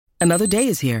Another day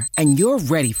is here, and you're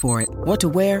ready for it. What to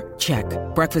wear? Check.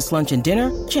 Breakfast, lunch, and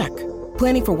dinner? Check.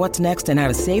 Planning for what's next and how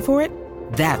to save for it?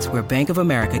 That's where Bank of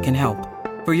America can help.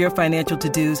 For your financial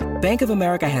to-dos, Bank of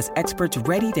America has experts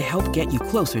ready to help get you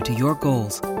closer to your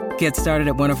goals. Get started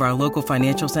at one of our local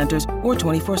financial centers or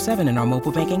 24/7 in our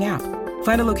mobile banking app.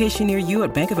 Find a location near you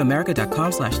at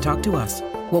bankofamerica.com/talktous.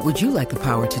 What would you like the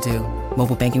power to do?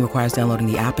 Mobile banking requires downloading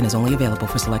the app and is only available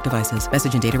for select devices.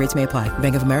 Message and data rates may apply.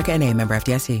 Bank of America N.A., member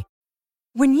FDIC.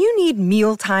 When you need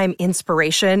mealtime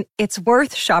inspiration, it's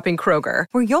worth shopping Kroger,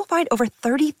 where you'll find over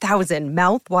 30,000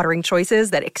 mouth-watering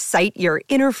choices that excite your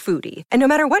inner foodie. And no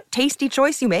matter what tasty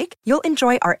choice you make, you'll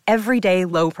enjoy our everyday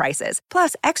low prices,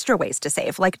 plus extra ways to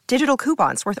save, like digital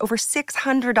coupons worth over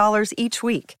 $600 each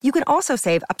week. You can also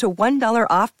save up to $1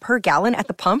 off per gallon at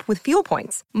the pump with fuel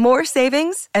points. More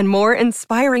savings and more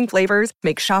inspiring flavors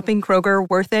make shopping Kroger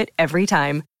worth it every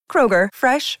time. Kroger,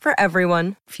 fresh for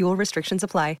everyone. Fuel restrictions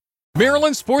apply.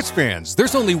 Maryland sports fans,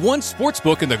 there's only one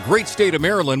sportsbook in the great state of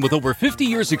Maryland with over 50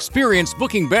 years experience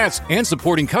booking bets and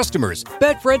supporting customers.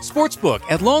 Betfred Sportsbook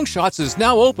at Longshots is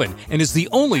now open and is the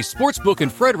only sportsbook in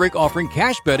Frederick offering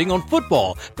cash betting on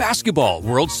football, basketball,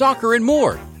 world soccer, and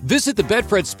more. Visit the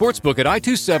Betfred Sportsbook at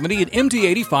I-270 and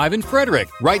MD-85 in Frederick,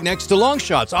 right next to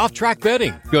Longshots off-track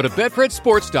betting. Go to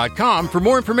betfredsports.com for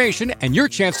more information and your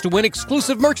chance to win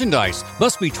exclusive merchandise.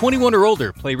 Must be 21 or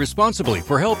older. Play responsibly.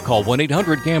 For help, call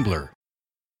 1-800-GAMBLER.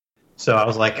 So I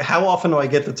was like, how often do I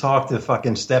get to talk to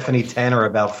fucking Stephanie Tanner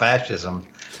about fascism?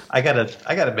 I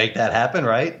gotta make that happen,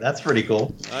 right? That's pretty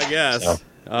cool. I guess. So.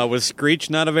 Was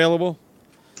Screech not available?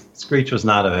 Screech was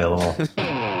not available.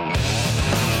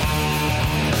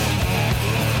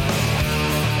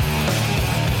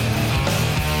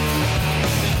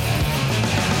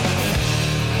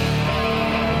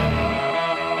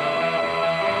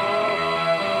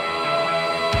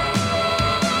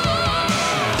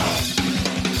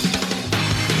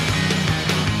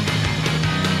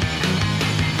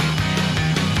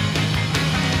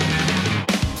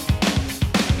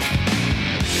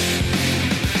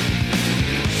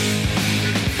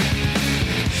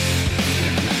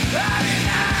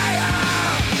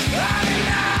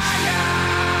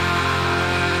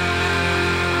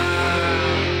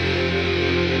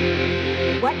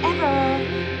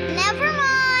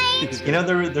 You know,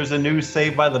 there's a new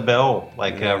Saved by the Bell,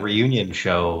 like a reunion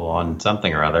show on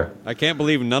something or other. I can't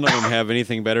believe none of them have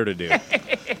anything better to do.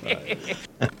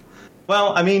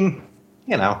 Well, I mean,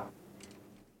 you know,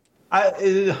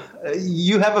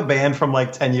 you have a band from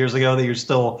like 10 years ago that you're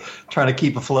still trying to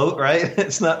keep afloat, right?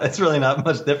 It's really not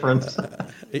much difference.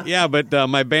 Yeah, but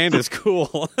my band is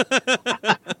cool.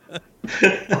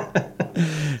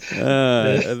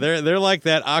 They're like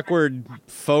that awkward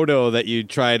photo that you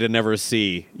try to never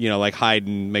see, you know, like hide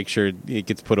and make sure it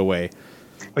gets put away.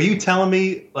 Are you telling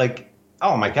me, like,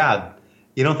 oh my God,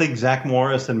 you don't think Zach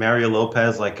Morris and Mario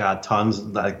Lopez like got tons,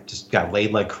 like just got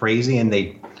laid like crazy, and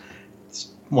they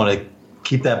want to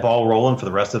keep that ball rolling for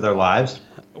the rest of their lives?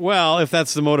 Well, if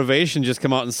that's the motivation, just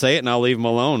come out and say it, and I'll leave them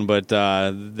alone. But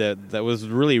that was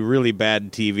really, really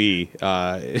bad TV.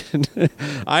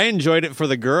 I enjoyed it for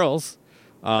the girls.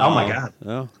 Oh my God!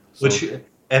 Oh, so. Which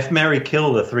F, Marry,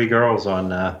 Kill the three girls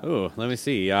on? Oh, let me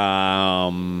see.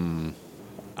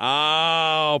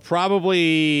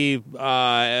 Probably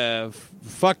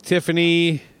fuck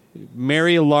Tiffany,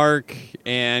 marry Lark,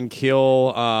 and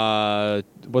kill.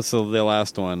 What's the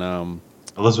last one?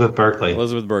 Elizabeth Berkley.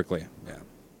 Elizabeth Berkley. Yeah.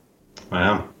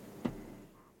 Wow.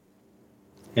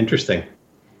 Interesting.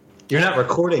 You're not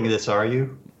recording this, are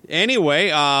you? Anyway,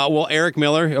 well, Eric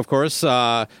Miller, of course,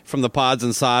 from the Pods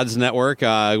and Sods Network.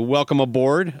 Welcome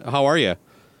aboard. How are you?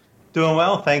 Doing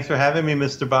well. Thanks for having me,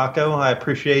 Mr. Baco. I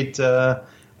appreciate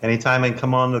anytime I can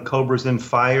come on the Cobras in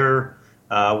Fire,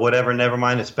 whatever,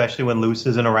 Nevermind, especially when Luce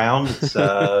isn't around. It's,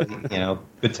 you know,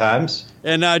 good times.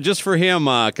 And just for him,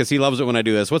 because he loves it when I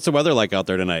do this, what's the weather like out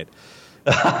there tonight?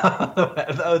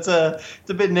 It's a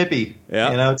bit nippy.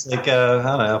 Yeah. You know, it's like, I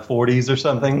don't know, 40s or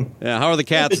something. Yeah. How are the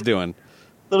cats doing?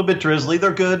 A little bit drizzly.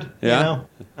 They're good. Yeah. You know?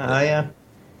 Yeah.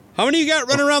 How many you got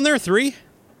running around there? 3?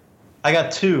 I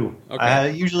got 2.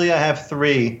 Okay. Usually I have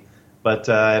 3, but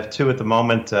I have 2 at the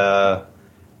moment.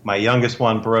 My youngest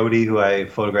one, Brody, who I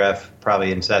photograph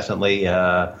probably incessantly.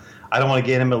 I don't want to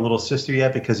get him a little sister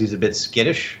yet because he's a bit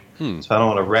skittish. So I don't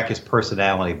want to wreck his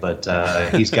personality, but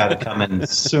he's got it coming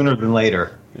sooner than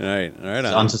later. All right.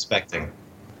 He's unsuspecting.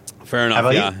 Fair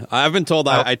enough. Yeah, you? I've been told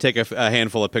I take a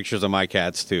handful of pictures of my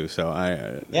cats too. So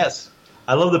yes,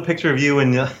 I love the picture of you,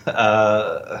 and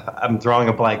I'm drawing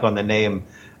a blank on the name.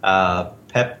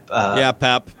 Pepper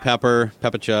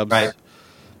Peppa Chubbs. Right.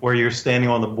 where you're standing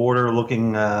on the border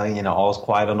looking, all's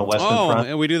quiet on the Western Front.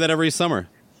 And we do that every summer.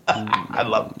 I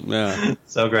love it. Yeah.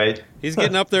 So great. He's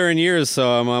getting up there in years,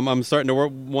 so I'm starting to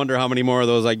wonder how many more of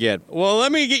those I get. Well,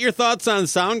 let me get your thoughts on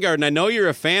Soundgarden. I know you're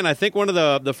a fan. I think one of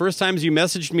the first times you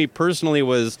messaged me personally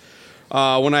was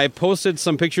when I posted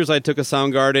some pictures I took of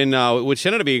Soundgarden, which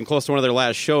ended up being close to one of their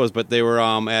last shows, but they were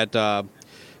at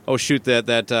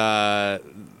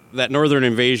that Northern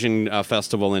Invasion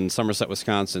festival in Somerset,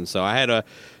 Wisconsin. So I had a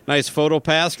nice photo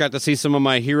pass, got to see some of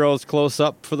my heroes close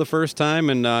up for the first time,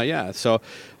 and so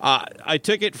I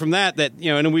took it from that and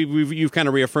you've kind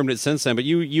of reaffirmed it since then. But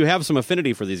you have some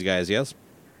affinity for these guys, yes?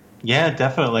 Yeah,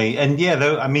 definitely,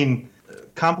 and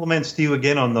compliments to you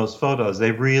again on those photos.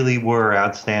 They really were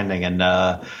outstanding, and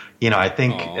I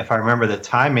think if I remember the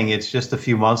timing, it's just a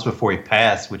few months before he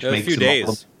passed, which makes a few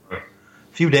days.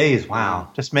 Few days, wow.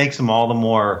 Just makes them all the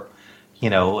more,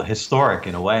 historic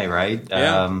in a way, right?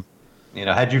 Yeah.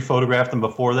 Had you photographed them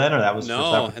before then, or that was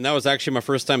and that was actually my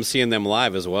first time seeing them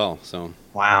live as well. So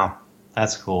wow,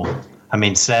 that's cool. I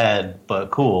mean, sad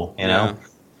but cool, Yeah.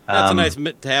 That's nice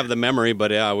to have the memory,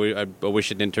 but I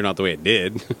wish it didn't turn out the way it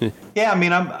did. Yeah, I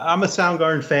mean, I'm a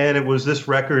Soundgarden fan. It was this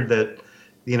record that,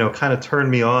 kind of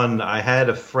turned me on. I had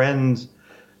a friend.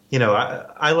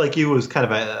 I like you was kind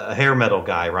of a hair metal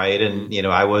guy, right? And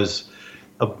I was,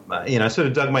 I sort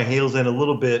of dug my heels in a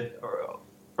little bit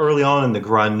early on in the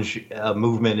grunge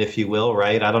movement, if you will,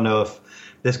 right? I don't know if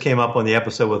this came up on the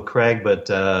episode with Craig, but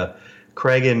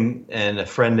Craig and a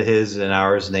friend of his and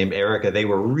ours named Erica, they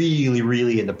were really,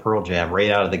 really into Pearl Jam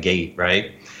right out of the gate,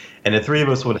 right? And the three of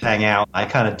us would hang out. I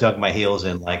kind of dug my heels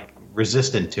in, like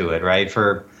resistant to it, right?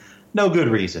 For no good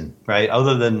reason, right?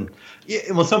 Other than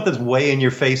when something's way in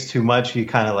your face too much, you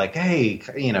kind of like, hey,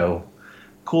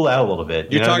 cool out a little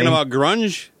bit. You're talking about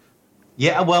grunge?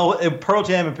 Yeah, well, Pearl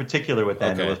Jam in particular with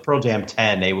them. Okay. It was Pearl Jam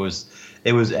 10. It was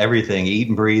everything. Eat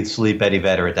and breathe, sleep, Eddie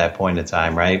Vedder at that point in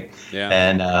time, right? Yeah.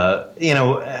 And,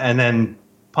 and then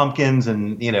Pumpkins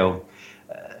and,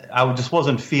 I just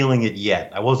wasn't feeling it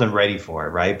yet. I wasn't ready for it,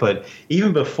 right? But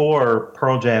even before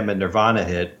Pearl Jam and Nirvana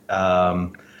hit, I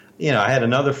had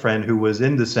another friend who was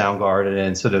into Soundgarden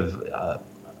and sort of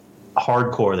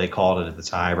hardcore, they called it at the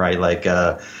time, right? Like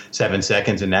 7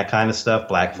 Seconds and that kind of stuff,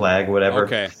 Black Flag, whatever.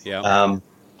 Okay, yeah.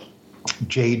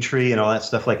 Jade Tree and all that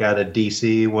stuff like out of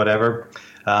DC, whatever.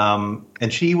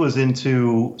 And she was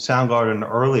into Soundgarden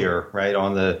earlier, right,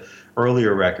 on the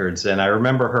earlier records. And I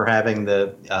remember her having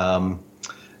the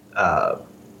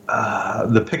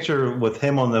picture with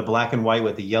him on the black and white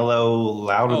with the yellow,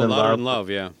 Louder Than Love,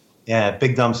 yeah. Yeah,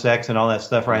 Big Dumb Sex and all that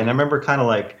stuff, right? And I remember kind of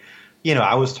like,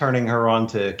 I was turning her on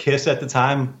to Kiss at the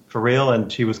time, for real,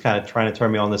 and she was kind of trying to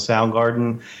turn me on to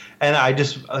Soundgarden. And I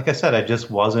just, like I said, I just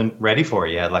wasn't ready for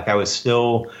it yet. Like I was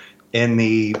still in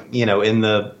the,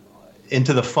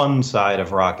 into the fun side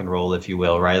of rock and roll, if you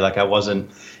will, right? Like I wasn't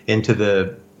into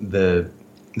the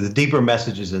deeper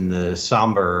messages and the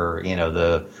somber,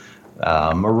 the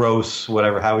morose,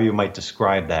 whatever, however you might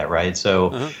describe that, right?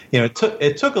 So,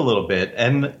 it took a little bit.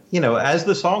 And, as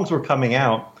the songs were coming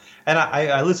out, and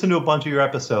I listened to a bunch of your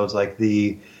episodes, like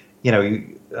the, you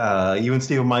and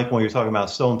Steve and Mike, when you're talking about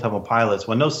Stone Temple Pilots,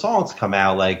 when those songs come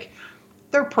out, like,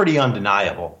 they're pretty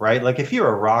undeniable, right? Like, if you're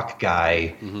a rock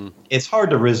guy, it's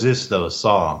hard to resist those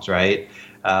songs, right?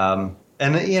 And,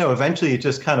 eventually it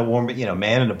just kind of warmed,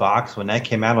 Man in the Box, when that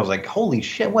came out, I was like, holy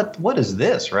shit, what is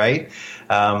this, right?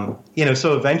 So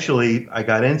eventually I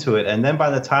got into it. And then by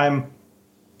the time,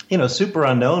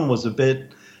 Superunknown was a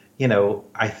bit,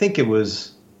 I think it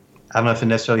was, I don't know if it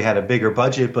necessarily had a bigger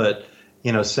budget, but,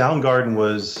 Soundgarden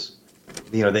was,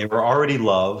 they were already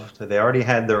loved. They already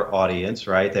had their audience,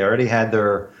 right? They already had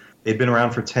they'd been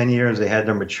around for 10 years. They had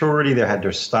their maturity. They had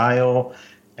their style.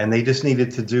 And they just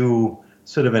needed to do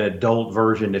sort of an adult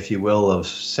version, if you will, of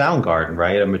Soundgarden,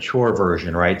 right? A mature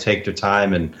version, right? Take their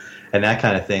time and that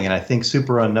kind of thing. And I think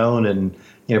Superunknown and,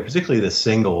 particularly the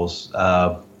singles,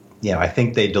 I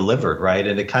think they delivered, right?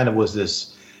 And it kind of was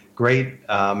this great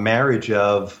marriage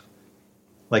of,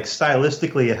 like,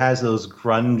 stylistically, it has those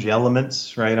grunge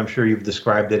elements, right? I'm sure you've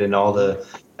described it in all the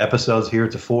episodes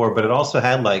heretofore, but it also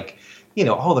had, like,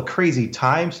 all the crazy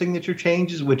time signature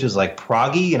changes, which is like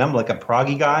proggy, and I'm like a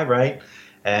proggy guy, right?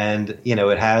 And,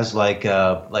 it has like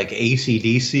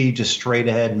AC/DC, just straight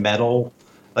ahead metal.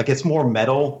 Like, it's more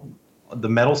metal, the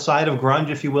metal side of grunge,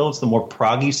 if you will. It's the more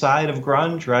proggy side of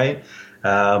grunge, right?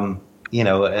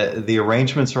 The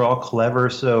arrangements are all clever.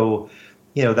 So,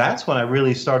 that's when I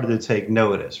really started to take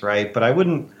notice, right? But I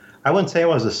wouldn't say I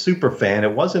was a super fan.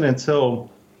 It wasn't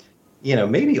until,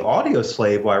 maybe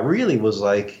Audioslave where I really was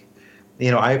like,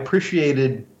 I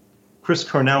appreciated Chris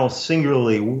Cornell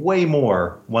singularly way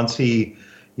more once he,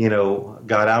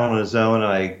 got out on his own,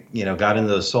 and I, got into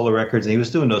those solo records, and he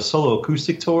was doing those solo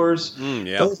acoustic tours.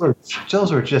 Yeah.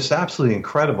 Those were just absolutely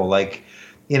incredible. Like,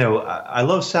 I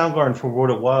love Soundgarden for what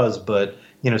it was, but,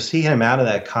 see him out of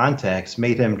that context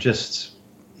made him just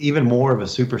even more of a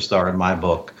superstar in my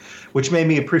book, which made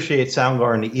me appreciate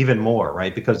Soundgarden even more,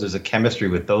 right? Because there's a chemistry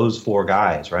with those four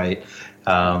guys, right?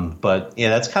 But yeah,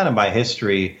 that's kind of my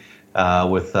history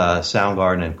with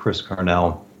Soundgarden and Chris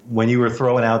Cornell. When you were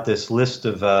throwing out this list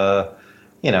of, the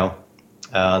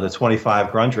 25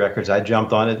 grunge records, I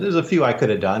jumped on it. There's a few I could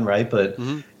have done, right? But,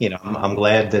 I'm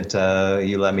glad that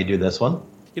you let me do this one.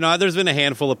 There's been a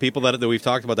handful of people that we've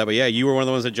talked about that, but yeah, you were one of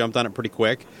the ones that jumped on it pretty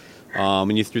quick.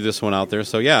 And you threw this one out there.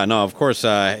 So, yeah, no, of course,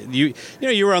 you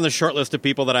were on the short list of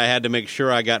people that I had to make sure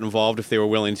I got involved if they were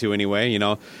willing to anyway,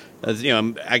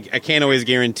 I can't always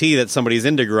guarantee that somebody's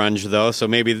into grunge, though, so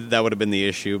maybe that would have been the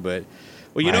issue. But,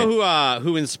 well, you know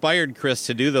who inspired Chris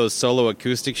to do those solo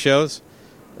acoustic shows,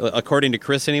 according to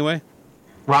Chris anyway?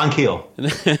 Ron Keel.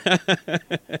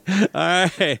 All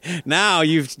right. Now,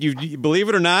 you believe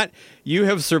it or not, you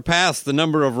have surpassed the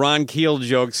number of Ron Keel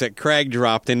jokes that Craig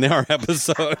dropped in our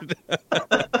episode.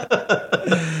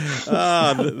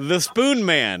 The Spoon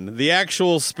Man, the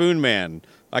actual Spoon Man.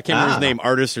 I can't remember his name,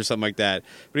 artist or something like that.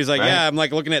 But he's like, yeah, I'm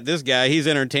like looking at this guy. He's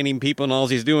entertaining people, and all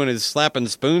he's doing is slapping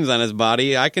spoons on his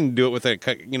body. I can do it with a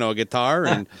guitar,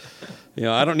 and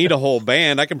I don't need a whole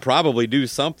band. I can probably do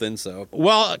something. So,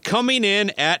 well, coming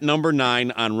in at number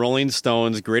 9 on Rolling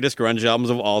Stone's greatest grunge albums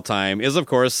of all time is, of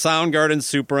course, Soundgarden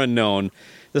Superunknown.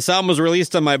 This album was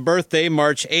released on my birthday,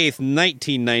 March 8th,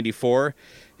 1994.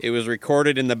 It was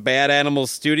recorded in the Bad Animals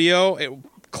studio. It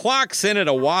clocks in at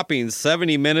a whopping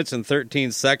 70 minutes and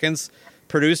 13 seconds.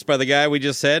 Produced by the guy we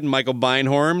just said, Michael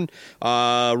Beinhorn.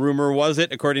 Rumor was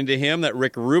it, according to him, that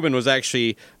Rick Rubin was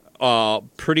actually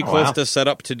pretty close to set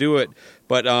up to do it,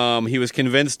 but he was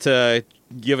convinced to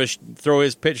throw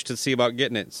his pitch to see about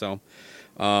getting it. So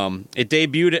it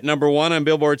debuted at number 1 on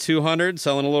Billboard 200,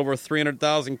 selling a little over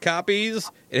 300,000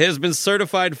 copies. It has been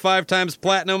certified 5 times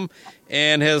platinum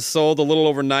and has sold a little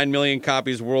over 9 million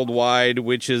copies worldwide,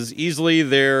 which is easily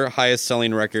their highest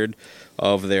selling record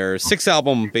of their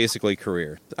 6-album basically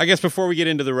career. I guess before we get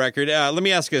into the record, let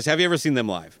me ask you this: have you ever seen them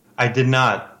live? I did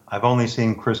not. I've only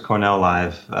seen Chris Cornell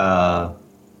live a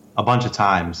bunch of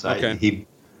times. Okay.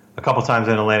 A couple times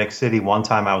in Atlantic City. One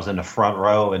time I was in the front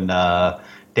row, and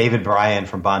David Bryan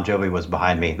from Bon Jovi was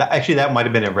behind me. Actually, that might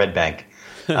have been in Red Bank.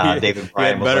 David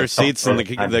Bryan had better seats than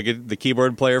the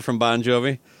keyboard player from Bon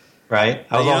Jovi. Right.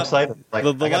 I was all excited.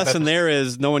 The lesson there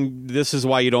is this is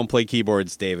why you don't play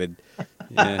keyboards, David.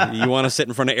 You want to sit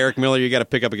in front of Eric Miller, you got to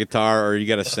pick up a guitar or you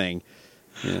got to sing.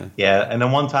 Yeah. And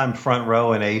then one time front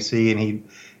row in AC, and he,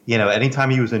 anytime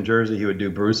he was in Jersey, he would do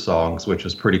Bruce songs, which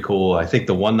was pretty cool. I think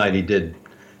the one night he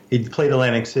played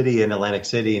Atlantic City,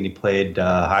 and he played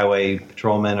Highway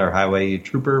Patrolman or Highway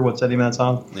Trooper. What's that name of that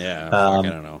song? Yeah, I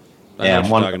don't know. I know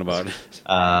what you're talking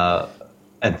about.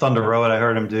 And Thunder Road, I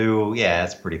heard him do. Yeah,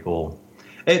 that's pretty cool.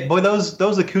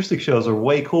 Those acoustic shows are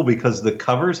way cool because the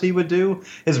covers he would do.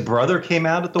 His brother came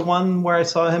out at the one where I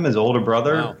saw him, his older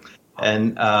brother, wow.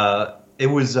 And it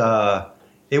was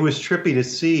trippy to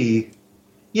see.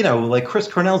 Like Chris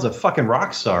Cornell's a fucking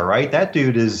rock star, right? That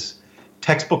dude is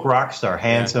textbook rock star,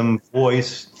 handsome,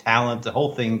 voice, talent, the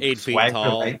whole thing. 8 feet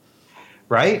tall,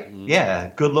 right? Mm. Yeah,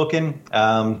 good looking.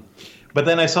 But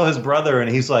then I saw his brother,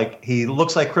 and he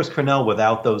looks like Chris Cornell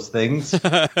without those things.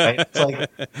 Right? It's like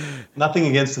nothing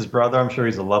against his brother. I'm sure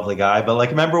he's a lovely guy. But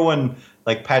remember when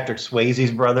Patrick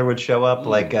Swayze's brother would show up?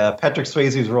 Patrick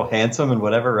Swayze was real handsome and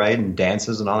whatever, right? And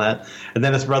dances and all that. And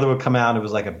then his brother would come out, and it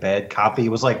was like a bad copy. It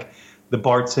was like the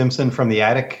Bart Simpson from the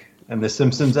attic in the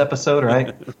Simpsons episode,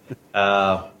 right?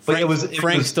 But Frank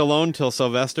Stallone till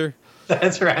Sylvester.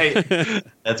 That's right.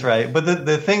 That's right. But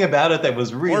the thing about it that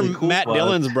was really cool Matt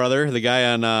Dillon's brother, the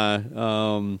guy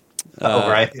on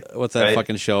right. What's that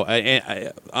fucking show?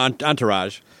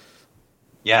 Entourage.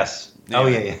 Yes. Yeah. Oh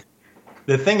yeah.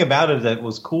 The thing about it that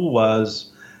was cool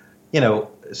was, he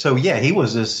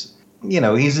was this,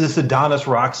 he's this Adonis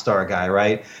rock star guy,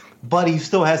 right? But he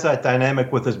still has that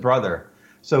dynamic with his brother.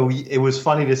 So it was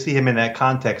funny to see him in that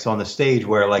context on the stage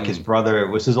where his brother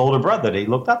was his older brother that he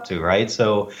looked up to, right?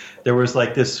 So there was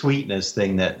this sweetness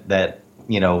thing that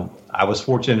I was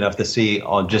fortunate enough to see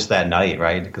on just that night,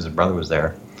 right? Because his brother was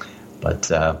there.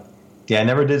 But I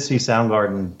never did see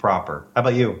Soundgarden proper. How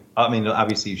about you? I mean,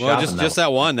 obviously you shot just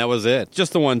that one. That was it.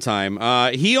 Just the one time.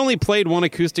 He only played one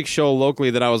acoustic show locally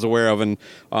that I was aware of, and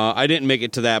I didn't make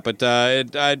it to that. But I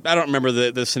don't remember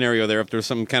the scenario there. If there was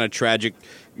some kind of tragic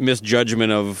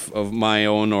misjudgment of my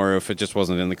own, or if it just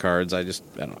wasn't in the cards. I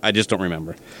just don't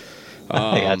remember.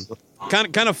 I'll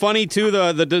Kind of funny too.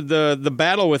 The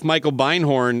battle with Michael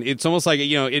Beinhorn. It's almost like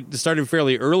it started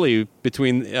fairly early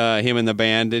between him and the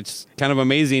band. It's kind of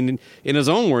amazing in his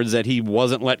own words that he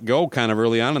wasn't let go kind of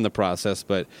early on in the process,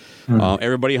 but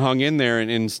everybody hung in there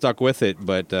and stuck with it.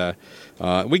 But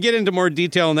we get into more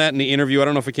detail on that in the interview. I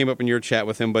don't know if it came up in your chat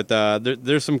with him, but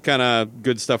there's some kind of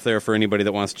good stuff there for anybody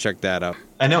that wants to check that out.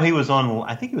 I know he was on.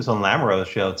 I think he was on Lamoureux's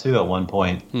show too at one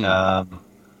point.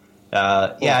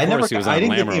 I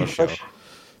didn't get the impression.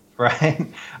 Right,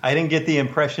 I didn't get the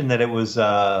impression that it was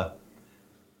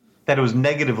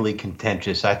negatively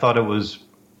contentious. I thought it was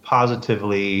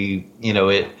positively.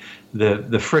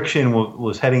 The friction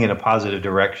was heading in a positive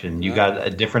direction. You got a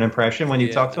different impression when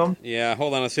you talked to him? Yeah,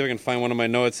 hold on. Let's see if I can find one of my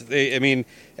notes.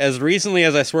 As recently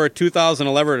as I swear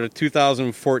 2011 to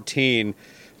 2014,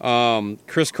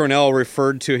 Chris Cornell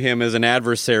referred to him as an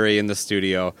adversary in the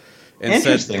studio.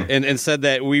 And said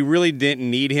that we really didn't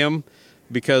need him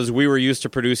because we were used to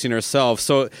producing ourselves.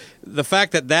 So the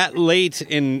fact that late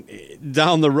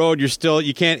down the road, you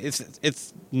can't.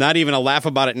 It's not even a laugh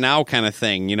about it now kind of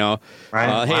thing,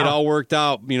 Right. Hey, it all worked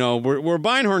out. Where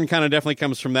Beinhorn kind of definitely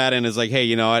comes from that and is like,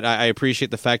 hey, I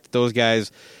appreciate the fact that those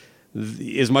guys,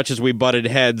 as much as we butted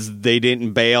heads, they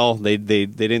didn't bail. They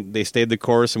stayed the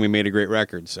course, and we made a great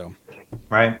record. So,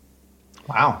 right.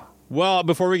 Wow. Well,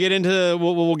 before we get into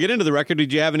we'll get into the record.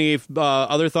 Did you have any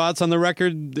other thoughts on the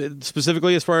record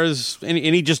specifically, as far as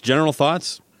any just general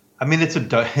thoughts? I mean, it's a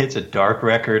dark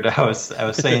record. I was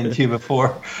saying to you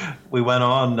before we went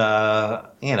on.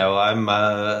 We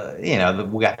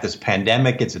got this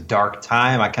pandemic. It's a dark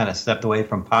time. I kind of stepped away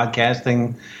from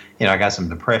podcasting. I got some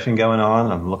depression going on.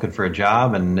 I'm looking for a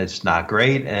job, and it's not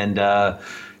great. And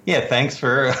thanks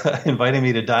for inviting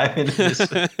me to dive into this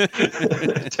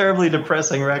terribly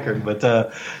depressing record. But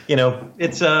it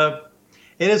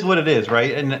is what it is,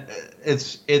 right? And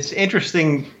it's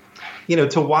interesting,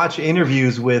 to watch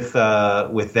interviews with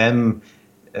them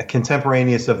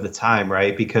contemporaneous of the time,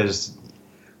 right? Because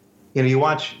you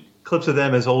watch clips of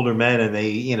them as older men, and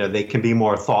they can be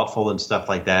more thoughtful and stuff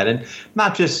like that, and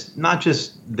not just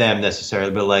them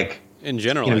necessarily, but like in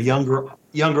general,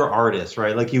 younger artists,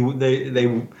 right? Like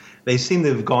they seem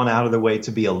to have gone out of their way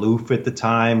to be aloof at the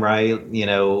time, right?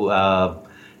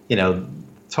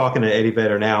 Talking to Eddie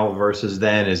Vedder now versus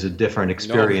then is a different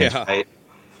experience, right?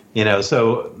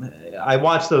 So I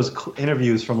watched those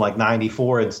interviews from like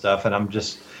 '94 and stuff, and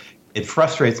it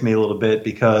frustrates me a little bit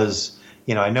because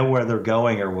I know where they're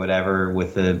going or whatever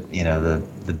with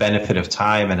the benefit of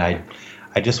time, and I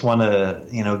just want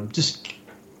to just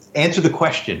answer the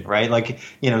question, right? Like,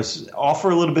 offer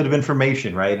a little bit of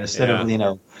information, right? Instead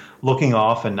of, looking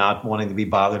off and not wanting to be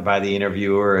bothered by the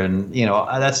interviewer. And,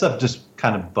 that stuff just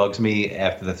kind of bugs me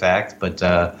after the fact, but,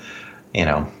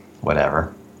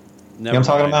 whatever. You know what I'm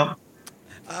talking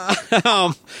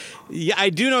about? Yeah, I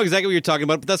do know exactly what you're talking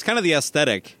about, but that's kind of the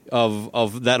aesthetic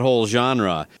of that whole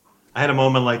genre. I had a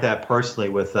moment like that personally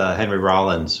with Henry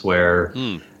Rollins where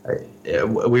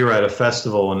we were at a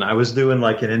festival and I was doing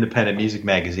like an independent music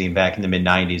magazine back in the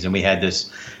mid-'90s, and we had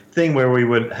this thing where we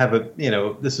would have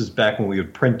this is back when we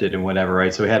would print it and whatever,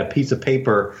 right? So we had a piece of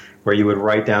paper where you would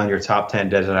write down your top 10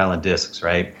 Desert Island discs,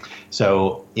 right?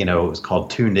 So, it was called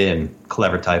Tuned In,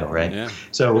 clever title, right? Yeah.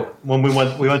 So when we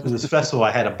went to this festival,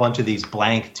 I had a bunch of these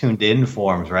blank Tuned In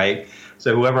forms, right?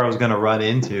 So whoever I was going to run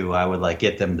into, I would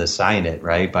get them to sign it,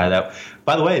 right? By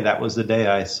the way, that was the day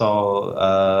I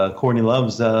saw Courtney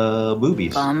Love's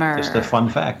Boobies. Bummer. Just a fun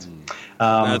fact.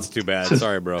 That's too bad.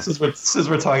 Sorry, bro. Since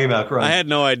we're talking about grunge. I had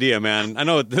no idea, man. I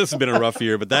know this has been a rough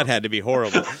year, but that had to be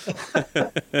horrible.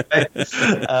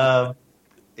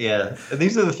 Yeah,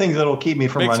 these are the things that will keep me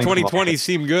from running. 2020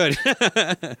 seem good.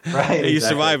 Right, you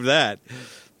survived that.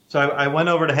 So I went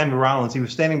over to Henry Rollins. He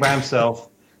was standing by himself,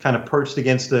 kind of perched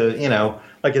against the,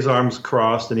 like his arms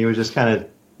crossed, and he was just kind of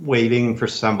waiting for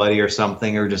somebody or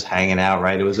something, or just hanging out,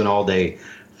 right? It was an all-day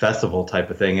festival type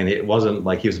of thing, and it wasn't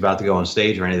like he was about to go on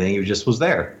stage or anything. He just was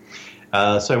there.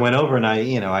 So I went over and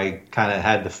I kind of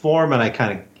had the form, and I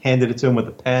kind of handed it to him with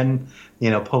a pen,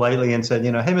 politely, and said,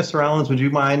 hey, Mr. Rollins, would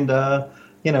you mind,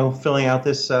 filling out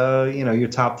this, your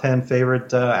top 10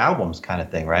 favorite albums kind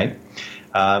of thing, right?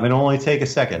 It'll only take a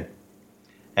second.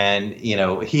 And,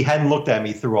 he hadn't looked at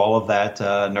me through all of that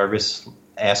nervous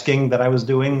asking that I was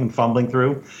doing and fumbling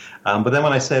through. But then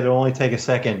when I said it'll only take a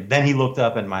second, then he looked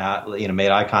up and made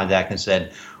eye contact and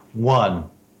said,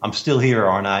 I'm still here,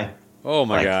 aren't I? Oh,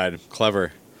 my God.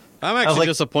 Clever. I'm actually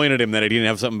disappointed him that I didn't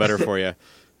have something better for you.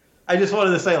 I just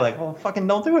wanted to say, well, fucking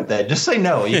don't do it then. Just say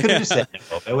no. You could have just said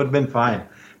no. It would have been fine.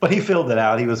 But he filled it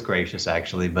out. He was gracious,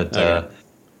 actually. But, but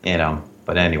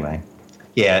anyway.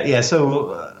 Yeah.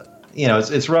 So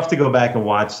it's rough to go back and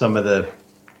watch some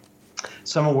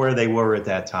of where they were at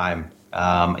that time.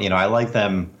 I like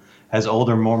them as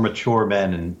older, more mature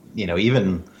men, and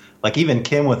even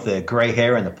Kim with the gray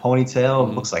hair and the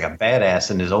ponytail looks like a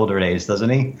badass in his older days, doesn't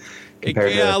he?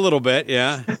 A little bit,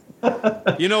 yeah.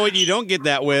 You know what you don't get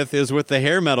that with is with the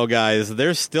hair metal guys.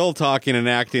 They're still talking and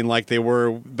acting like they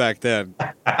were back then.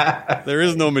 There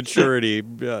is no maturity.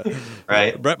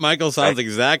 Right. Bret Michaels sounds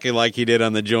exactly like he did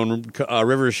on the Joan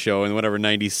Rivers show in whatever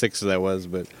 96 that was.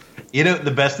 But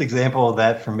the best example of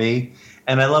that for me,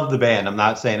 and I love the band, I'm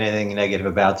not saying anything negative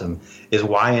about them, is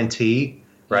Y&T,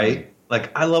 right? Mm-hmm.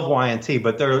 Like, I love Y&T,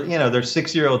 but they're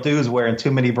 6-year-old dudes wearing too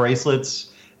many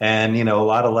bracelets and, a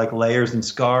lot of like layers and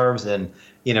scarves, and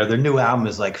their new album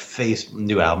is like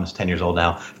new album is 10 years old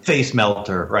now. Face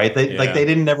Melter, right? They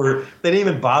didn't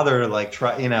even bother to like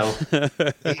try,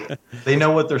 they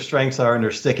know what their strengths are and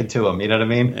they're sticking to them. You know what I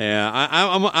mean? Yeah,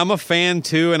 I'm a fan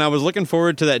too, and I was looking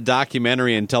forward to that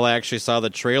documentary until I actually saw the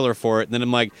trailer for it, and then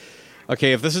I'm like,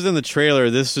 okay, if this is in the trailer,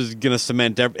 this is going to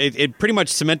cement it pretty much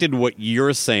cemented what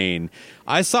you're saying.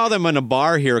 I saw them in a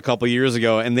bar here a couple years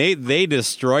ago, and they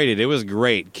destroyed it. It was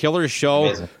great. Killer show,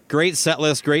 amazing. Great set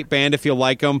list, great band if you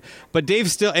like them. But Dave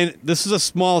still, and this is a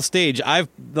small stage. I've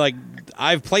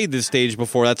played this stage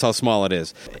before. That's how small it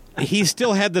is. He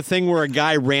still had the thing where a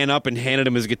guy ran up and handed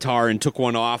him his guitar and took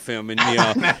one off him, and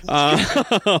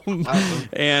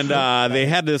they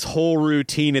had this whole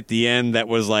routine at the end that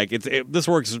was like, this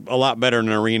works a lot better in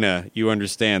an arena. You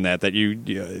understand that there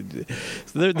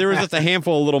was just a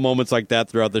handful of little moments like that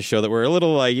throughout the show that were a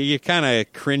little like you kind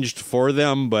of cringed for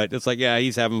them, but it's like, yeah,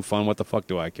 he's having fun. What the fuck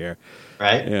do I care?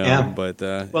 Right? Yeah. But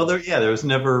there was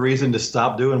never a reason to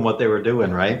stop doing what they were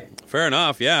doing, right? Fair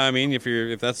enough. Yeah, I mean, if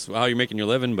that's how you're making your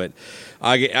living, but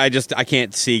I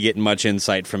can't see getting much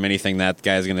insight from anything that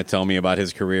guy's going to tell me about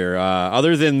his career,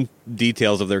 other than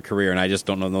details of their career, and I just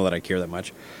don't know that I care that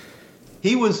much.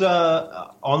 He was,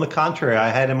 on the contrary, I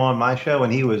had him on my show,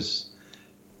 and he was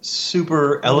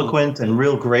super eloquent and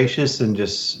real gracious, and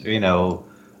just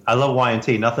I love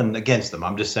Y&T. Nothing against them.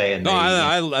 I'm just saying. No,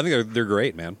 I think they're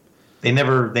great, man. They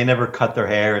never cut their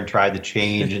hair and tried to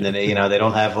change, and then they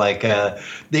don't have like the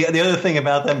other thing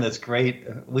about them that's great.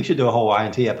 We should do a whole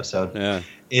Y&T episode. Yeah,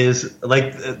 is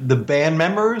like the band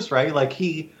members, right? Like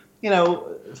Phil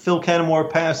Kennemore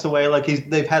passed away. Like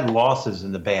they've had losses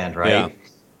in the band, right?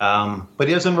 Yeah. But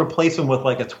he doesn't replace him with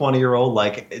like a 20-year-old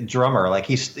like drummer. Like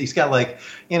he's got like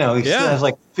still has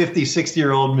like 50,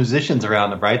 60-year-old musicians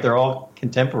around him, right? They're all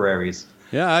contemporaries.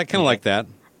 Yeah, I kind of like that.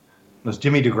 It was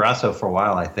Jimmy DeGrasso for a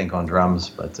while, I think, on drums,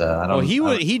 but I don't.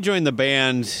 Well, he joined the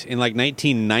band in like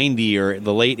 1990 or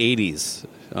the late 80s.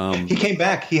 He came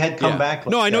back. He had come back.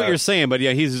 No, I know what you're saying, but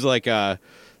yeah, he's like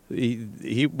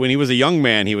he when he was a young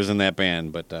man, he was in that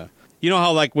band. But you know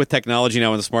how like with technology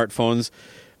now and the smartphones,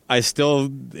 I still,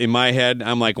 in my head,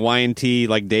 I'm like Y&T,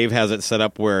 like Dave has it set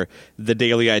up where the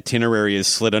daily itinerary is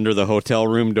slid under the hotel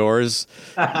room doors.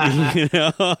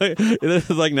 It's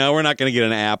like, no, we're not going to get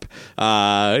an app.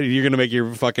 You're going to make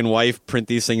your fucking wife print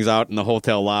these things out in the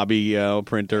hotel lobby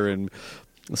printer and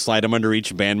slide them under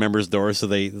each band member's door so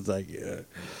it's like,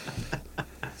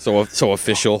 so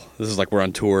official. This is like we're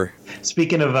on tour.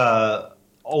 Speaking of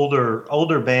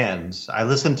older bands, I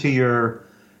listened to your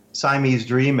Siamese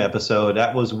Dream episode.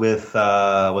 That was with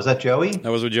was that Joey?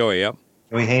 That was with Joey, yep.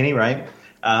 Joey Haney, right?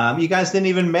 You guys didn't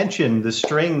even mention the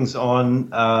strings on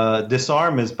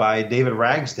Disarm is by David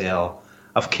Ragsdale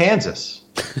of Kansas,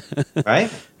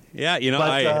 right? Yeah,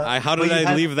 how did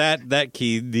I leave that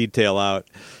key detail out?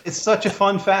 It's such a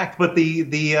fun fact, but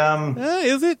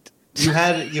is it? You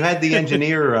had the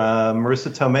engineer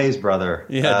Marissa Tomei's brother.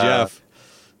 Yeah, Jeff.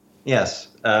 Yes,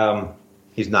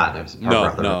 he's not. Her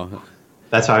brother. No.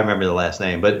 That's how I remember the last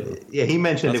name. But yeah, he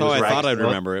mentioned it was Ragsdale. I thought I'd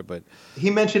remember it, but he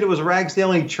mentioned it was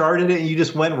Ragsdale, and he charted it, and you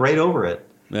just went right over it.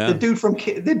 Yeah. The dude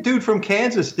from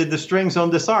Kansas did the strings on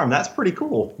Disarm. That's pretty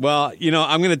cool. Well,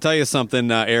 I'm going to tell you something,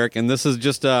 Eric, and this is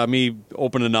just me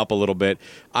opening up a little bit.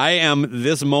 I am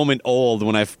this moment old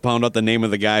when I found out the name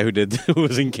of the guy who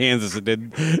was in Kansas and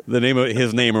did the name of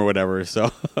his name or whatever.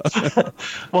 So,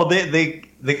 well, the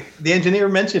engineer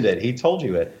mentioned it. He told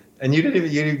you it. And you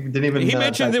didn't even. He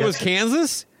mentioned it was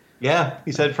Kansas. Yeah,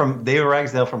 he said from David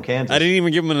Ragsdale from Kansas. I didn't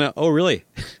even give him oh, really?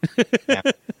 Yeah.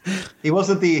 He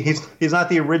wasn't he's not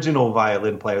the original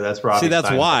violin player. That's Robbie. See, that's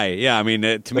Steinberg. why. Yeah, I mean,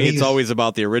 to me, it's always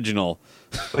about the original.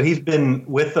 But he's been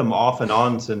with them off and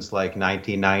on since like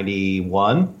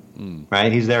 1991.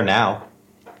 Right? He's there now.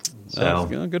 So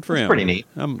good for him. Pretty neat.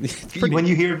 When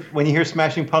you hear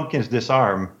Smashing Pumpkins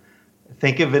Disarm,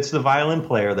 think of it's the violin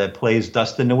player that plays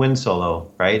Dust in the Wind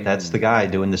solo, right? That's the guy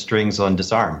doing the strings on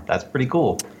Disarm. That's pretty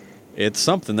cool. It's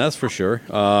something, that's for sure.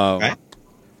 Okay.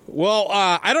 Well,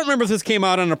 I don't remember if this came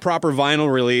out on a proper vinyl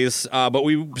release, but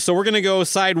we're going to go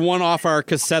side one off our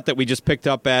cassette that we just picked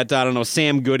up at, I don't know,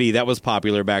 Sam Goody. That was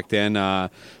popular back then. Cool.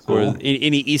 Or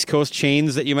any East Coast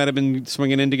chains that you might have been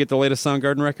swinging in to get the latest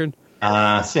Soundgarden record?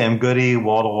 Sam Goody,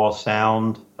 Wall to Wall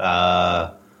Sound.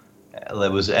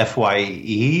 It was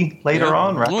FYE later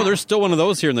on, right? Oh, there's still one of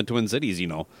those here in the Twin Cities, you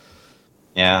know.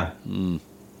 Yeah.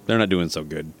 They're not doing so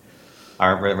good.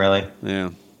 Aren't really? Yeah.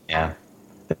 Yeah.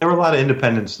 There were a lot of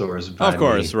independent stores. Of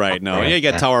course, right. No, you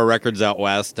got Tower Records out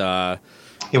west. Yeah,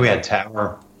 we had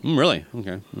Tower. Really?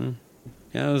 Okay.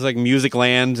 Yeah, it was like Music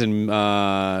Land and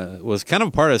was kind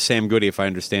of part of Sam Goody, if I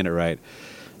understand it right.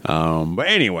 But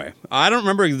anyway, I don't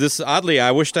remember this. Oddly,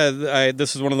 I wished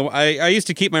this is one of the. I used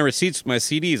to keep my receipts, my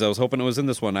CDs. I was hoping it was in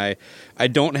this one. I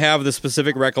don't have the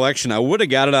specific recollection. I would have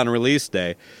got it on release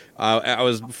day. I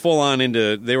was full on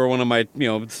into. They were one of my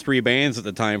 3 bands at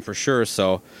the time for sure.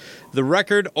 So, the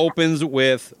record opens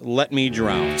with "Let Me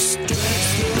Drown."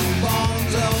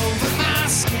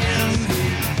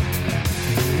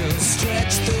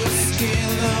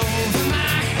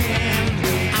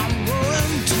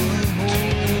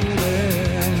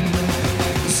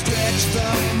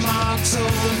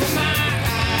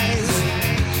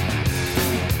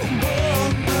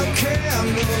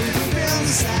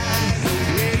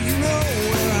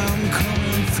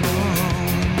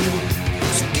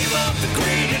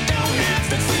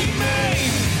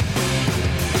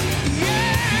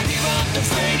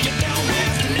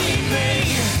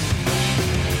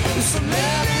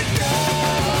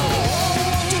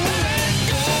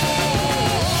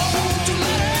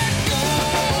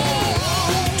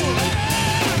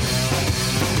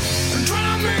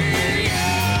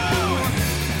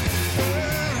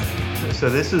 So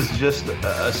this is just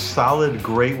a solid,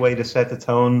 great way to set the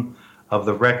tone of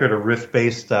the record, a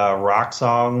riff-based rock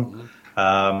song.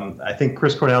 I think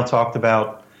Chris Cornell talked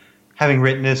about having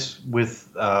written this with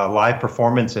live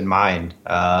performance in mind.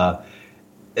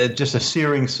 Just a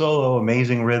searing solo,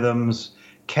 amazing rhythms,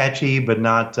 catchy but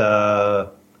not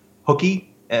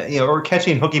hooky, or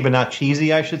catchy and hooky but not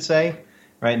cheesy, I should say,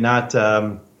 right? Not,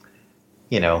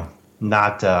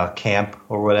 not camp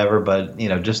or whatever, but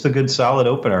just a good solid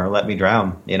opener. Let Me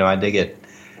Drown. I dig it.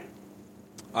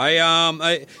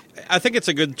 I think it's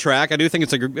a good track. I do think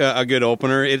it's a good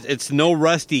opener. It's no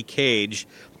Rusty Cage,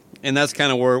 and that's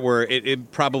kind of where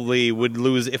it probably would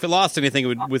lose. If it lost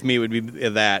anything with me, it would be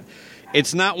that.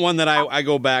 It's not one that I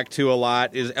go back to a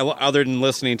lot, other than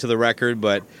listening to the record.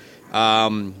 But I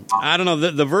don't know.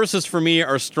 The verses for me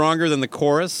are stronger than the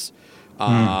chorus.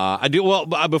 I do well.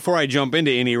 Before I jump into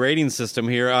any rating system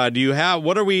here, do you have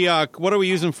what are we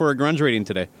using for a grunge rating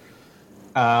today?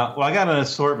 Well, I got an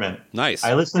assortment. Nice.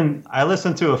 I listened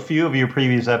to a few of your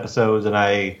previous episodes,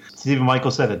 and Stephen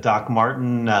Michael said a Doc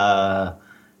Martin.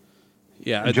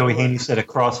 Joey Haney said a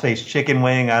crossface chicken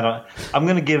wing. I'm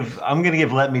gonna give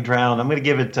Let Me Drown. I'm gonna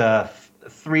give it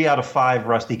 3 out of 5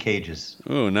 Rusty Cages.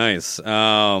 Oh, nice.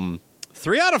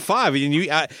 3 out of 5.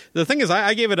 And the thing is,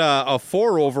 I gave it a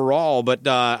 4 overall, but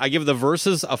I give the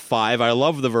verses a 5. I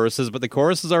love the verses, but the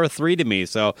choruses are a 3 to me.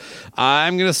 So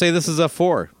I'm going to say this is a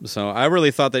 4. So I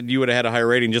really thought that you would have had a higher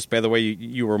rating just by the way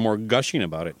you were more gushing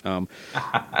about it.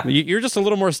 You're just a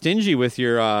little more stingy with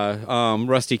your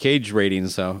Rusty Cage rating.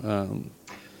 So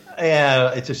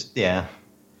yeah,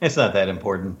 it's not that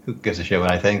important. Who gives a shit what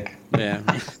I think? Yeah.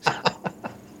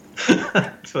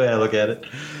 That's the way I look at it.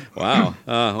 Wow.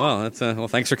 That's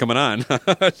thanks for coming on.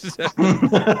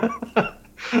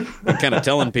 I'm kind of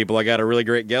telling people I got a really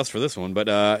great guest for this one, but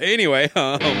anyway,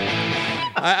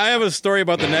 I have a story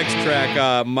about the next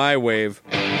track, My Wave.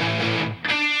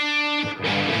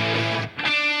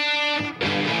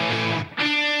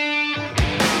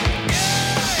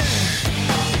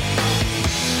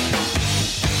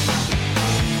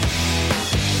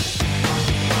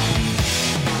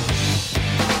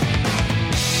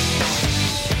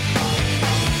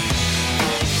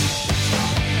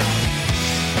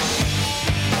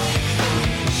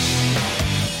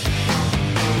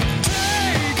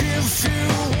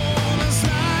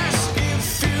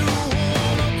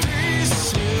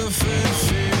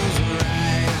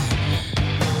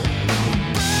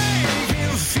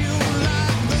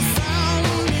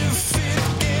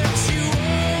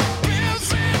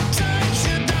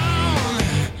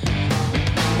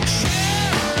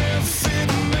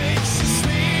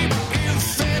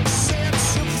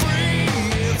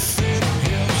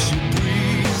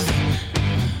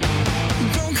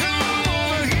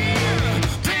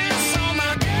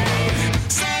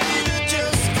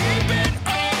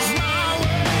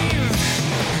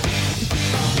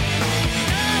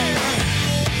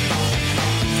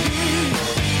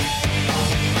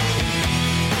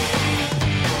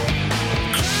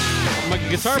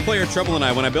 guitar player Treble and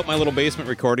I, when I built my little basement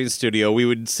recording studio, we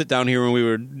would sit down here and we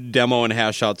would demo and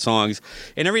hash out songs.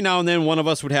 And every now and then, one of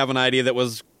us would have an idea that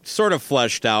was sort of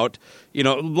fleshed out. You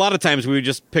know, a lot of times we would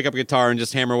just pick up a guitar and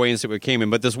just hammer away and see what came in.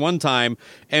 But this one time,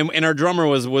 and our drummer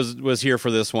was here for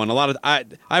this one.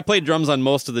 I played drums on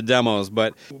most of the demos,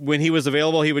 but when he was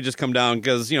available, he would just come down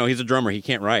because, you know, he's a drummer. He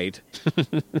can't write.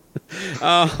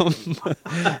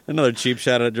 Another cheap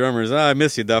shot at drummers. I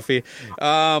miss you, Duffy.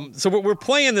 So we're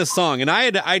playing this song, and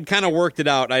I'd kind of worked it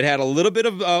out. I'd had a little bit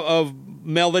of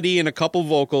melody and a couple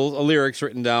vocals, lyrics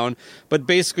written down, but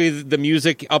basically the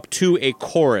music up to a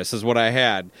chorus is what I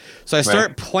had. So I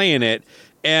start playing it,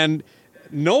 and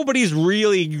nobody's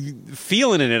really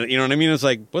feeling it. You know what I mean? It's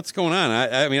like, what's going on?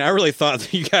 I mean, I really thought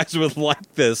that you guys would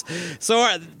like this.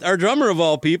 So our drummer of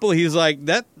all people, he's like,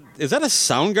 is that a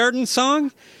Soundgarden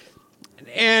song?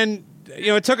 And you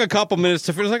know, it took a couple minutes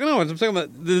to finish. Like, no, I'm talking about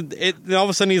it. All of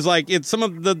a sudden, he's like, it's some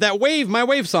of that wave, my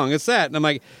wave song. It's that, and I'm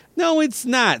like, no, it's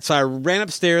not. So I ran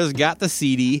upstairs, got the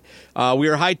CD. We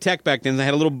were high tech back then. I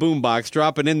had a little boom box,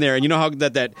 drop it in there, and you know how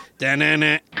that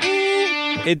da-na-na,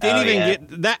 it didn't even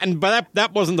get that, but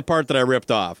that wasn't the part that I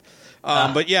ripped off.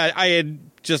 But yeah, I had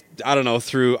just, I don't know,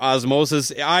 through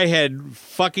osmosis, I had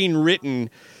fucking written,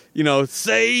 you know,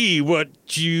 say what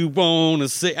you want to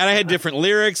say. And I had different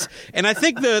lyrics. And I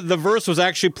think the verse was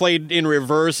actually played in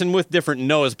reverse and with different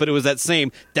notes, but it was that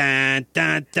same da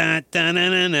da da da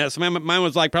da da. So mine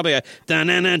was like probably a da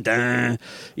da da da,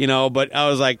 you know, but I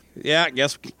was like, yeah, I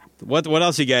guess what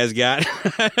else you guys got?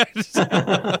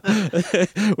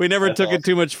 We never took it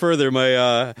too much further.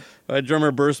 My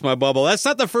drummer burst my bubble. That's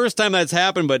not the first time that's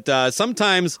happened, but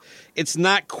sometimes it's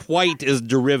not quite as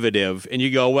derivative. And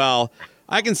you go, well,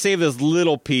 I can save this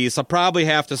little piece. I'll probably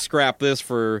have to scrap this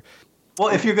for. Well,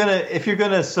 if you're gonna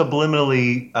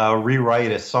subliminally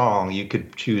rewrite a song, you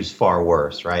could choose far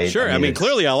worse, right? Sure. I mean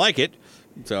clearly I like it.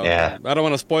 So yeah. I don't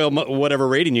want to spoil whatever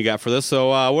rating you got for this.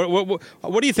 So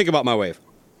what do you think about My Wave?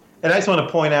 And I just want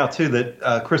to point out too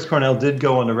that Chris Cornell did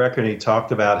go on the record and he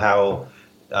talked about how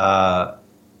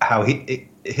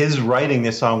his writing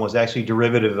this song was actually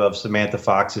derivative of Samantha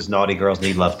Fox's "Naughty Girls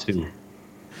Need Love Too."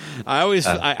 I always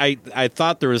I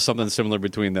thought there was something similar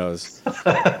between those.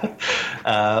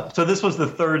 So this was the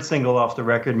third single off the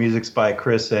record. Music's by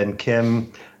Chris and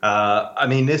Kim. I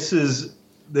mean, this is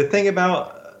the thing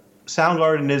about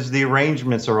Soundgarden is the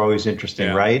arrangements are always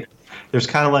interesting, right? There's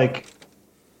kind of like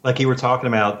you were talking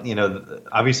about, you know,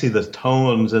 obviously the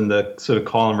tones and the sort of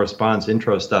call and response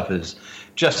intro stuff is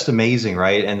just amazing,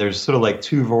 right? And there's sort of like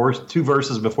two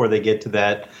verses before they get to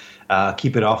that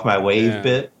 "Keep It Off My Wave"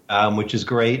 bit. Which is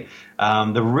great.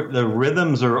 The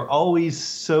rhythms are always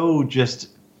so just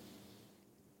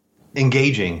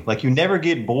engaging. Like you never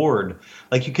get bored.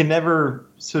 Like you can never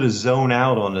sort of zone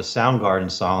out on a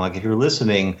Soundgarden song. Like if you're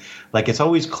listening, like it's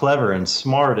always clever and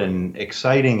smart and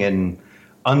exciting and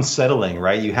unsettling,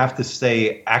 right? You have to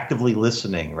stay actively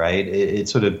listening, right? It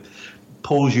sort of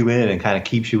pulls you in and kind of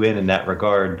keeps you in that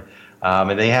regard.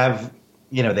 And they have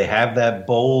that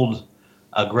bold,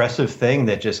 aggressive thing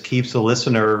that just keeps the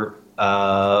listener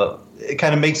it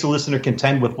kind of makes the listener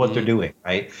contend with what they're doing,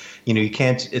 right? You know, you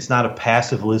can't, it's not a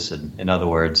passive listen, in other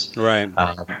words. Right.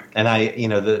 And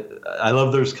I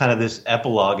love there's kind of this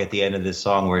epilogue at the end of this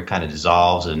song where it kind of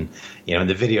dissolves and, you know, in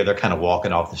the video they're kind of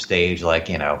walking off the stage like,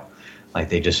 you know, like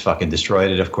they just fucking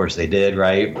destroyed it. Of course they did,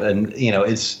 right? And, you know,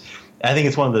 I think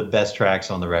it's one of the best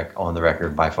tracks on the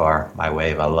record by far, My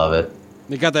Wave. I love it.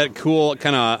 They got that cool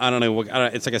kind of, I don't know,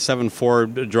 it's like a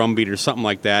 7/4 drum beat or something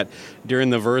like that during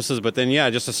the verses, but then, yeah,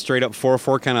 just a straight up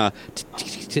 4/4 kind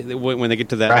of when they get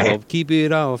to that, right. Keep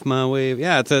it off my wave.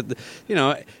 Yeah, it's a, you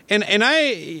know, and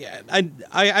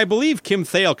I believe Kim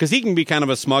Thale, because he can be kind of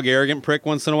a smug, arrogant prick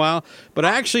once in a while, but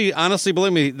I actually honestly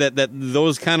believe me that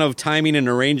those kind of timing and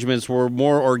arrangements were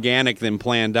more organic than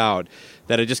planned out.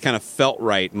 That it just kind of felt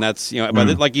right, and that's, you know,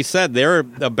 but like you said, they're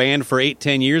a band for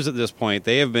 8-10 years at this point.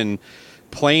 They have been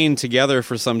playing together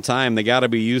for some time. They got to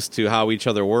be used to how each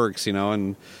other works, you know,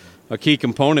 and a key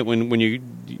component when you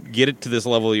get it to this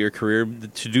level of your career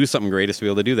to do something great is to be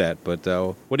able to do that. But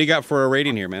what do you got for a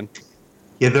rating here, man?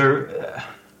 Yeah, they're.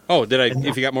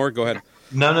 If you got more, go ahead.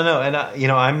 No, and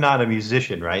I'm not a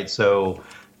musician, right? So.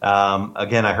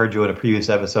 Again, I heard you in a previous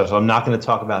episode, so I'm not going to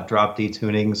talk about drop D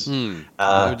tunings.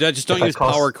 Just don't use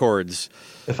power chords.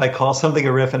 If I call something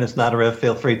a riff and it's not a riff,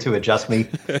 feel free to adjust me.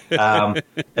 And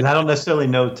I don't necessarily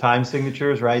know time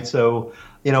signatures, right? So,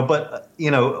 you know, but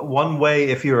you know, one way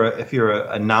if you're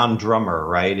a non-drummer,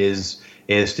 right, is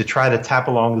to try to tap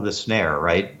along to the snare,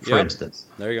 right? For instance,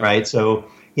 there you go. Right, so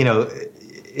you know.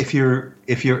 if you're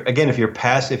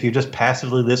just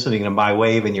passively listening to My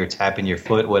Wave and you're tapping your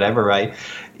foot, whatever, right?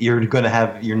 You're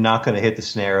not going to hit the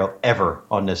snare ever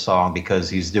on this song because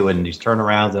he's doing these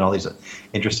turnarounds and all these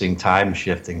interesting time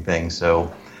shifting things.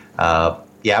 So, I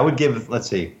would give. Let's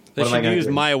see. They should use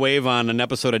My Wave on an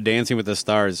episode of Dancing with the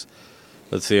Stars.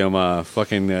 Let's see him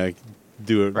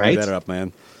do that up,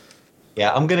 man.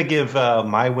 Yeah, I'm going to give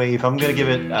My Wave, I'm going to give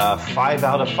it 5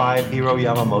 out of 5 Hiro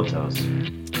Yamamoto's.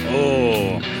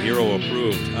 Oh, Hiro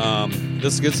approved.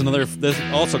 This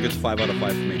also gets 5 out of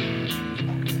 5 for me.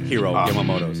 Hiro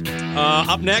Yamamoto's.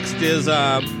 Up next is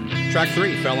track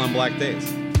 3, Fell on Black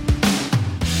Days.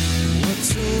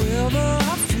 Whatsoever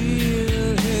I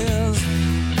feel has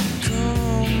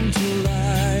come to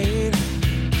light,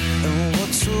 and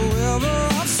whatsoever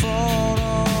I thought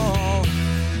of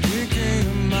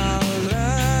became my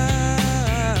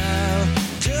life.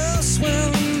 Just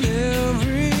when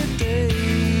every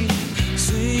day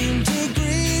seemed to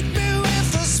greet me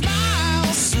with a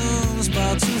smile, sun's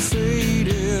about to fade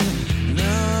in.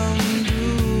 Now I'm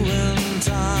doing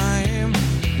time.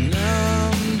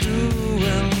 Now I'm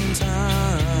doing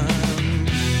time.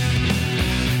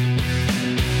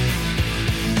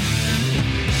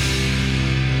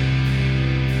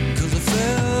 'Cause I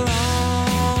fell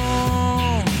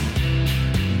on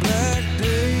black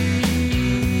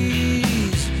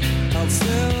days. I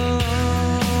fell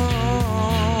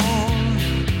on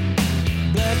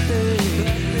black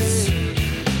days.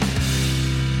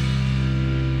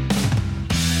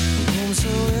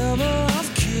 Whomsoever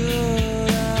I've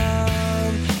killed,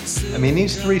 I mean,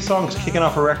 these 3 songs kicking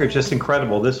off a record just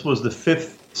incredible. This was the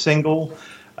 5th single.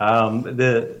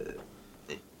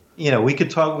 We could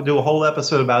do a whole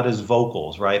episode about his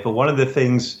vocals, right? But one of the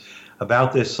things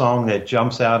about this song that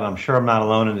jumps out, and I'm sure I'm not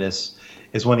alone in this,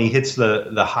 is when he hits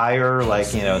the higher,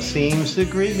 seems to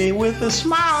greet me with a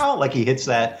smile. Like he hits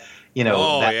that,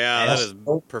 that is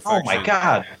perfection. Oh my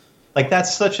God. Like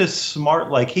that's such a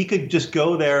smart, he could just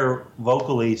go there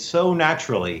vocally so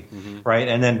naturally, right?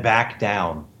 And then back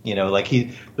down,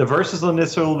 the verses on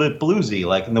this are a little bit bluesy,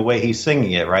 like in the way he's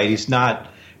singing it, right? He's not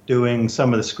doing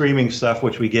some of the screaming stuff,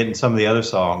 which we get in some of the other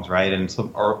songs, right? And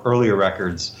some earlier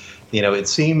records, it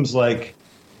seems like,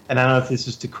 and I don't know if this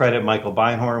is to credit Michael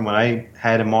Beinhorn. When I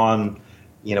had him on,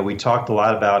 we talked a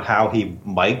lot about how he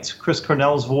mic'd Chris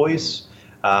Cornell's voice,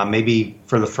 maybe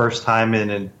for the first time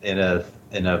in a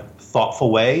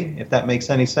thoughtful way, if that makes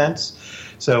any sense.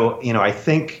 So, I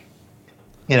think,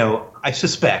 I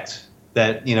suspect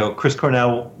that, Chris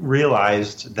Cornell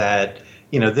realized that,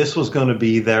 this was going to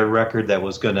be their record that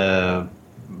was going to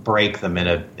break them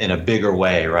in a bigger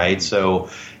way, right? So,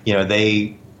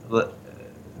 they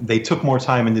took more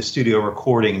time in the studio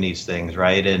recording these things,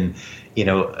 right? And,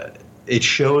 it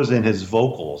shows in his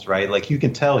vocals, right? Like you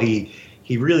can tell he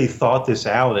really thought this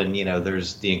out, and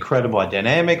there's the incredible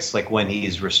dynamics, like when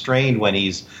he's restrained, when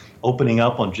he's opening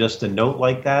up on just a note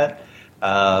like that.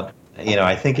 I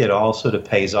think it all sort of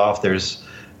pays off. There's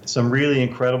some really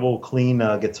incredible, clean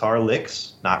guitar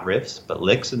licks, not riffs, but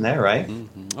licks in there, right?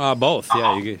 Mm-hmm. Both,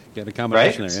 yeah. You get a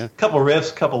combination right? there, yeah. Couple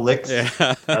riffs, couple licks, yeah.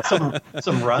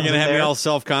 some runs. You're gonna have me all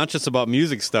self-conscious about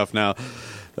music stuff now,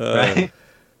 right?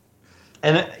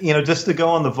 And just to go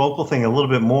on the vocal thing a little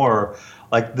bit more.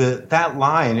 Like that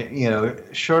line,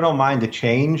 sure don't mind to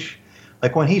change.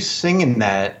 Like when he's singing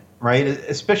that, right?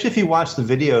 Especially if you watch the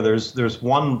video, there's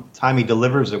one time he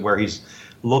delivers it where he's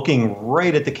looking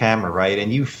right at the camera, right?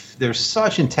 And there's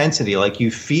such intensity, like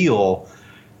you feel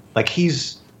like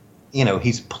he's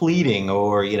pleading,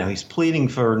 or he's pleading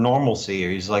for normalcy,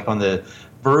 or he's like on the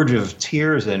verge of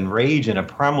tears and rage and a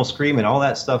primal scream and all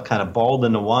that stuff kind of balled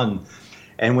into one.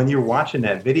 And when you're watching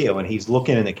that video and he's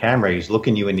looking in the camera, he's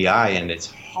looking you in the eye, and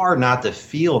it's hard not to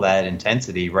feel that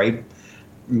intensity, right?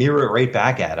 Mirror it right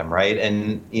back at him, right?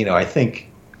 And I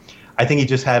think he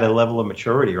just had a level of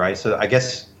maturity, right? So I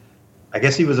guess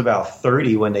he was about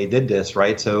 30 when they did this,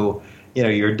 right? So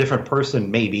you're a different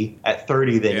person maybe at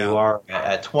 30 than you are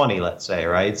at 20, let's say,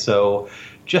 right? So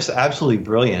just absolutely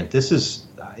brilliant. This is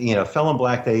Fell on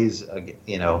Black Days,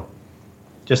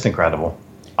 just incredible.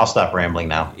 I'll stop rambling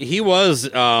now. He was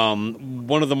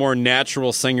one of the more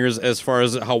natural singers as far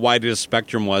as how wide his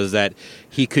spectrum was, that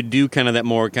he could do kind of that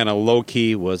more kind of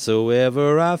low-key,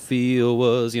 whatsoever I feel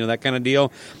was, that kind of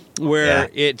deal, where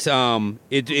it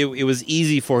was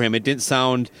easy for him. It didn't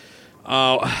sound...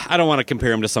 I don't want to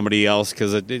compare him to somebody else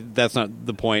because that's not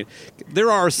the point.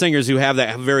 There are singers who have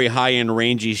that very high-end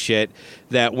rangy shit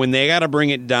that when they got to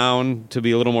bring it down to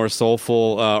be a little more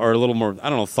soulful or a little more,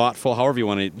 thoughtful, however you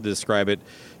want to describe it,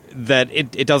 that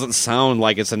it doesn't sound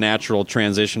like it's a natural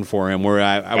transition for him. Where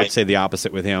I would say the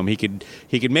opposite with him. He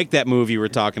could make that move you were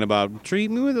talking about.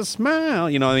 Treat me with a smile.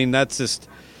 You know, I mean, that's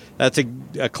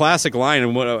a classic line,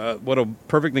 and what a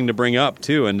perfect thing to bring up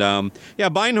too. And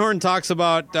Beinhorn talks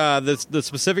about the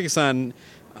specifics on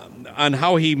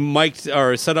how he mic'd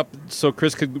or set up so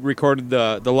Chris could record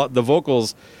the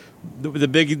vocals. The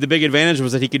big advantage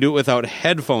was that he could do it without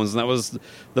headphones, and that was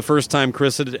the first time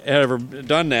Chris had ever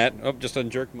done that. Oh, just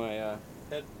unjerked my head.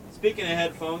 Speaking of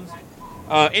headphones,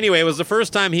 anyway, it was the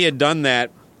first time he had done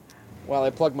that. While I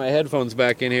plug my headphones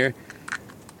back in here,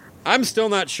 I'm still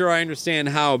not sure I understand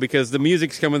how, because the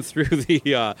music's coming through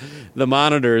the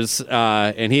monitors,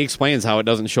 and he explains how it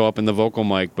doesn't show up in the vocal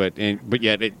mic, but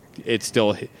yet it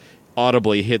still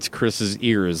audibly hits Chris's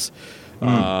ears.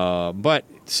 But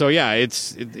so yeah,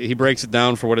 he breaks it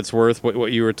down for what it's worth.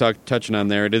 What you were touching on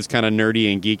there, it is kind of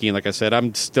nerdy and geeky. And like I said,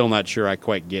 I'm still not sure I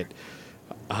quite get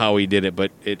how he did it,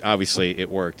 but obviously it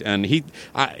worked. And he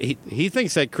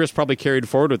thinks that Chris probably carried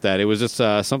forward with that. It was just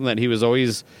something that he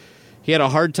had a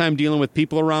hard time dealing with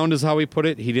people around, is how he put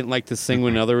it. He didn't like to sing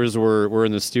when others were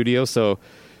in the studio, so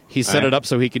he set it up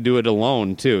so he could do it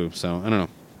alone too. So I don't know.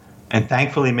 And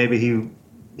thankfully, maybe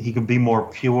he could be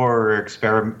more pure or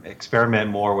experiment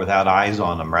more without eyes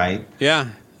on him, right? Yeah.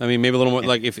 I mean, maybe a little more,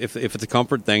 like if it's a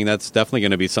comfort thing, that's definitely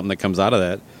going to be something that comes out of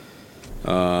that.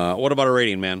 What about a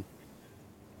rating, man?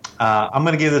 I'm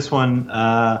going to give this one 5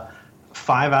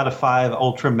 out of 5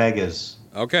 Ultra Megas.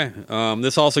 Okay.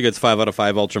 This also gets 5 out of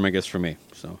 5 Ultra Megas for me.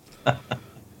 So,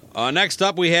 next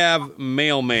up we have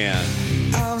Mailman.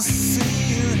 I've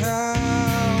seen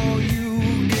how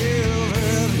you give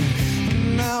it.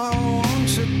 Now I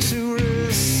want you to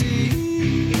receive.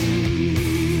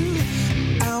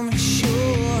 I'm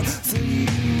sure that you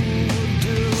would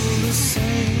do the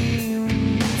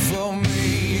same for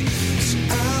me. 'Cause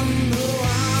I know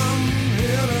I'm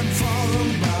headed for the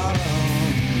bottom.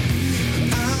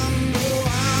 I know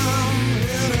I'm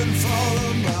headed for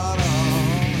the bottom.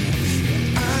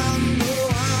 I know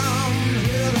I'm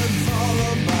headed for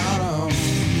the bottom.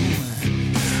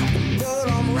 But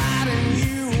I'm riding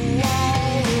you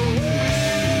all the way.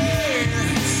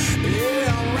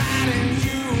 Yeah, I'm riding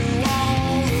you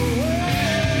all the way.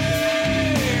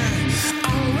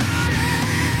 I'm riding.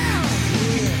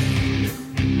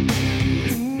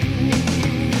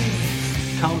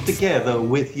 Come together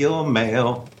with your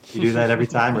mail. You do that every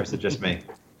time, or is it just me?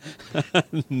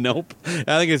 Nope.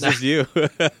 I think it's just you.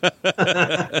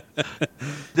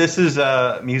 This is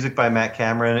music by Matt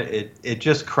Cameron. It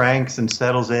just cranks and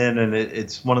settles in, and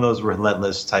it's one of those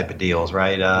relentless type of deals,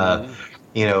 right?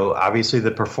 You know, obviously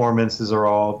the performances are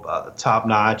all top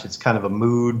notch. It's kind of a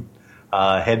mood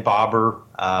head bobber.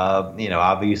 You know,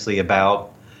 obviously about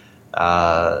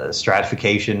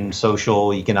stratification,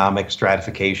 social, economic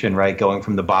stratification, right? Going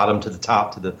from the bottom to the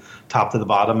top to the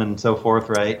bottom and so forth,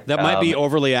 right? That might be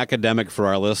overly academic for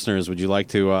our listeners. Would you like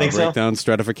to break down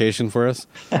stratification for us?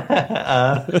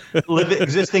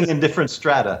 Existing in different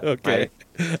strata. Okay.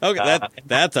 Right? Okay,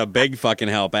 that's a big fucking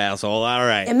help, asshole. All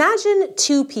right. Imagine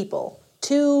two people.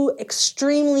 Two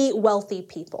extremely wealthy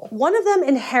people. One of them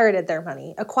inherited their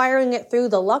money, acquiring it through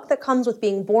the luck that comes with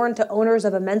being born to owners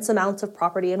of immense amounts of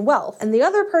property and wealth. And the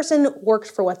other person worked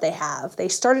for what they have. They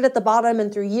started at the bottom,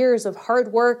 and through years of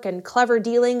hard work and clever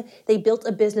dealing, they built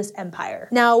a business empire.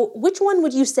 Now, which one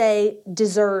would you say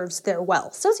deserves their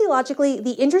wealth? Sociologically,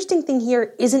 the interesting thing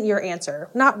here isn't your answer.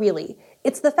 Not really.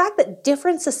 It's the fact that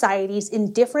different societies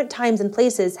in different times and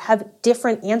places have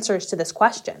different answers to this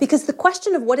question. Because the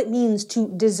question of what it means to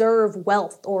deserve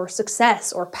wealth or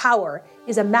success or power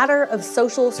is a matter of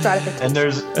social stratification. And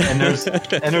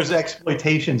there's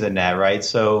exploitations in that, right?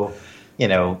 So, you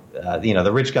know,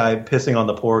 the rich guy pissing on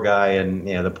the poor guy, and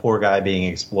the poor guy being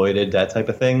exploited, that type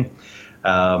of thing.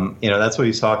 That's what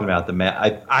he's talking about.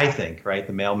 I think, right?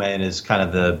 The mailman is kind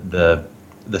of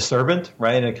the servant,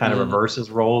 right? And it kind of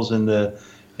reverses roles in the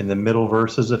middle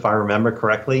verses, if I remember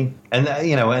correctly. And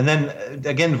and then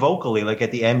again vocally, like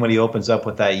at the end when he opens up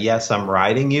with that "Yes, I'm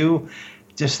riding you,"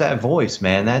 just that voice,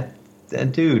 man,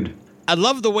 that dude. I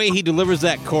love the way he delivers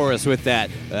that chorus with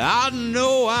that. I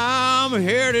know I'm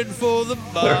headed for the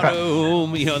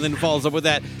bottom, and then follows up with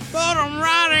that. But I'm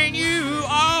riding you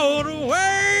all the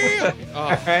way. Oh,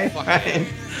 right.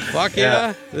 Fuck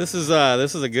yeah. This is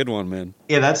a good one, man.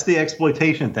 Yeah, that's the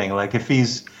exploitation thing. Like if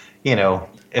he's,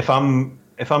 if I'm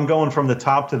going from the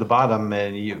top to the bottom,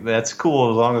 and that's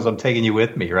cool as long as I'm taking you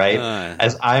with me, right?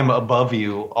 As I'm above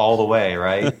you all the way,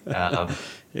 right?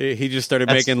 He just started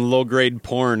making low grade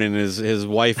porn, and his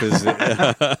wife is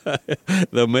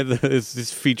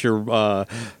his feature. I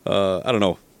don't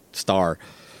know, star.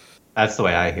 That's the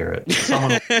way I hear it.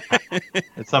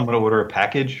 Someone will order a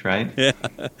package, right? Yeah,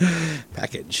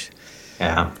 package.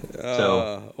 Yeah.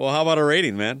 So, well, how about a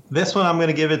rating, man? This one I'm going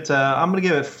to give it. I'm going to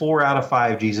give it 4 out of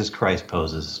 5 Jesus Christ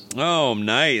poses. Oh,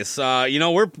 nice.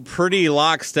 We're pretty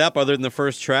lockstep. Other than the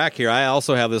first track here, I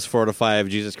also have this 4 to 5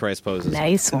 Jesus Christ poses.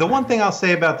 Nice one. The one thing I'll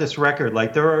say about this record,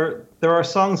 like there are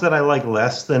songs that I like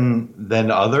less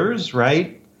than others,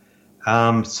 right?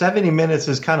 70 minutes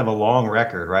is kind of a long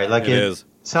record, right? Like it is.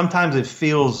 Sometimes it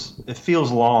feels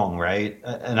long, right?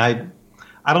 And I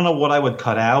don't know what I would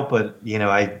cut out, but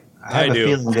I have a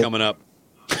feeling it's coming up.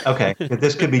 Okay,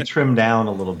 this could be trimmed down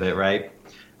a little bit, right?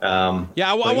 I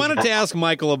wanted to ask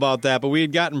Michael about that, but we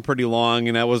had gotten pretty long,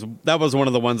 and that was one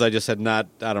of the ones I just said I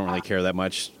don't really care that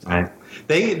much. Right.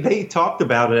 They talked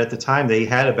about it at the time. They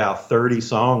had about 30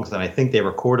 songs, and I think they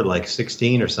recorded like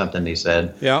 16 or something. They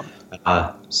said, yeah.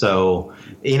 So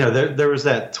there was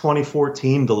that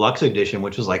 2014 deluxe edition,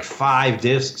 which was like 5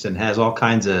 discs and has all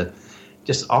kinds of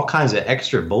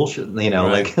extra bullshit.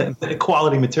 Right. Like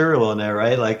quality material in there,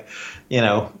 right? Like,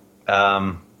 But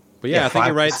I think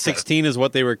you're right. 16 is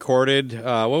what they recorded.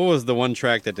 What was the one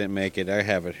track that didn't make it? I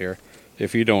have it here.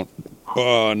 If you don't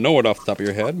know it off the top of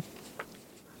your head,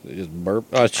 they just burp.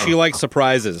 She Likes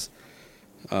Surprises,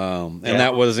 and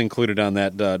that was included on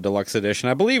that deluxe edition.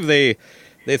 I believe they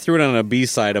threw it on a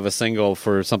B-side of a single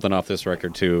for something off this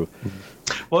record too.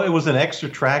 Well, it was an extra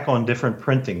track on different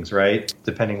printings, right?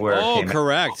 Depending where it came out.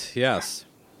 Correct. Yes.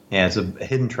 Yeah, it's a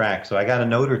hidden track, so I got a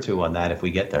note or two on that if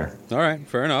we get there. All right,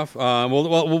 fair enough.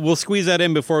 We'll squeeze that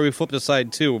in before we flip to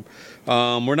side 2.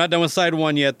 We're not done with side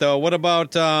 1 yet, though. What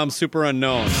about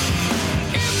Superunknown?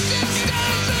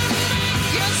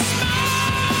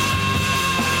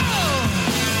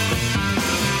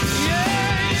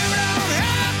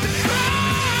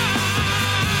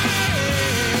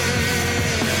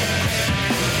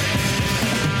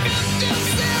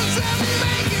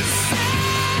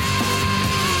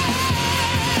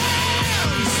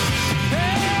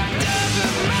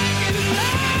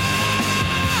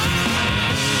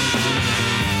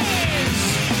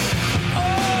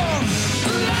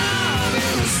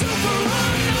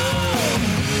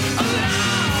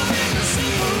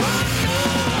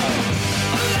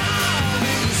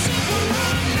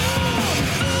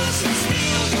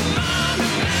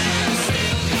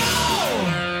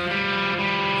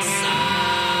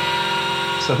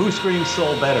 So who screams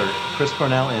soul better, Chris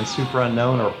Cornell in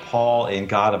Superunknown or Paul in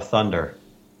God of Thunder?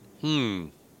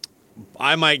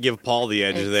 I might give Paul the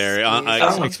edge there,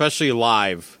 especially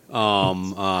live.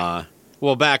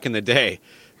 Back in the day.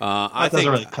 I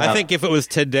think if it was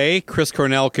today, Chris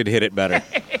Cornell could hit it better.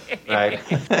 Right.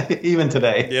 Even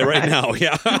today. Yeah, right now,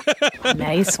 yeah.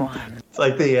 Nice one. It's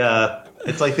like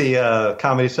the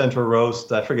Comedy Central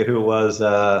roast. I forget who it was.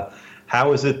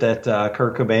 How is it that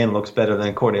Kurt Cobain looks better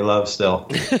than Courtney Love still?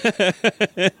 It's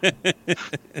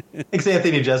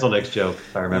Anthony Jeselnik's joke,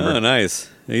 if I remember. Oh, nice.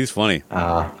 He's funny.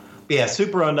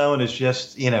 Superunknown is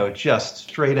just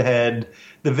straight ahead.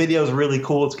 The video's really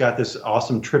cool. It's got this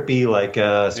awesome trippy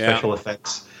special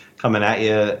effects coming at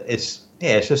you. It's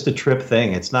just a trip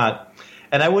thing. It's not,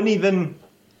 and I wouldn't even.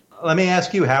 Let me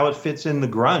ask you how it fits in the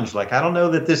grunge. Like, I don't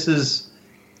know that this is.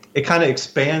 It kind of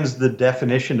expands the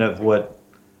definition of what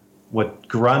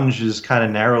grunge is kind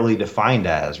of narrowly defined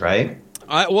as, right?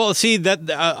 I'll answer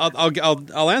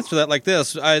that like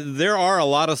this. There are a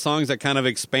lot of songs that kind of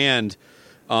expand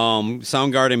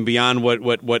Soundgarden beyond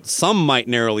what some might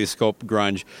narrowly scope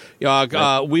grunge.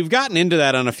 We've gotten into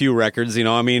that on a few records.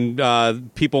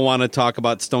 People want to talk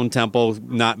about Stone Temple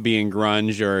not being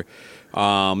grunge or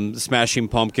Smashing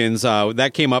Pumpkins.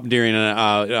 That came up during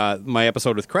my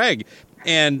episode with Craig.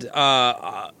 And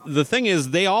the thing is,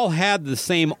 they all had the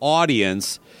same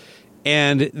audience,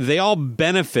 and they all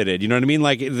benefited. You know what I mean?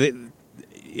 Like,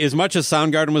 as much as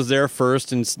Soundgarden was there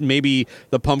first, and maybe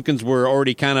the Pumpkins were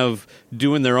already kind of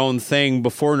doing their own thing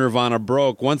before Nirvana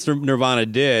broke, once Nirvana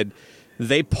did,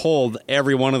 they pulled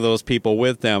every one of those people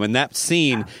with them. And that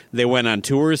scene, they went on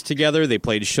tours together, they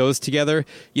played shows together.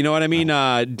 You know what I mean?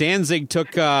 Danzig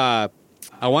took...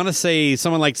 I want to say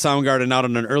someone like Soundgarden out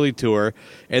on an early tour,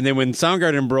 and then when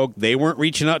Soundgarden broke, they weren't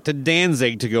reaching out to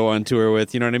Danzig to go on tour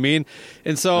with, you know what I mean?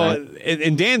 And so,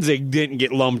 and Danzig didn't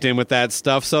get lumped in with that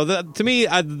stuff. So to me,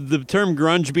 the term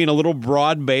grunge being a little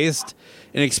broad-based,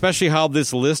 and especially how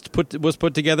this list was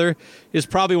put together, is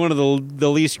probably one of the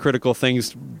least critical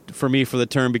things for me for the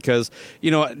term, because,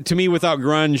 to me, without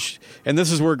grunge, and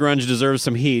this is where grunge deserves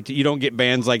some heat, you don't get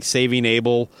bands like Saving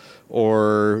Abel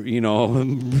or,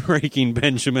 Breaking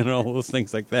Benjamin and all those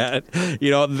things like that.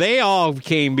 They all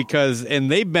came because,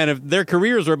 and their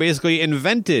careers were basically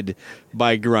invented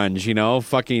by grunge,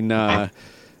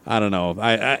 I don't know.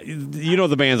 You know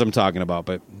the bands I'm talking about,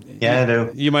 but yeah, I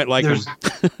do. You might like them.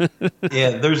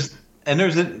 Yeah, there's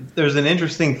an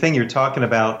interesting thing you're talking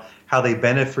about, how they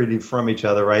benefited from each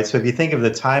other, right? So if you think of the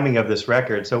timing of this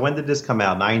record, so when did this come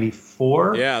out?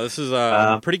 94? Yeah, this is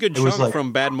a pretty good chunk like,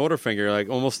 from Bad Motorfinger, like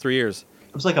almost 3 years.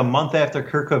 It was like a month after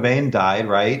Kurt Cobain died,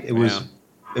 right? It was,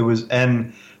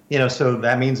 and so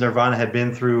that means Nirvana had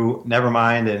been through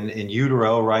Nevermind and In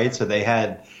Utero, right? So they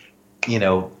had,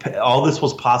 all this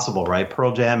was possible, right?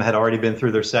 Pearl Jam had already been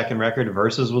through their second record.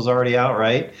 Versus was already out,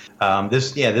 right?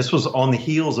 This was on the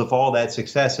heels of all that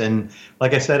success. And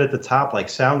like I said at the top, like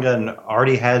Soundgarden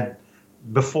already had,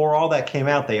 before all that came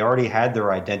out, they already had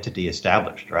their identity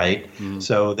established, right?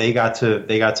 So they got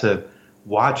to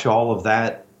watch all of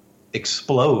that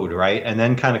explode, right? And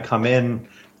then kind of come in.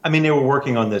 I mean, they were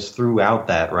working on this throughout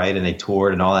that, right? And they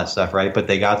toured and all that stuff, right? But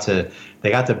they got to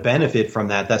benefit from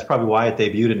that. That's probably why it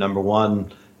debuted at number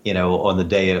one, on the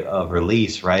day of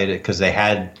release, right? Because they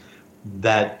had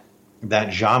that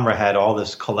genre had all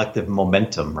this collective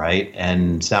momentum, right?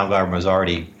 And Soundgarden was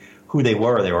already who they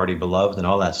were. They were already beloved and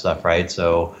all that stuff, right?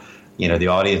 So, the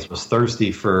audience was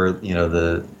thirsty for,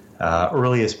 the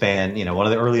earliest band, one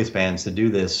of the earliest bands to do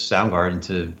this,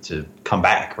 Soundgarden, to come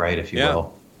back, right, if you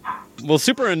will. Well,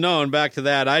 Superunknown, back to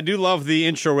that. I do love the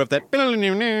intro riff, that,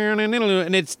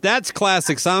 and that's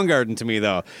classic Soundgarden to me,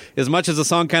 though. As much as the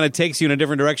song kind of takes you in a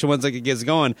different direction once it gets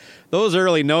going, those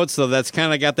early notes, though, that's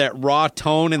kind of got that raw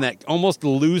tone and that almost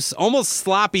loose, almost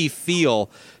sloppy feel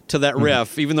to that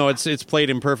riff, even though it's played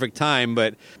in perfect time.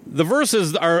 But the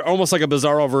verses are almost like a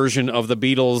bizarro version of the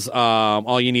Beatles'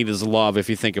 All You Need Is Love, if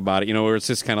you think about it, where it's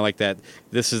just kind of like that,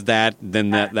 this is that,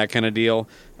 then that kind of deal.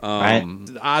 Right.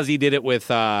 Ozzy did it with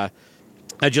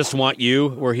I Just Want You,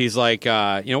 where he's like,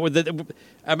 I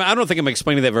don't think I'm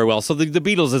explaining that very well. So the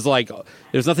Beatles is like,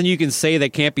 there's nothing you can say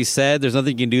that can't be said. There's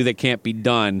nothing you can do that can't be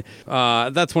done.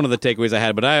 That's one of the takeaways I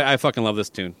had, but I fucking love this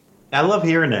tune. I love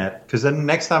hearing that, because then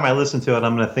next time I listen to it,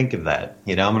 I'm going to think of that.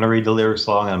 I'm going to read the lyrics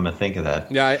along, and I'm going to think of that.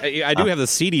 Yeah, I do have the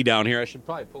CD down here. I should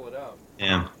probably pull it out.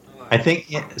 Yeah. I think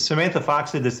Samantha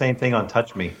Fox did the same thing on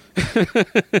Touch Me.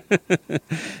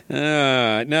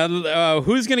 Now,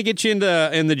 who's going to get you in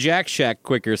the Jack Shack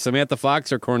quicker, Samantha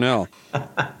Fox or Cornell?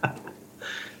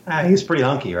 He's pretty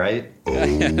hunky, right?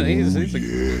 He's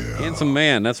a handsome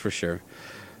man, that's for sure.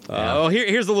 Well,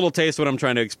 here's a little taste of what I'm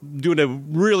trying to do a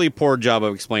really poor job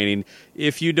of explaining.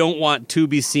 If you don't want to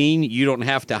be seen, you don't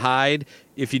have to hide.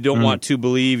 If you don't want to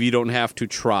believe, you don't have to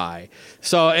try.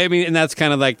 So, I mean, and that's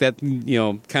kind of like that,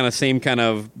 kind of same kind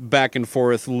of back and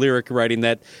forth lyric writing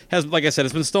that has, like I said,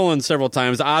 it's been stolen several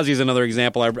times. Ozzy's another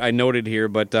example I noted here,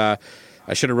 but I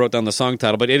should have wrote down the song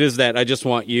title. But it is that I Just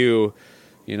Want You.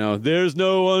 There's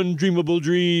no undreamable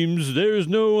dreams. There's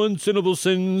no unsinnable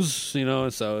sins.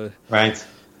 So right.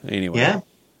 Anyway, yeah,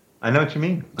 I know what you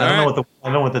mean. I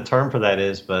don't know what the term for that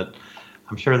is, but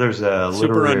I'm sure there's a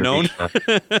literary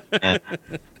Superunknown.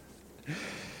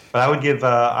 But I would give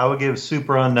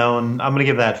Superunknown. I'm going to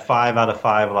give that 5 out of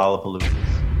 5 Lollapaloozas.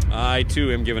 I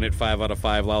too am giving it 5 out of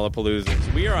 5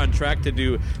 Lollapaloozas. We are on track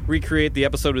to recreate the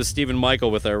episode with Stephen Michael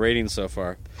with our ratings so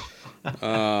far.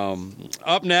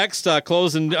 Up next,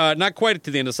 closing, not quite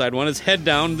to the end of side one, is Head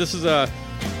Down. This is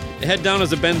Head Down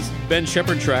is a Ben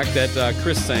Shepherd track that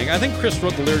Chris sang. I think Chris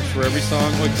wrote the lyrics for every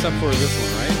song, except for this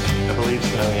one, right? I believe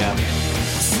so, yeah.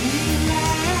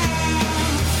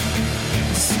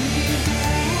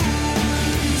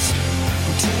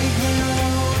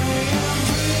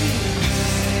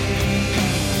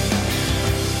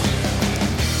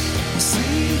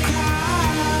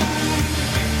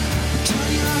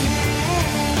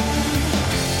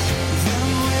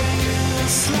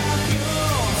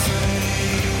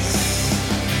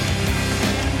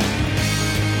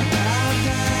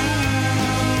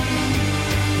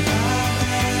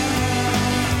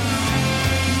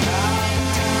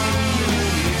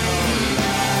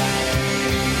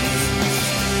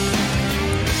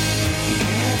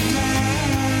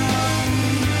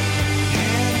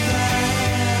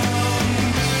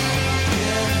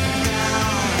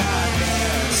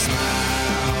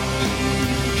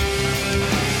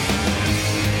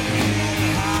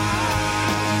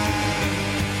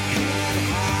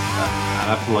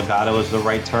 Legato is the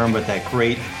right term, but that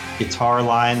great guitar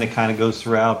line that kind of goes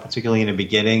throughout, particularly in the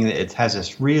beginning, it has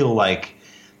this real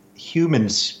human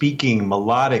speaking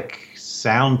melodic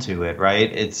sound to it,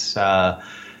 right? It's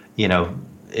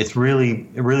it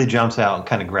really jumps out and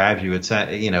kind of grabs you. It's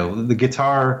the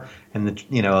guitar and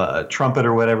the a trumpet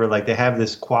or whatever, they have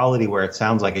this quality where it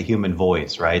sounds like a human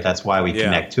voice, right? That's why we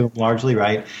connect to them largely,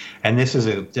 right? And this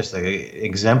is just an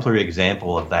exemplary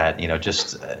example of that,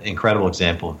 just an incredible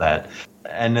example of that.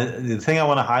 And the thing I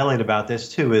want to highlight about this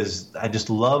too is I just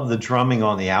love the drumming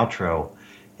on the outro.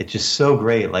 It's just so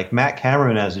great. Like Matt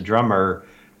Cameron as a drummer,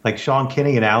 like Sean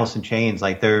Kinney and Alice in Chains,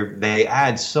 like they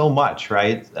add so much,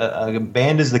 right? A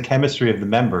band is the chemistry of the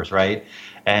members, right?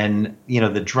 And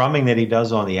the drumming that he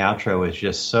does on the outro is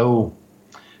just so.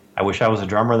 I wish I was a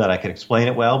drummer that I could explain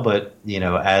it well, but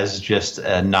as just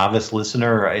a novice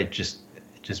listener, it just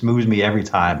moves me every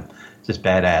time. It's just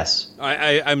badass.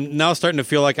 I'm now starting to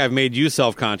feel like I've made you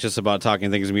self-conscious about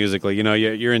talking things musically.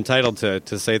 You're entitled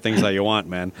to say things that you want,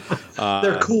 man.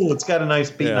 They're cool. It's got a nice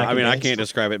beat. Yeah, I can't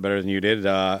describe it better than you did.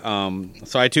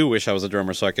 So I too wish I was a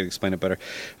drummer so I could explain it better.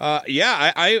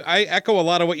 I echo a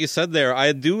lot of what you said there.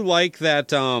 I do like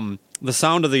that. The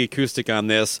sound of the acoustic on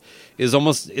this is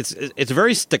almost it's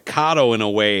very staccato in a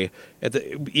way,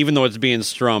 even though it's being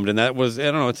strummed. And that was, I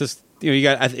don't know, it's just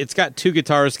it's got two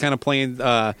guitars kind of playing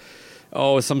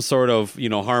some sort of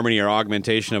harmony or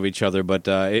augmentation of each other, but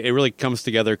it really comes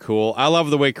together cool. I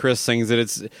love the way Chris sings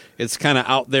it. It's kind of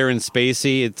out there and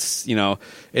spacey. It's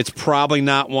probably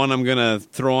not one I'm gonna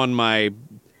throw on my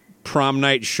prom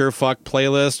night sure fuck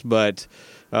playlist, but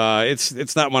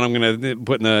it's not one I'm gonna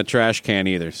put in the trash can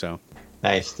either. So.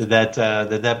 Nice. Did that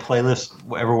playlist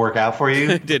ever work out for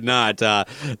you? It did not.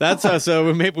 That's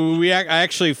so. Maybe I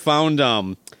actually found.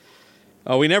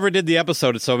 We never did the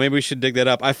episode, so maybe we should dig that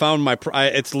up. I found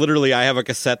it's literally I have a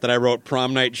cassette that I wrote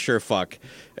 "Prom Night Sure Fuck,"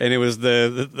 and it was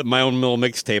my own little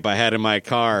mixtape I had in my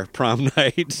car. Prom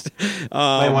night.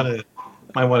 Might want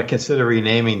to consider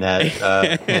renaming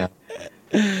that. Yeah.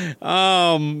 Look,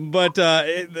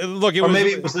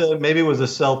 maybe it was a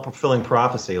self-fulfilling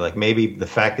prophecy. Like maybe the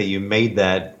fact that you made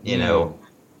that,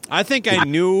 I think I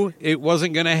knew it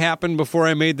wasn't going to happen before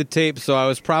I made the tape, so I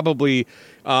was probably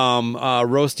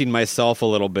roasting myself a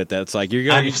little bit. That's like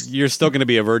you're still going to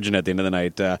be a virgin at the end of the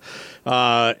night.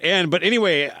 But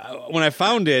anyway, when I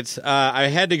found it, I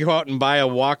had to go out and buy a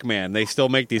Walkman. They still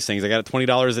make these things. I got it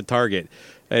 $20 at Target.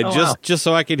 Just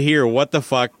so I could hear what the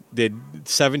fuck did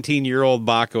 17-year-old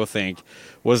Baco think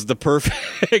was the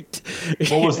perfect.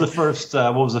 What was the first?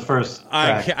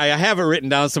 Track? I have it written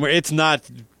down somewhere. It's not.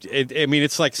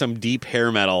 It's like some deep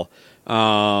hair metal,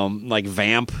 like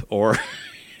Vamp or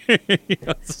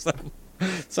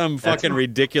some fucking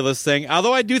ridiculous thing.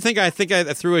 Although I think I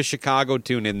threw a Chicago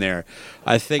tune in there.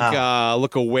 I think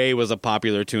 "Look Away" was a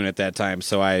popular tune at that time.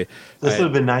 So this would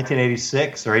have been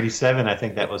 1986 or 87. I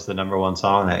think that was the number one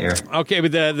song that year. Okay,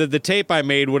 but the tape I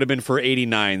made would have been for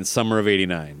 89, summer of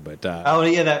 89. But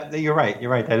you're right.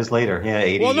 You're right. That is later. Yeah,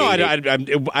 80. Well, no,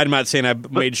 I'm not saying I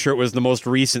made sure it was the most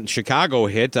recent Chicago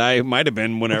hit. I might have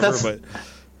been whenever, but.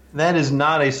 That is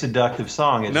not a seductive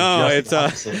song. It's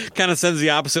kind of sends the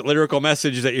opposite lyrical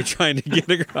message that you're trying to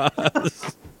get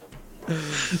across.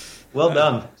 Well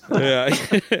done. Yeah.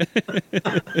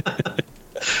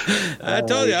 I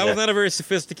told you, I was not a very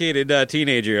sophisticated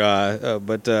teenager.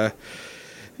 But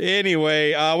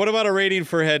anyway, what about a rating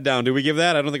for Head Down? Did we give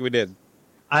that? I don't think we did.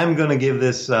 I'm going to give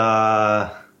this... 4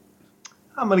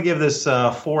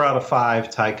 out of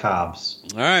 5 Ty Cobbs.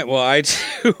 All right. Well, I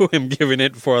too am giving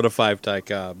it 4 out of 5 Ty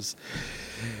Cobbs.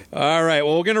 All right.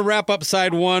 Well, we're going to wrap up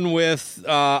side one with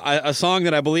a song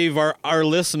that I believe our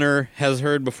listener has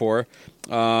heard before.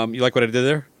 You like what I did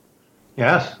there?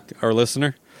 Yes. Our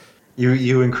listener.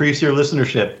 You increase your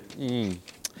listenership.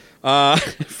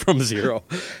 From 0.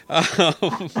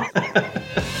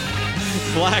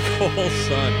 Black Hole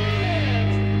Sun.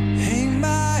 Hang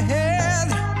my head,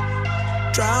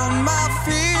 drown my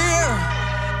fear,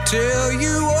 till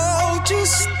you all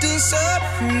just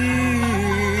disappear.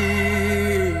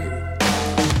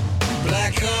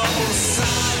 Black hole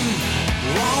sun,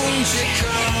 won't you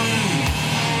come,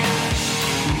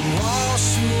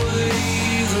 wash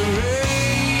away the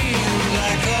rain.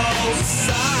 Black hole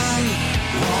sun,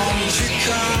 won't you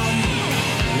come,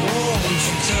 won't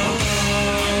you come.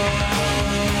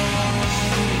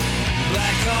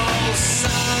 Black hole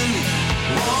sun,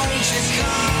 won't you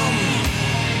come,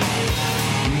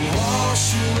 wash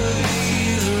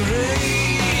away the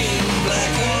rain.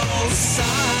 Black hole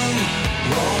sun,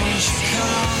 won't you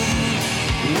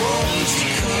come, won't you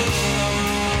come.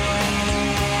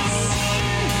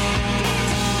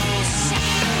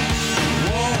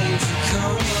 Won't you come. Won't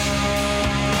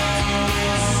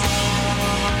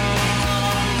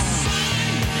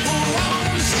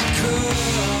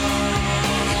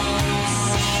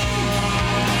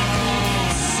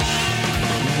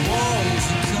you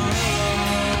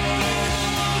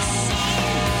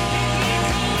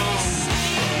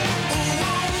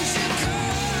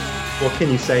What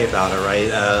can you say about it, right?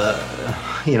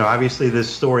 Obviously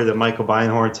this story that Michael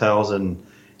Beinhorn tells, and,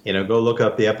 go look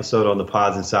up the episode on the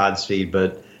Pods and Sods feed,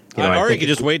 but Or you could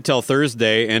just wait till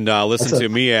Thursday and listen to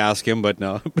me ask him, but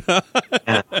no.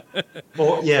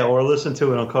 Or listen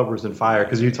to it on Covers and Fire,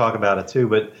 because you talk about it too.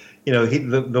 But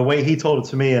the way he told it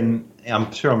to me, and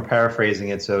I'm sure I'm paraphrasing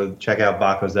it, so check out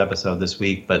Baco's episode this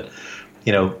week. But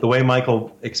the way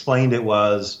Michael explained it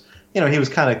was, he was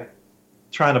kind of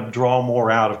trying to draw more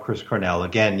out of Chris Cornell.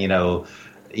 Again,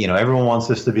 everyone wants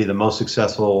this to be the most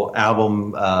successful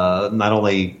album, not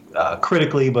only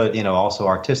critically, but also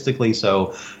artistically.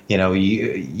 So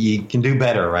you can do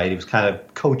better, right? He was kind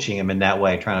of coaching him in that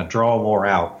way, trying to draw more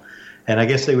out. And I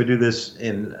guess they would do this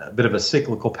in a bit of a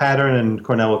cyclical pattern, and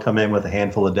Cornell would come in with a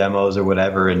handful of demos or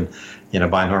whatever, and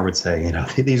Beinhorn would say,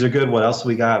 these are good. What else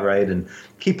we got, right? And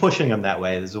keep pushing him that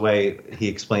way. This is the way he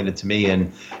explained it to me.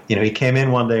 And he came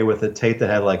in one day with a tape that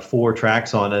had like 4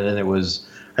 tracks on it, and it was,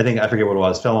 I forget what it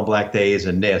was, Fell on Black Days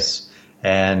and Nis.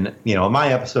 And, in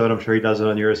my episode, I'm sure he does it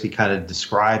on yours, he kind of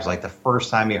describes, like, the first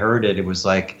time he heard it, it was,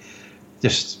 like,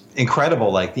 just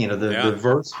incredible. Like, the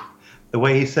verse, the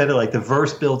way he said it, like, the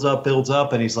verse builds up,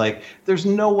 and he's like, there's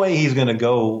no way he's going to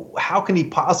go, how can he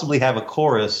possibly have a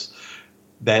chorus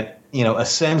that,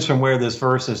 ascends from where this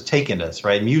verse has taken us,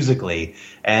 right, musically?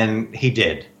 And he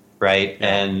did, right?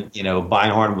 Yeah. And,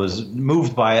 Beinhorn was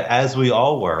moved by it, as we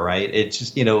all were, right? It's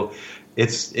just,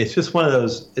 it's just one of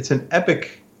those, it's an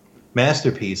epic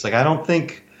masterpiece. Like, I don't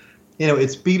think,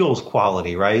 it's Beatles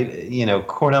quality, right?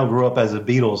 Cornell grew up as a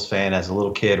Beatles fan as a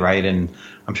little kid, right? And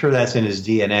I'm sure that's in his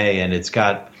DNA, and it's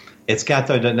got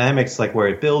the dynamics, like, where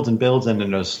it builds and builds, and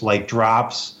then those slight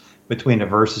drops between the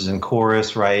verses and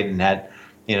chorus, right? And that,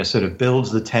 sort of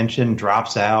builds the tension,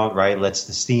 drops out, right? Lets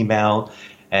the steam out.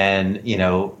 And,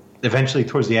 eventually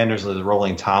towards the end, there's the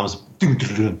rolling toms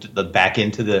back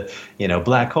into the,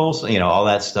 black holes, all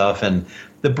that stuff. And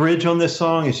the bridge on this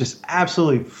song is just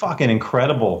absolutely fucking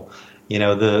incredible.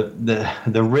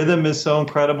 The rhythm is so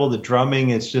incredible. The drumming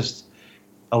is just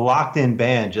a locked-in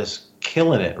band, just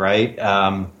killing it, right?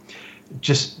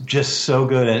 Just so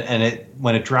good. And it,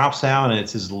 when it drops out and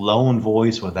it's his lone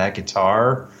voice with that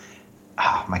guitar,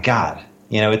 oh my God.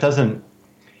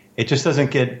 It just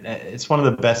doesn't get, it's one of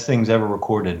the best things ever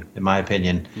recorded, in my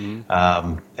opinion.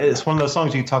 Mm-hmm. It's one of those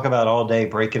songs you can talk about all day,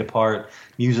 break it apart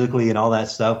musically and all that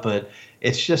stuff, but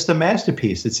it's just a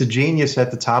masterpiece. It's a genius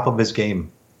at the top of his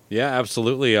game. Yeah,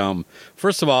 absolutely.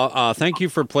 First of all, thank you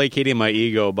for placating my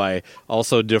ego by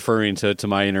also deferring to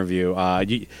my interview.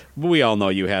 We all know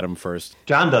you had him first.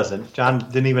 John doesn't. John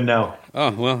didn't even know.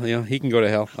 Oh, well, he can go to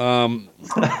hell.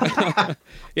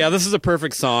 Yeah, this is a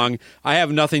perfect song. I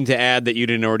have nothing to add that you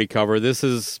didn't already cover. This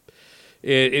is,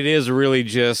 it is really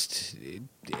just,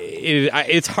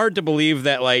 it's hard to believe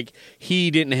that, like,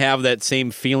 he didn't have that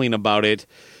same feeling about it.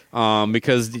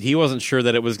 Because he wasn't sure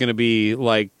that it was going to be,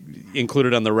 like,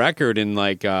 included on the record, and,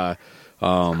 like,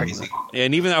 crazy.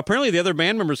 And even apparently the other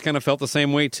band members kind of felt the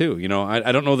same way too.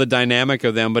 I don't know the dynamic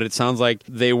of them, but it sounds like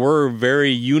they were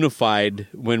very unified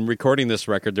when recording this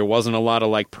record. There wasn't a lot of,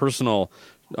 like, personal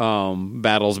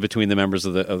battles between the members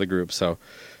of the group. So,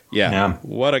 yeah,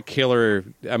 what a killer!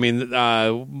 I mean,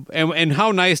 and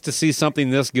how nice to see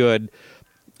something this good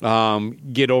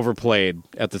get overplayed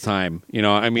at the time.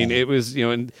 It was,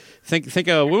 and think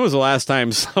of when was the last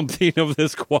time something of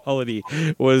this quality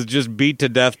was just beat to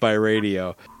death by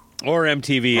radio or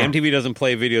MTV. MTV doesn't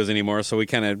play videos anymore, so we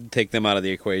kind of take them out of the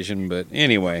equation. But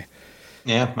anyway.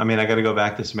 Yeah, I got to go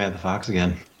back to Samantha Fox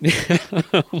again.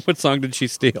 What song did she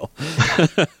steal?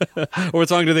 What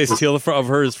song did they steal of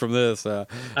hers from this? I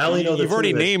only know you've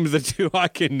already named the two I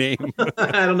can name.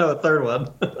 I don't know a third one.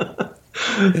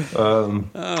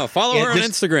 Follow her on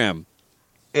Instagram.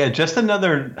 Yeah, just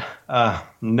another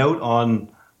note on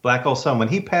Black Hole Sun. When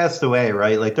he passed away,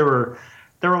 right? Like there were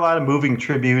a lot of moving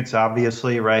tributes,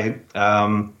 obviously, right?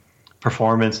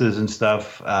 Performances and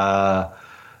stuff.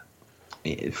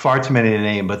 Far too many to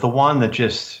name, but the one that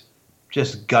just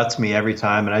guts me every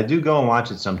time, and I do go and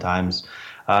watch it sometimes.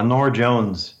 Norah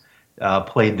Jones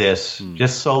played this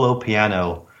just solo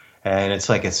piano, and it's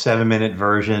like a 7-minute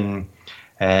version.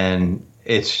 And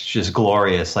it's just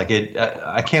glorious. Like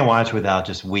I can't watch without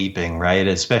just weeping, right?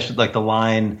 Especially like the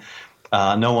line,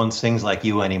 "No one sings like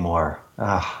you anymore."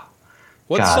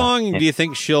 What God. Song do you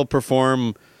think she'll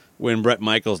perform when Bret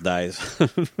Michaels dies?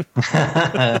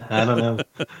 I don't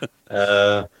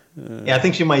know. I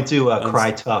think she might do "Cry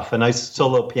Tough," a nice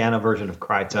solo piano version of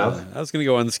 "Cry Tough." I was going to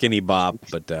go on the Skinny Bop,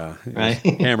 but right?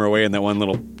 Hammer away in that one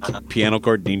little piano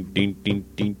chord. Ding, ding, ding,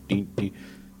 ding, ding, ding.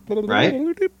 Right?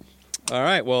 All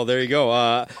right, well, there you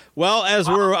go. Well, as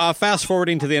we're fast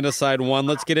forwarding to the end of side one,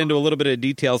 let's get into a little bit of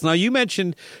details. Now, you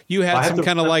mentioned you had some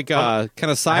kind of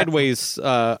sideways.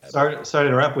 Sorry to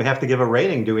interrupt. We have to give a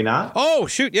rating, do we not? Oh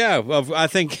shoot, yeah. I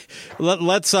think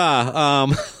let's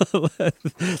end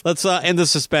the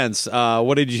suspense.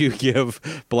 What did you give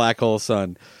Black Hole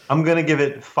Sun? I'm gonna give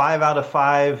it 5 out of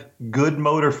 5 good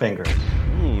motor fingers.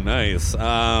 Ooh, nice.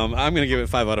 I'm gonna give it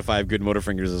 5 out of 5 good motor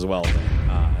fingers as well.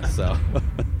 So.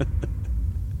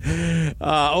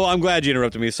 I'm glad you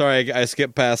interrupted me. Sorry, I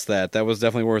skipped past that. That was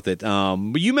definitely worth it.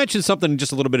 But you mentioned something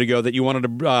just a little bit ago that you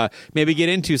wanted to maybe get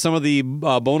into some of the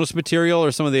bonus material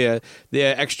or some of the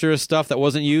extra stuff that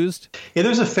wasn't used. Yeah,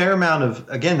 there's a fair amount of.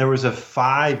 Again, there was a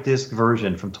 5-disc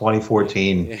version from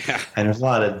 2014, and there's a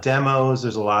lot of demos.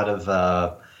 There's a lot of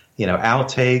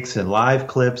outtakes and live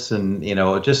clips, and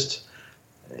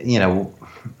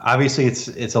obviously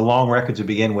it's a long record to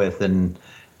begin with, and.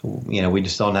 We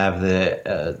just don't have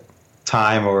the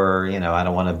time, or I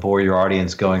don't want to bore your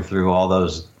audience going through all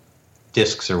those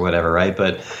discs or whatever, right?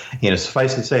 But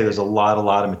suffice to say, there's a lot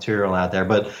of material out there.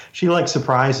 But She Likes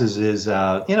Surprises is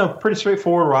pretty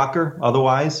straightforward rocker.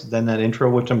 Otherwise, then that intro,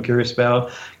 which I'm curious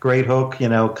about, great hook.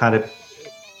 Kind of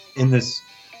in this.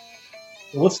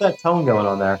 What's that tone going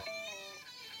on there?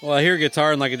 Well, I hear a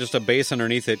guitar and just a bass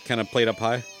underneath it, kind of played up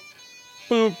high.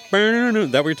 That what you're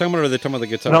talking about, or are they talking about the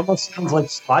guitar? It almost sounds like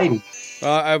Spidey.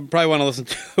 I probably want to listen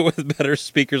to it with better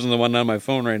speakers than the one on my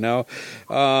phone right now.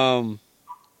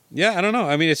 Yeah, I don't know.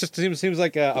 I mean, it just seems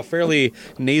like a fairly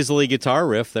nasally guitar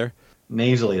riff there.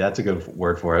 Nasally, that's a good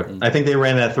word for it. I think they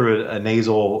ran that through a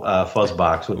nasal fuzz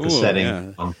box with the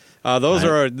setting. Yeah. Those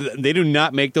they do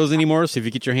not make those anymore, so if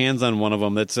you get your hands on one of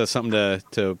them, that's something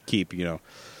to keep,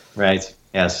 Right,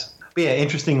 yes. But yeah,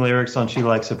 interesting lyrics on She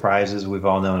Likes Surprises. We've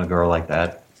all known a girl like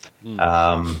that.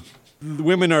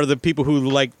 Women are the people who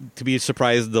like to be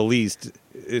surprised the least,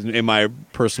 in my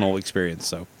personal experience.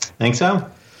 So, think so?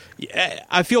 Yeah,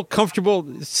 I feel comfortable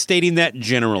stating that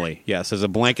generally. Yes, as a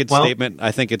blanket statement,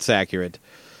 I think it's accurate.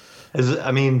 I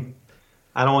don't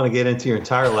want to get into your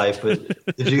entire life, but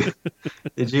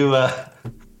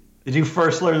did you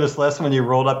first learn this lesson when you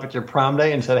rolled up at your prom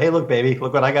day and said, "Hey, look, baby,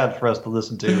 look what I got for us to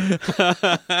listen to"?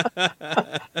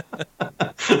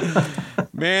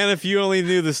 Man, if you only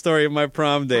knew the story of my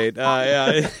prom date.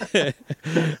 No,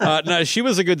 she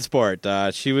was a good sport.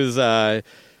 She was. Wonder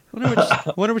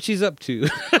what she's up to.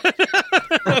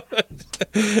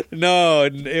 No,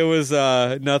 it was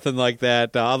nothing like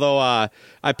that. Although I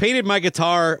painted my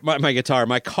car.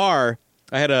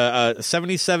 I had a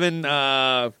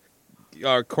 77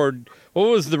 what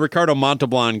was the Ricardo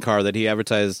Montalban car that he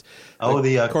advertised? Oh,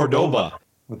 the Cordoba.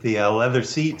 With the leather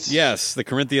seats. Yes, the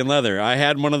Corinthian leather. I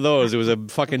had one of those. It was a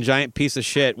fucking giant piece of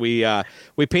shit. We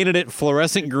painted it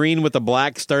fluorescent green with a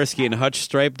black Starsky and Hutch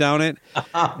stripe down it.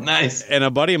 Nice. And a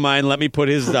buddy of mine let me put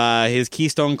his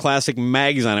Keystone Classic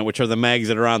mags on it, which are the mags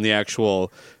that are on the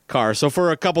actual car. So for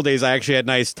a couple days, I actually had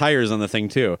nice tires on the thing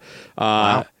too.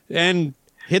 Wow. And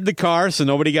hid the car so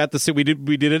nobody got to see. We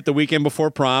did it the weekend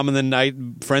before prom, and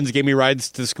then friends gave me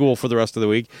rides to school for the rest of the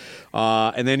week.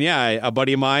 And then a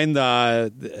buddy of mine,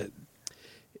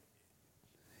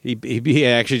 he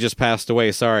actually just passed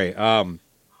away. Sorry. No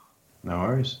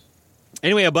worries.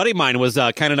 Anyway, a buddy of mine was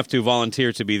kind enough to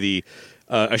volunteer to be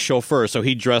a chauffeur, so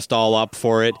he dressed all up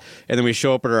for it, and then we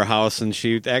show up at her house, and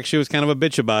she actually was kind of a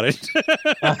bitch about it.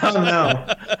 Oh no!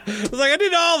 I was like, I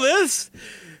did all this.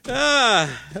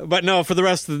 But no, for the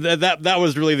rest of that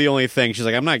was really the only thing. She's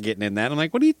like, I'm not getting in that. I'm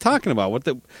like, what are you talking about?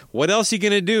 What else are you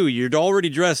gonna do? You're already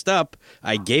dressed up.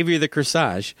 I gave you the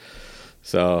corsage.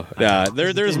 So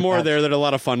there's more there that are a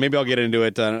lot of fun. Maybe I'll get into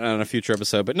it on a future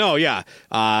episode. But no,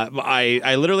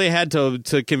 I literally had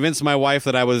to convince my wife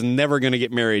that I was never going to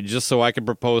get married just so I could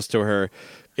propose to her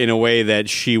in a way that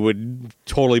she would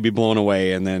totally be blown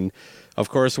away. And then, of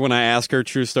course, when I ask her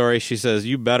true story, she says,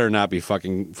 "You better not be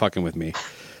fucking with me."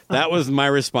 That was my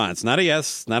response. Not a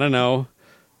yes, not a no.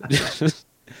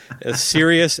 A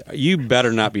serious, you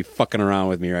better not be fucking around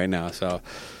with me right now. So,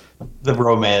 the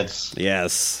romance.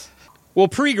 Yes. Well,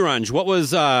 pre-grunge, what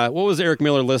was Eric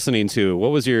Miller listening to?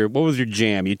 What was your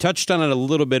jam? You touched on it a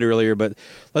little bit earlier, but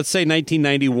let's say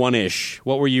 1991-ish.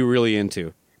 What were you really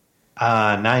into?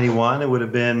 91, it would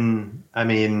have been,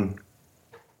 not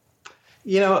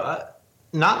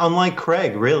unlike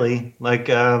Craig, really. Like,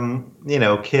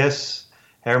 Kiss,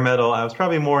 hair metal. I was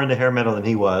probably more into hair metal than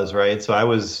he was, right? So I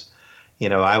was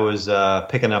picking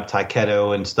up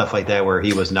Taiketo and stuff like that where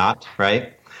he was not,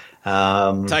 right?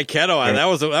 Taiketo,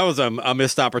 that was a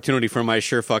missed opportunity for my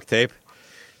Sure Fuck tape.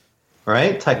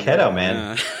 Right? Taiketo,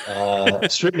 man.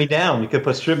 Strip Me Down. You could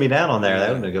put Strip Me Down on there. That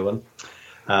would have been a good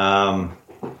one.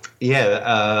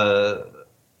 Yeah,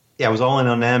 I was all in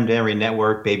on them, Danbury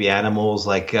Network, Baby Animals.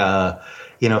 Like,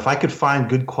 if I could find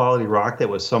good quality rock that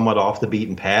was somewhat off the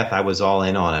beaten path, I was all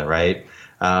in on it, right?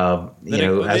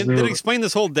 Then explain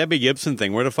this whole Debbie Gibson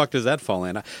thing. Where the fuck does that fall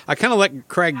in? I kind of let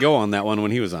Craig go on that one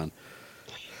when he was on.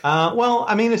 Well,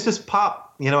 I mean, it's just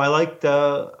pop. I liked,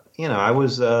 I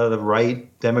was the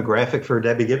right demographic for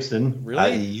Debbie Gibson.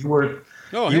 Really? You were.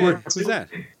 Oh, you were. Who's that?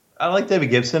 I like Debbie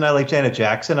Gibson. I like Janet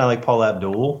Jackson. I like Paul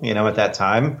Abdul. At that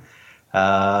time.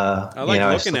 I like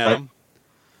looking at him.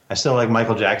 I still like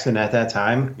Michael Jackson at that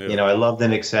time. Yeah. I loved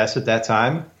In Excess at that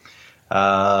time.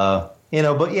 But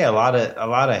yeah, a lot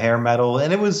of hair metal,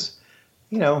 and it was,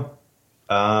 kind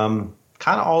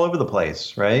of all over the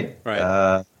place, right? Right.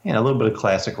 A little bit of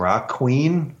classic rock.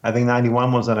 Queen. I think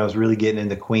 '91 was when I was really getting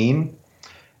into Queen.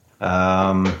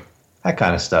 That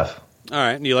kind of stuff. All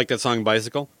right. And you like that song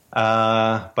Bicycle?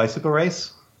 Bicycle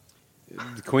Race.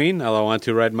 Queen. I want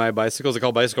to ride my bicycle. Is it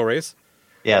called Bicycle Race?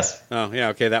 Yes. Oh yeah.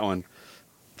 Okay, that one.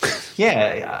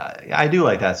 Yeah, I do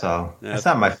like that song. It's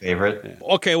not my favorite.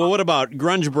 Yeah. Okay, well, what about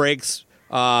Grunge Breaks?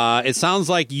 It sounds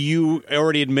like you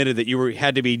already admitted that you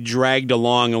had to be dragged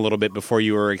along a little bit before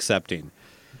you were accepting.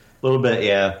 A little bit,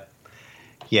 yeah.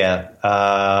 Yeah.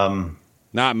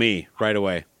 Not me, right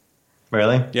away.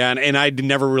 Really? Yeah, and I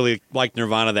never really liked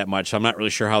Nirvana that much. I'm not really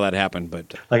sure how that happened,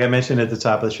 but like I mentioned at the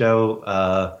top of the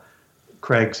show,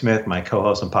 Craig Smith, my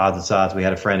co-host on Pods and Sods, we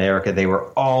had a friend, Erica. They were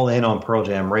all in on Pearl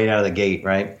Jam right out of the gate,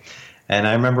 right? And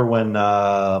I remember when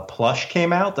Plush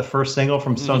came out, the first single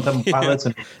from Stone Temple Pilots.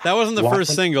 And that wasn't the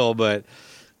first single, but...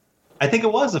 I think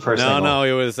it was the first single. No,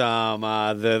 it was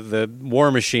the War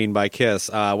Machine by Kiss.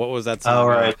 What was that song? Oh,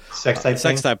 right.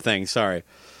 Sex Type Thing, sorry.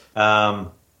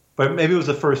 But maybe it was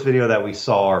the first video that we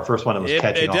saw, or first one that was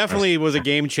catching on. It definitely was a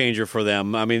game changer for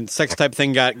them. I mean, Sex Type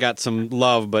Thing got some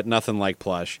love, but nothing like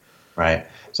Plush. Right.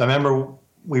 So I remember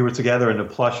we were together and the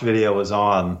Plush video was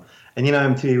on. And,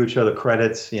 MTV would show the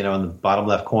credits, in the bottom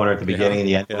left corner at the beginning and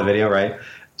the end of the video, right?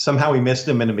 Somehow we missed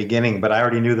him in the beginning, but I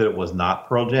already knew that it was not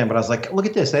Pearl Jam. But I was like, look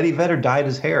at this. Eddie Vedder dyed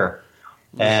his hair.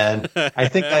 And I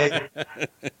think I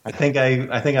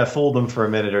fooled them for a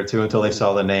minute or two until they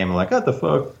saw the name. I'm like, what the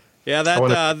fuck? Yeah,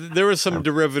 there was some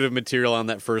derivative material on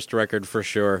that first record for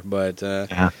sure. But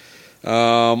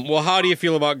well, how do you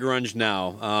feel about grunge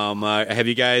now? Have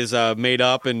you guys made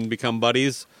up and become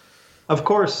buddies? Of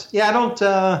course. Yeah, I don't.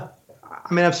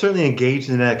 I've certainly engaged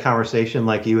in that conversation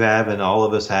like you have, and all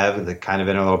of us have, the kind of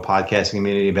in our little podcasting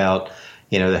community about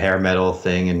the hair metal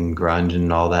thing and grunge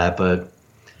and all that. But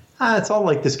it's all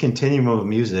like this continuum of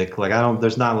music. Like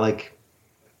there's not like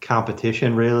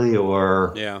competition really,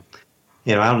 or I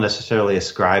don't necessarily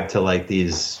ascribe to like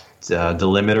these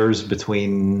delimiters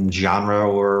between genre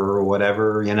or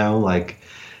whatever. Like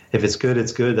if it's good,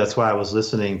 it's good. That's why I was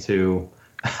listening to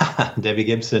Debbie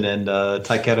Gibson and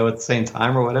Taiketo at the same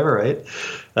time or whatever, right?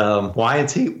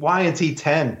 Y&T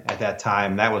 10 at that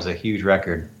time, that was a huge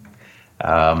record.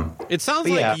 It sounds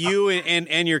like you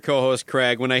and your co-host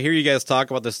Craig, when I hear you guys talk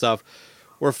about this stuff,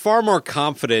 were far more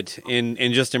confident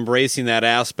in just embracing that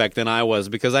aspect than I was,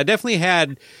 because I definitely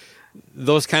had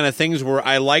those kind of things where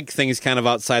I like things kind of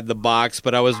outside the box,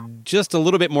 but I was just a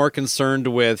little bit more concerned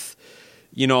with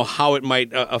how it might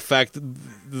affect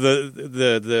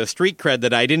the street cred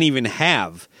that I didn't even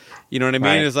have. You know what I mean?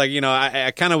 Right. It's like,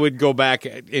 I kind of would go back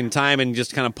in time and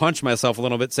just kind of punch myself a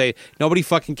little bit, say, nobody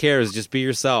fucking cares, just be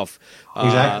yourself.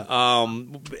 Exactly.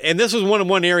 And this was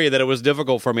one area that it was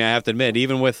difficult for me, I have to admit.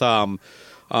 Even with when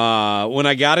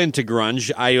I got into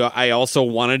grunge, I also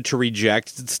wanted to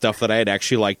reject stuff that I had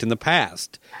actually liked in the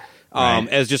past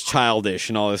as just childish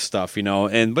and all this stuff,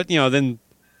 but then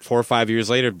 4 or 5 years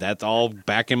later, that's all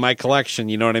back in my collection.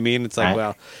 You know what I mean? It's like,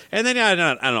 well, and then I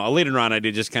don't know. Later on, I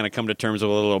did just kind of come to terms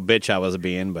with a little bitch I was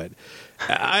being, but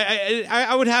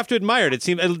I would have to admire it. It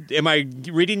seemed. Am I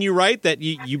reading you right that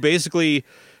you basically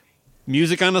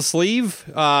music on a sleeve?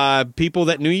 People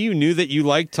that knew you knew that you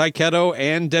liked Taiketo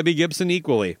and Debbie Gibson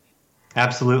equally.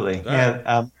 Absolutely,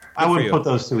 yeah. I wouldn't put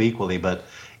those two equally, but.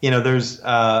 There's.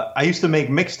 I used to make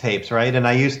mixtapes, right? And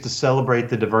I used to celebrate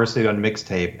the diversity on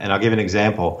mixtape. And I'll give an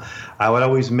example. I would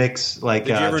always mix like.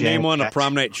 Did you ever name one a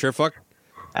prom night cheerfuck?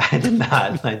 I did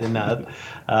not.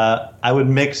 I would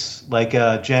mix like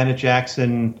Janet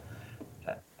Jackson,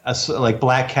 like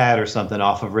Black Cat or something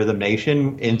off of Rhythm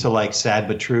Nation into like Sad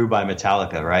But True by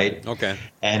Metallica, right? Okay.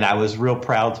 And I was real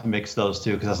proud to mix those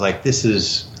two because I was like,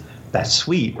 that's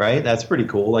sweet, right? That's pretty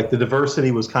cool. Like the diversity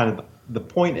was kind of the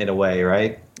point in a way,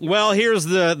 right? Well, here's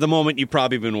the moment you've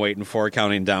probably been waiting for,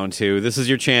 counting down to. This is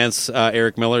your chance,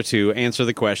 Eric Miller, to answer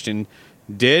the question: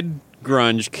 did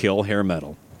grunge kill hair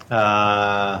metal?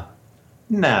 No,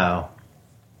 not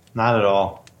at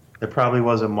all. There probably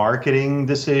was a marketing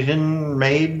decision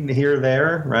made here or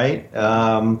there, right?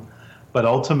 But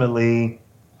ultimately,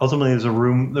 there's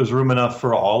room enough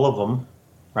for all of them,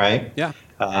 right? Yeah.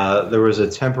 There was a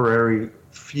temporary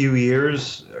few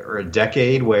years or a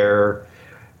decade where,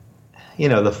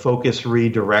 the focus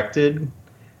redirected,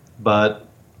 but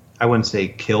I wouldn't say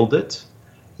killed it.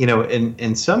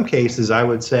 In some cases, I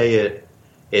would say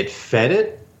it fed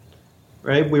it,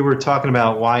 right? We were talking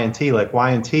about Y&T, like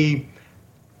Y&T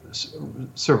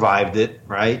survived it,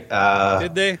 right?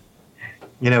 Did they?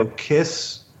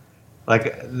 Kiss,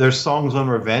 like there's songs on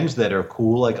Revenge that are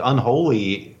cool, like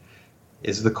Unholy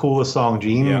is the coolest song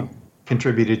Gene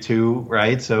contributed to,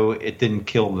 right? So it didn't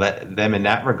kill them in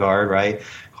that regard, right?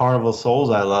 Carnival Souls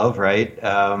I love, right?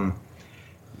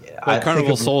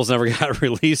 Carnival Souls never got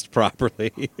released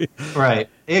properly. Right,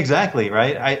 exactly,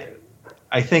 right?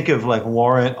 I think of like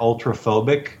Warrant,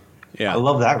 Ultraphobic. Yeah. I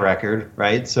love that record,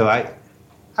 right? So I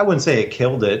wouldn't say it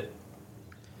killed it.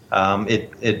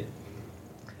 It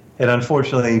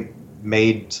unfortunately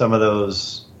made some of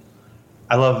those.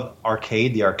 I love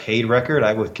Arcade, the Arcade record.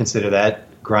 I would consider that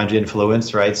grunge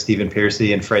influence, right? Stephen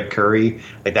Pearcy and Fred Curry,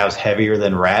 like that was heavier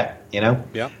than Rat,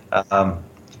 Yeah. Kind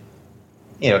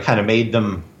of made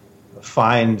them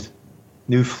find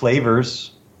new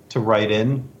flavors to write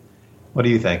in. What do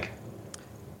you think?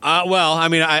 Well, I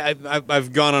mean,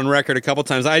 I've gone on record a couple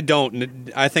times. I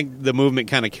think the movement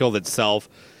kind of killed itself.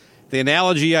 The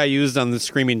analogy I used on the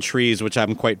Screaming Trees, which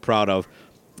I'm quite proud of,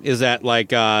 is that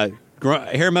like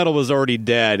hair metal was already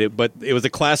dead, but it was a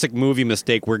classic movie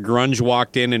mistake where grunge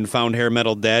walked in and found hair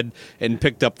metal dead and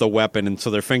picked up the weapon, and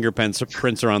so their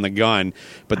fingerprints are on the gun,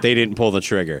 but they didn't pull the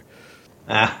trigger.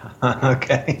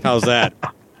 Okay. How's that?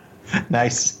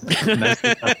 Nice. You're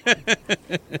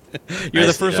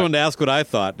the first one to ask what I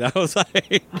thought. I was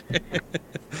like,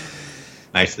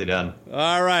 nicely done.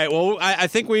 All right. Well, I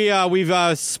think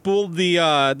we've spooled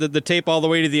the tape all the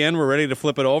way to the end. We're ready to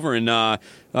flip it over, and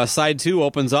side 2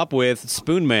 opens up with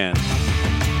Spoon Man.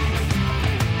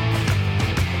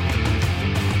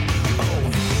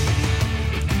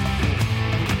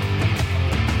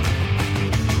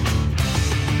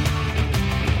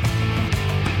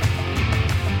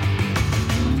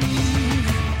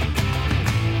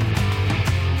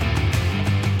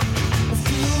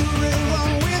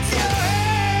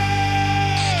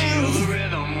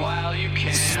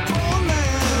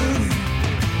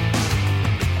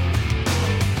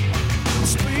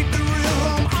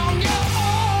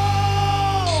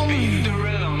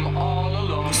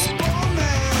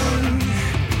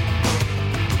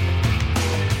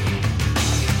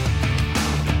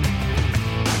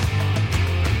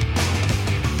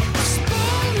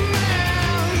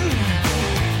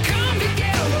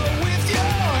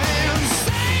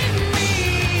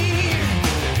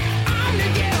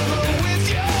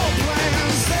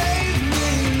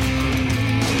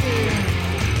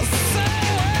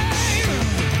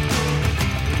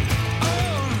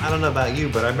 About you,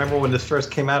 but I remember when this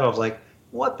first came out, I was like,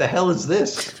 "What the hell is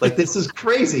this? Like, this is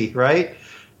crazy, right?"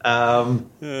 The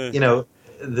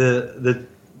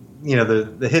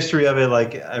history of it,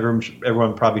 like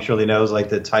everyone probably surely knows, like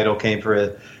the title came for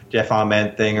a Jeff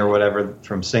Ament thing or whatever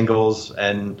from Singles,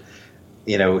 and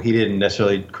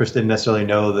Chris didn't necessarily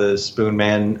know the Spoon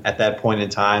Man at that point in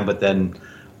time, but then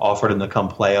offered him to come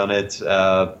play on it.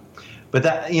 But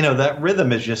that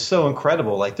rhythm is just so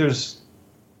incredible. Like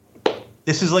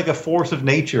this is like a force of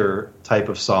nature type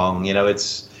of song.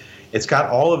 It's got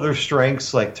all of their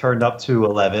strengths like turned up to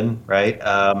 11, right?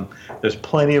 There's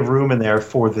plenty of room in there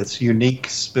for this unique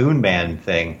Spoon Man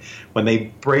thing. When they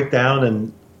break down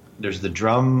and there's the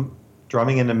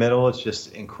drumming in the middle, it's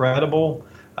just incredible.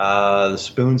 The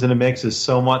spoons in the mix is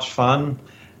so much fun.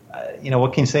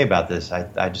 What can you say about this?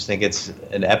 I just think it's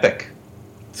an epic.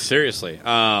 Seriously.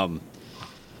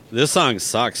 This song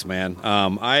sucks, man.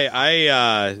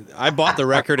 I bought the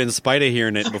record in spite of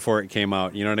hearing it before it came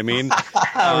out. You know what I mean?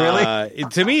 Really?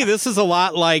 To me, this is a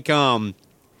lot like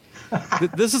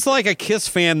this is like a Kiss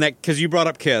fan because you brought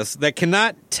up Kiss, that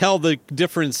cannot tell the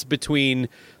difference between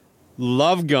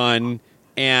Love Gun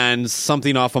and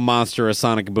something off a Monster or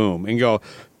Sonic Boom, and go,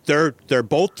 they're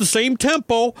both the same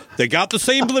tempo, they got the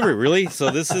same delivery. Really?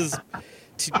 So this is.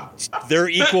 They're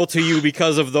equal to you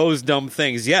because of those dumb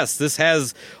things. Yes, this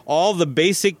has all the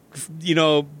basic,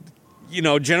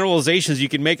 generalizations you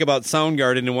can make about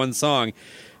Soundgarden in one song,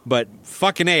 but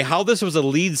fucking A, how this was a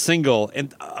lead single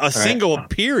and a single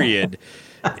period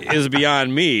is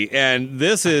beyond me. And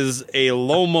this is a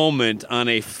low moment on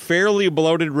a fairly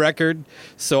bloated record.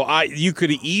 So you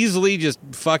could easily just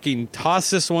fucking toss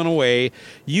this one away,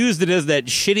 used it as that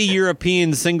shitty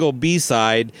European single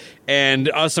B-side, and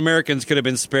us Americans could have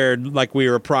been spared like we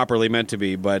were properly meant to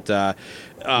be. But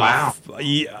wow.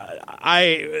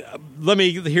 Let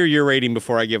me hear your rating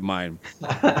before I give mine.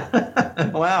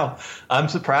 Wow, I'm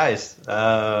surprised.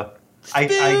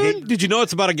 Did you know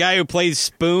it's about a guy who plays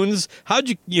spoons? How'd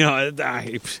you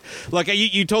like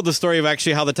you told the story of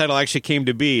actually how the title actually came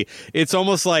to be. It's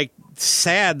almost like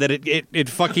sad that it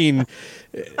fucking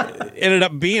ended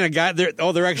up being a guy.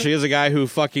 There actually is a guy who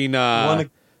fucking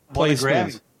plays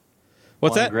spoons.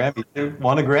 What's that?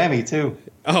 Won a Grammy too.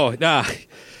 Oh, nah.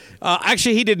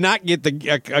 Actually, he did not get a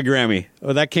Grammy.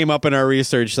 Well, that came up in our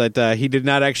research that he did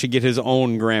not actually get his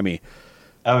own Grammy.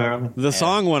 Oh, really? The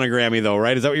song won a Grammy, though,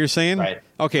 right? Is that what you're saying? Right.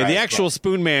 Okay, right. The actual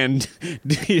Spoon Man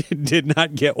did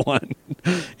not get one.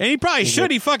 And he probably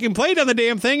should. He fucking played on the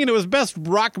damn thing, and it was best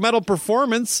rock metal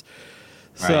performance.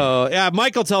 Right. So, yeah,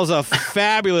 Michael tells a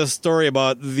fabulous story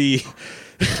about the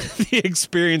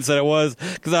experience that it was.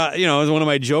 Because, it was one of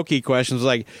my jokey questions.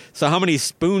 Like, so how many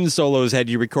spoon solos had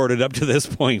you recorded up to this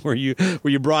point? Were you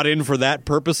brought in for that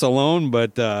purpose alone?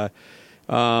 But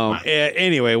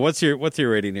anyway, what's your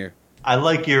rating here? I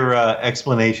like your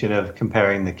explanation of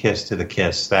comparing the Kiss to the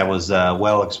Kiss. That was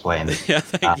well explained. Yeah,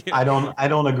 thank you. I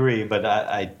don't agree, but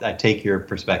I take your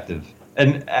perspective.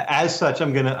 And as such,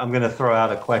 I'm gonna throw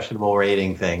out a questionable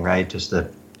rating thing, right? Just to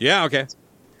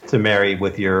marry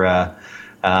with your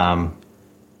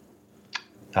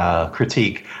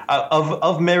critique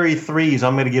of Mary Threes.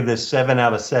 I'm gonna give this 7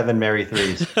 out of 7 Mary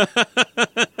Threes.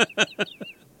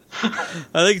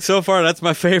 I think so far that's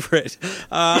my favorite.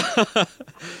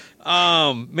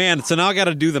 Man, so now I got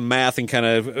to do the math and kind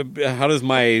of how does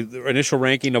my initial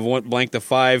ranking of 1 blank to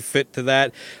 5 fit to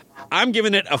that? I'm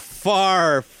giving it a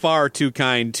far, far too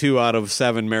kind 2 out of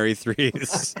 7 Mary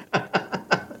Threes.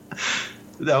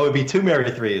 That would be 2 Mary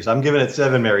Threes. I'm giving it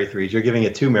 7 Mary Threes. You're giving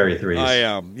it 2 Mary Threes. I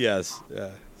am, yes.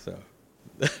 So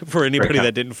for anybody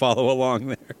that didn't follow along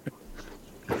there.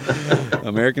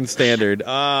 American Standard.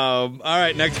 All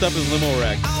right, next up is Limo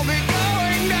Wreck. I'll be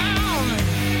going down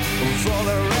for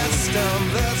the rest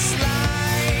of the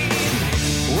slide,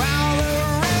 while the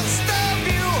rest of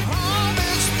you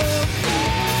harvest the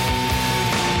gold,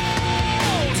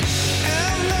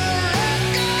 and the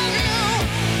wreck of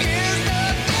you is the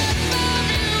death of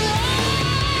you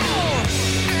all,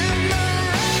 and the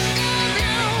wreck of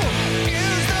you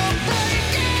is the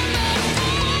break and the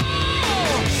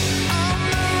fall. I'm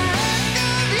the wreck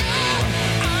of you,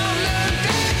 I'm the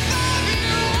death of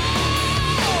you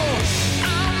all.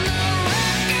 I'm the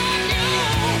wreck of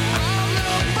you, I'm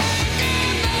the break and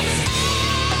the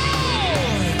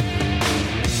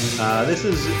fall. This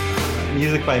is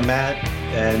music by Matt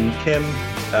and Kim.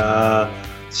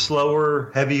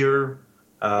 Slower, heavier.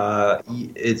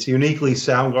 It's uniquely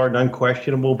Soundgarden,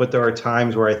 unquestionable, but there are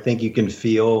times where I think you can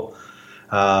feel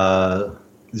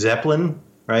Zeppelin,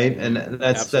 right? And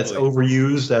that's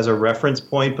overused as a reference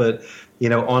point. But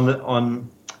on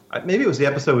maybe it was the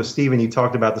episode with Steven, you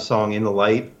talked about the song "In the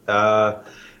Light."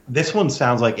 This one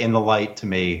sounds like "In the Light" to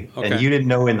me, and you didn't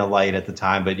know "In the Light" at the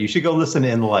time, but you should go listen to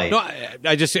 "In the Light." No,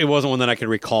 it wasn't one that I could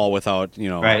recall without,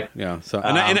 Right. Yeah. So,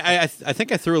 I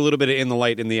think I threw a little bit of "In the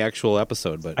Light" in the actual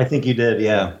episode, but I think you did,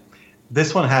 yeah.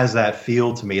 This one has that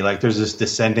feel to me, like there's this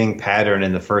descending pattern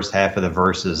in the first half of the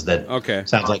verses that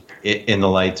sounds like "In the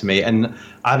Light" to me, and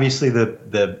obviously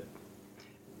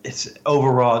it's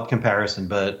overall comparison,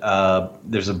 but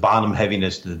there's a bottom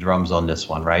heaviness to the drums on this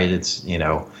one, right? It's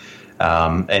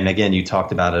and again, you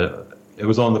talked about it. It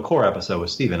was on the core episode with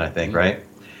Steven, I think, right?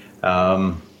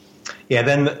 Then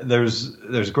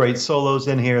there's great solos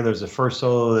in here. There's a first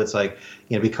solo that's like,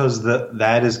 because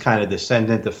that is kind of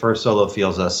descendant. The first solo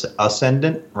feels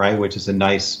ascendant, right? Which is a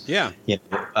nice,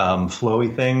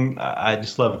 flowy thing. I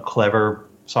just love clever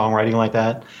songwriting like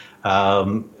that.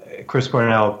 Chris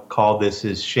Cornell called this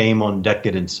his "Shame on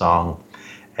Decadence" song,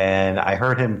 and I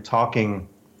heard him talking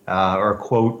or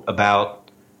quote about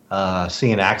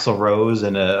seeing Axl Rose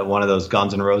in one of those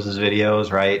Guns N' Roses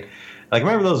videos, right? Like,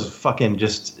 remember those fucking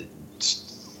just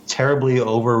terribly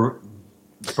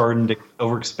overburdened,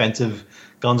 overexpensive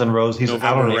Guns N' Roses? He's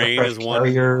out on an aircraft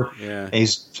carrier. Yeah. And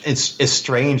it's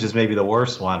Estranged is maybe the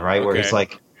worst one, right? Where he's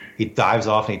like, he dives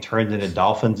off and he turns into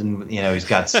dolphins, and he's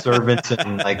got servants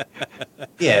and like,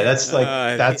 that's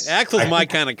Axl's my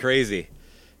kind of crazy.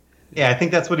 Yeah, I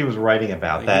think that's what he was writing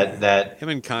about. That him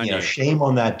and Kanye. Shame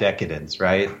on that decadence,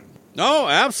 right? Oh,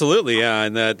 absolutely, yeah,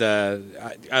 and that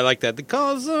I like that.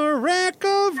 Because the wreck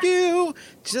of you,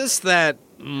 just that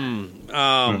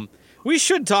We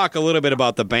should talk a little bit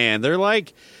about the band. They're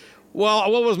like,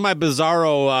 well, what was my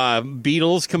bizarro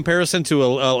Beatles comparison to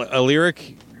a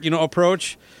lyric,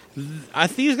 approach?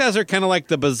 These guys are kind of like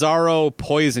the bizarro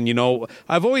Poison.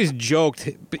 I've always joked,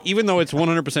 even though it's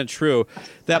 100% true,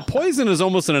 that Poison is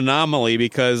almost an anomaly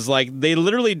because, like, they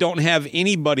literally don't have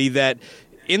anybody that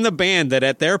in the band that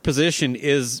at their position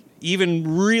is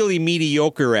even really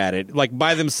mediocre at it, like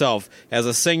by themselves, as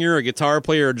a singer, a guitar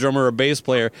player, a drummer, a bass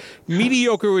player.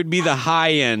 Mediocre would be the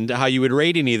high end, how you would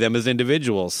rate any of them as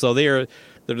individuals. So they're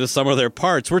just some of their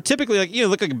parts. We're typically like,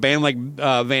 look like a band like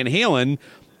Van Halen.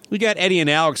 We got Eddie and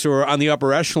Alex who are on the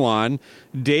upper echelon.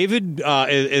 David,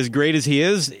 as great as he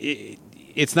is,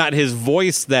 it's not his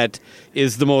voice that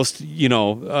is the most,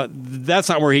 that's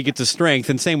not where he gets his strength.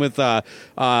 And same with,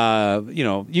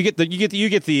 you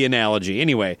get the analogy.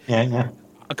 Anyway, yeah.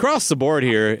 Across the board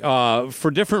here,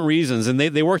 for different reasons, and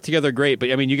they work together great.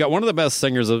 But I mean, you got one of the best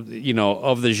singers of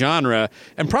the genre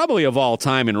and probably of all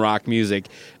time in rock music.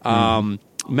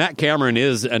 Matt Cameron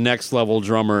is a next level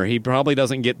drummer. He probably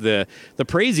doesn't get the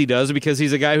praise he does because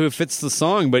he's a guy who fits the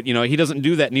song, but he doesn't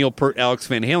do that Neil Peart, Alex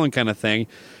Van Halen kind of thing.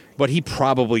 But he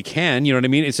probably can. You know what I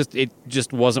mean? It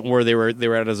just wasn't where they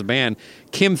were at as a band.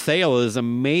 Kim Thale is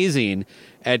amazing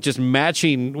at just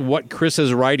matching what Chris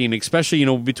is writing, especially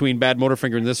between Bad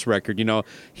Motorfinger and this record.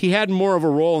 He had more of a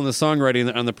role in the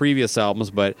songwriting on the previous albums,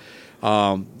 but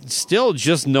still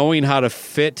just knowing how to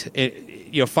fit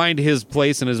find his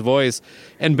place and his voice.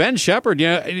 And Ben Shepherd,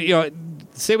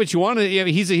 say what you want to.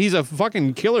 He's a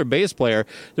fucking killer bass player.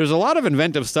 There's a lot of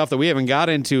inventive stuff that we haven't got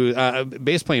into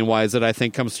bass playing wise that I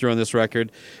think comes through on this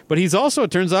record. But he's also,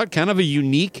 it turns out, kind of a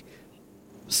unique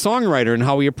songwriter in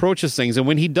how he approaches things. And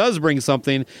when he does bring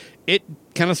something, it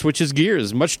kind of switches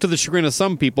gears, much to the chagrin of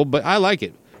some people. But I like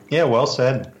it. Yeah, well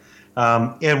said.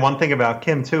 And one thing about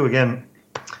Kim too, again,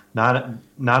 not a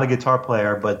guitar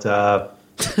player, but the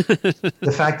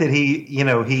fact that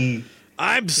he.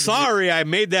 I'm sorry I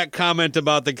made that comment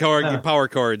about the power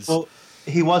chords. Well,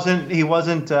 he wasn't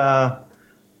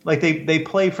like they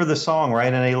play for the song,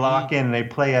 right? And they lock in and they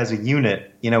play as a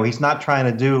unit. He's not trying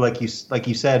to do like you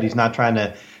said, he's not trying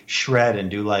to shred and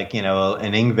do like, an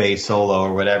Yngwie solo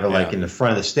or whatever, like in the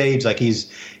front of the stage. Like he's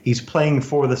playing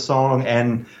for the song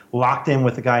and locked in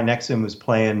with the guy next to him who's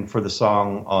playing for the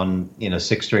song on,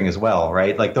 six string as well,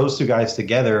 right? Like those two guys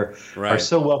together are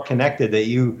so well connected that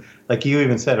you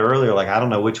even said earlier, like, I don't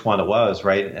know which one it was,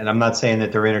 right? And I'm not saying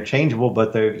that they're interchangeable,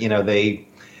 but they're,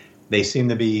 they seem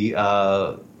to be,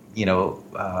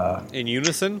 in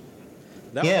unison?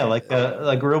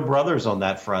 Like real brothers on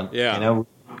that front. Yeah.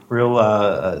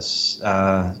 Real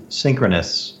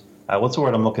synchronous. What's the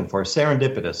word I'm looking for?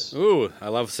 Serendipitous. Ooh, I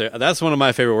love that's one of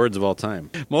my favorite words of all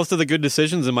time. Most of the good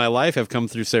decisions in my life have come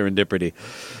through serendipity.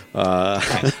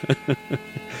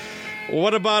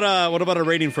 What about a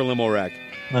rating for Limo Wreck?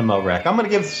 Limo Wreck. I'm going to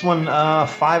give this one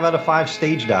 5 out of 5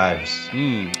 stage dives.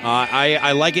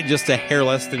 I like it just a hair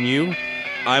less than you.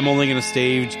 I'm only going to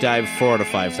stage dive 4 out of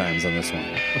 5 times on this one.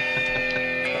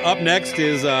 Up next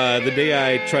is The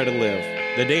Day I Try to Live.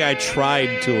 The Day I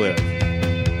Tried to Live.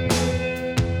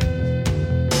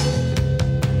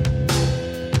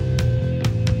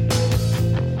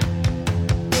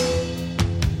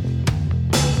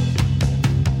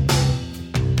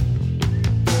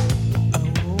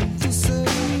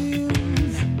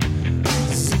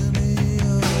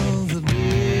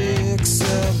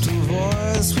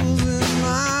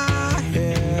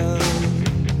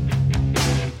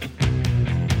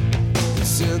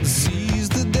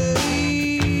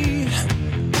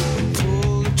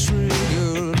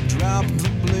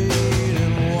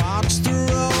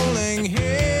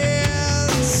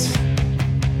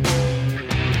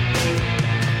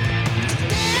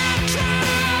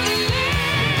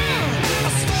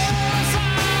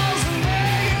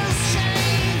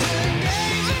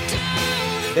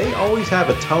 Have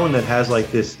a tone that has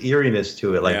like this eeriness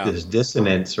to it, like this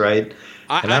dissonance, right?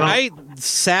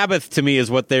 Sabbath to me is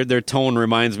what their tone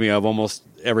reminds me of almost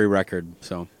every record.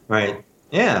 So right,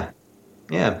 yeah.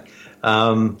 And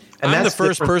I'm the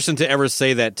first person to ever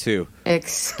say that too.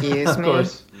 Excuse me. Of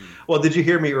course. Well, did you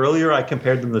hear me earlier? I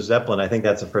compared them to Zeppelin. I think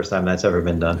that's the first time that's ever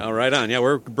been done. Oh, right on. Yeah,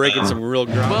 we're breaking some real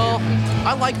ground. Well,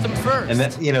 I like them first. And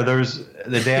that, there's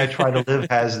The Day I Try to Live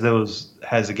has those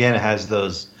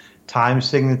time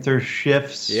signature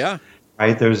shifts. Yeah.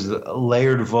 Right? There's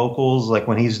layered vocals, like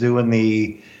when he's doing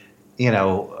the,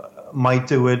 might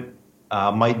do it,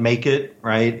 might make it,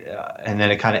 right? And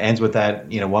then it kind of ends with that,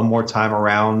 one more time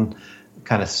around,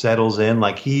 kind of settles in.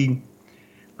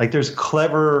 There's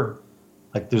clever,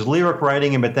 there's lyric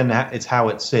writing, but then it's how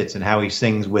it sits and how he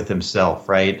sings with himself,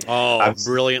 right? Oh,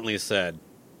 brilliantly said.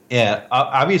 Yeah,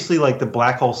 obviously, like the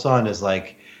Black Hole Sun is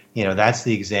like, that's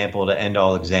the example to end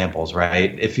all examples,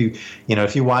 right? If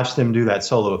you watch them do that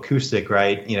solo acoustic,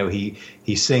 right?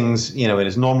 He sings, in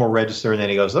his normal register, and then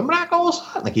he goes the Black Hole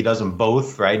Sun, like he does them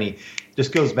both, right? And he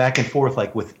just goes back and forth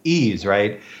like with ease,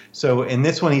 right? So in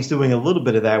this one, he's doing a little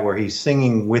bit of that where he's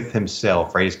singing with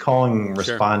himself, right? He's calling,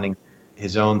 responding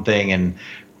his own thing, and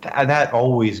that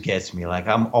always gets me. Like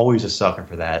I'm always a sucker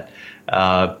for that.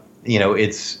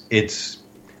 It's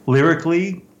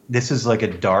lyrically, this is like a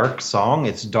dark song.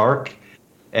 It's dark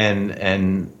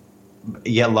and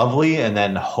yet lovely, and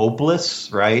then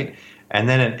hopeless, right? And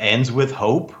then it ends with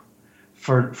hope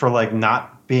for like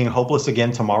not being hopeless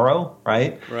again tomorrow,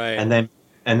 right? Right. And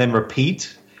then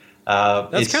repeat.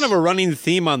 That's kind of a running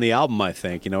theme on the album, I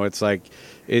think. It's like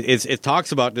it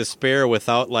talks about despair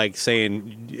without like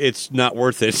saying it's not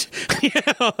worth it.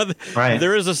 Right.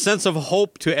 There is a sense of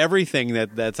hope to everything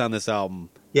that's on this album.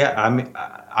 Yeah, I mean,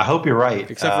 I hope you're right.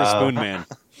 Except for Spoon Man.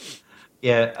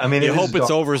 Yeah, I mean, you hope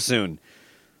it's over soon.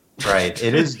 Right.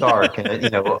 It is dark,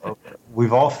 and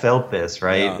we've all felt this,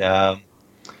 right? Yeah.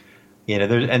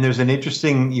 There's an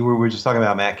interesting. We were just talking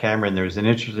about Matt Cameron. There's an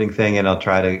interesting thing, and I'll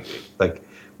try to like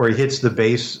where he hits the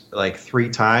bass like 3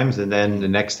 times, and then the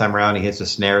next time around he hits the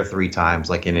snare 3 times,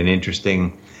 like in an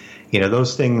interesting.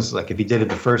 Those things. Like if he did it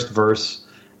the first verse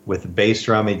with the bass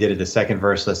drum, he did it the second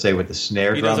verse, let's say with the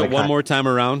snare drum. He does it one more time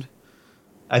around?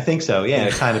 I think so, yeah.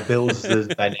 It kind of builds the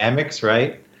dynamics,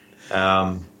 right?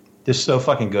 Just so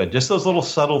fucking good. Just those little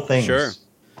subtle things. Sure.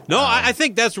 No, I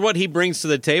think that's what he brings to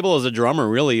the table as a drummer,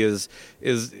 really, is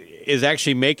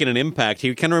actually making an impact.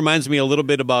 He kind of reminds me a little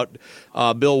bit about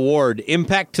Bill Ward.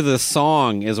 Impact to the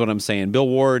song is what I'm saying. Bill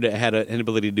Ward had an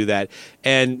ability to do that.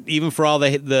 And even for all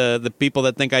the people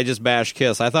that think I just bash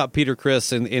Kiss, I thought Peter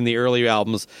Criss in the early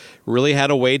albums really had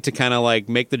a way to kind of like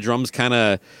make the drums kind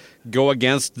of go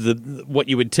against what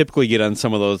you would typically get on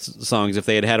some of those songs if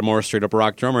they had a more straight-up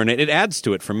rock drummer, and it adds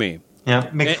to it for me.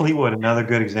 Yeah, Mick Fleetwood, another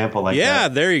good example like that. Yeah,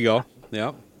 there you go.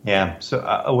 Yeah. Yeah. So,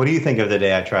 what do you think of The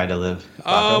Day I Tried to Live?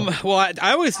 Well,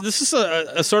 I always this is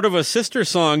a sort of a sister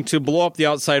song to Blow Up the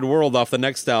Outside World off the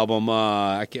next album.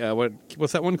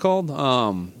 What's that one called?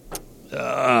 Well,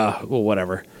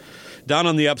 whatever. Down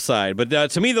on the Upside.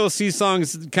 But to me, those C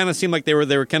songs kind of seem like they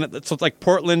were kind of it's like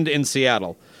Portland and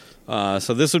Seattle.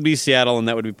 So this would be Seattle and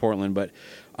that would be Portland. But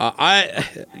I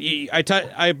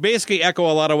basically echo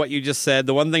a lot of what you just said.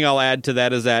 The one thing I'll add to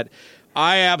that is that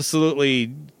I'm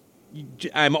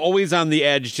always on the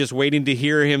edge just waiting to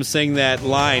hear him sing that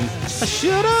line, I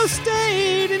should have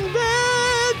stayed in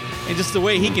bed. And just the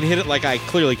way he can hit it like I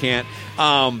clearly can't.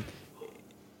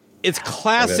 It's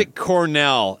classic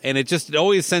Cornell, and it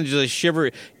always sends you a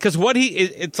shiver. Because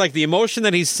it's like the emotion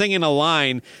that he's singing a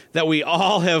line that we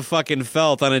all have fucking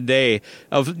felt on a day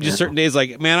of just certain days.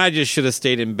 Like, man, I just should have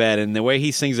stayed in bed. And the way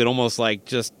he sings it, almost like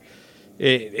just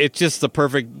it's just the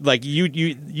perfect. Like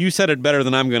you said it better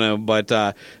than I'm gonna.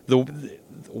 But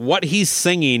what he's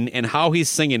singing and how he's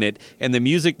singing it and the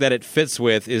music that it fits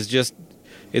with is just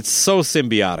it's so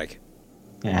symbiotic.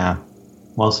 Yeah,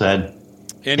 well said.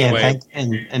 Anyway,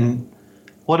 and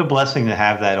what a blessing to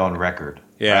have that on record.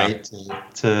 Yeah. Right?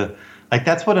 To like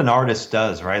that's what an artist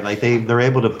does, right? Like they're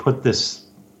able to put this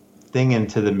thing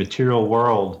into the material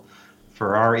world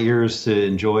for our ears to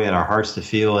enjoy and our hearts to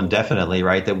feel indefinitely,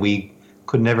 right? That we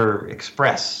could never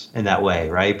express in that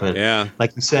way, right? But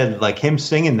like you said, like him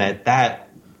singing that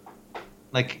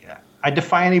like I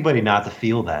defy anybody not to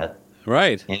feel that.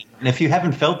 Right. And if you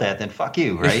haven't felt that, then fuck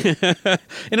you, right? And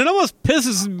it almost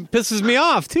pisses me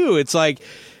off too. It's like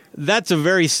that's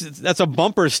a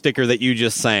bumper sticker that you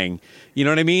just sang. You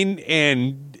know what I mean?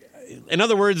 And in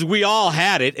other words, we all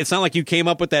had it. It's not like you came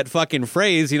up with that fucking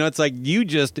phrase. It's like you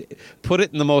just put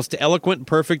it in the most eloquent,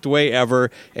 perfect way ever,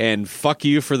 and fuck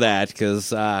you for that,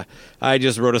 because I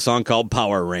just wrote a song called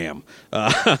Power Ram.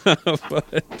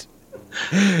 But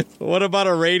what about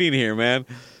a rating here, man?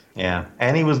 Yeah,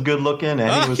 and he was good looking,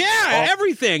 and he was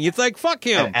everything. It's like fuck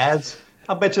him. And abs.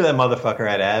 I'll bet you that motherfucker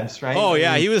had abs, right? Oh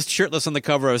yeah, he was shirtless on the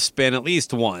cover of Spin at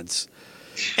least once.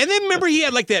 And then remember he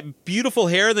had like that beautiful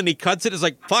hair. Then he cuts it. It's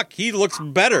like fuck, he looks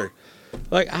better.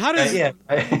 Like how does you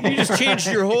just changed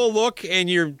your whole look and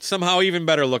you're somehow even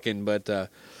better looking? But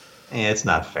it's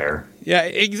not fair. Yeah,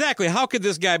 exactly. How could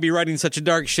this guy be writing such a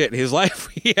dark shit in his life?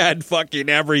 He had fucking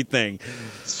everything.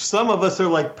 Some of us are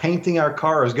like painting our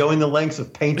cars, going the lengths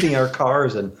of painting our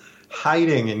cars and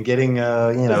hiding and getting,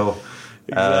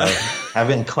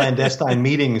 having clandestine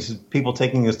meetings, people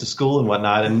taking us to school and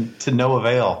whatnot, and to no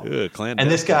avail.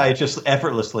 And this guy just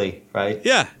effortlessly, right?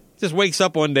 Yeah, just wakes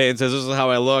up one day and says, "This is how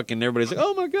I look," and everybody's like,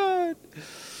 "Oh my god."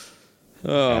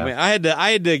 Oh Yeah. man,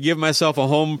 I had to give myself a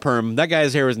home perm. That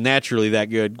guy's hair was naturally that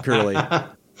good, curly.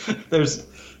 there's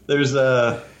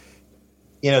the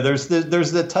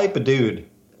type of dude,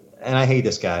 and I hate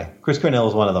this guy. Chris Cornell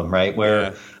is one of them, right? Where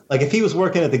Yeah. like if he was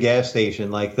working at the gas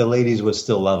station, like the ladies would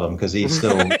still love him because he's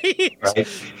still right.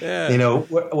 Yeah. You know,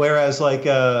 whereas like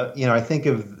I think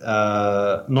of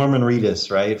Norman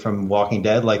Reedus, right, from Walking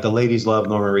Dead. Like the ladies love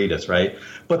Norman Reedus, right?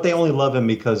 But they only love him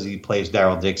because he plays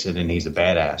Daryl Dixon and he's a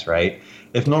badass, right?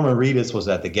 If Norman Reedus was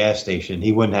at the gas station,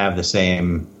 he wouldn't have the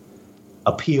same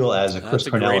appeal as a Chris That's a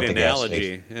Cornell great at the analogy. gas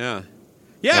station. Yeah. You know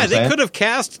Yeah, what they I'm could have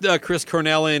cast Chris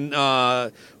Cornell in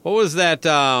what was that?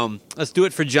 Let's Do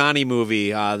It for Johnny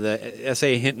movie, the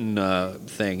S.A. Hinton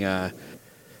thing, The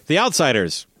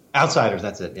Outsiders. Outsiders,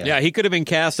 that's it. Yeah, he could have been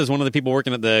cast as one of the people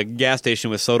working at the gas station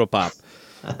with Soda Pop.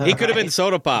 He could have been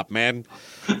Soda Pop, man.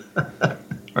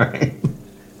 Right.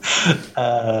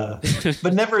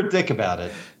 But never a dick about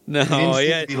it. No, He didn't seem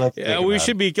yeah, to be like a dick we about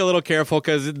should be a little careful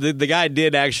because the guy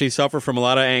did actually suffer from a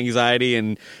lot of anxiety,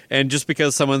 and just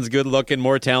because someone's good looking,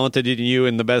 more talented than you,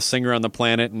 and the best singer on the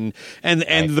planet, and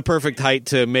the perfect height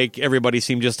to make everybody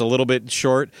seem just a little bit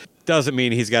short, doesn't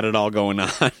mean he's got it all going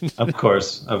on. Of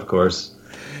course.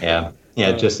 Yeah,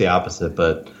 just the opposite.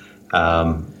 But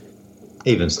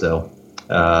even still,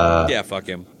 Yeah, fuck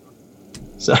him.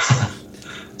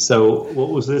 So what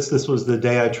was this? This was The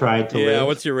Day I Tried to Live. Yeah,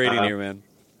 what's your rating here, man?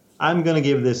 I'm going to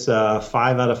give this 5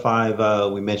 out of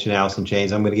 5. We mentioned Alice in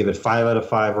Chains. I'm going to give it 5 out of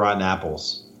 5 rotten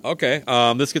apples. Okay,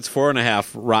 this gets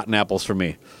 4.5 rotten apples for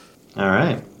me. All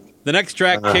right. The next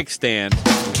track, Kickstand.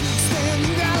 Kickstand,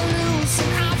 you gotta lose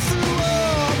and I threw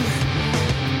up.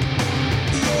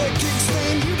 Yeah,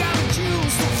 kickstand, you got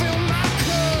juice to fill my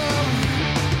cup.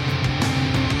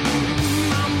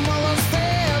 My mother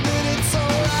said that it's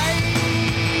alright.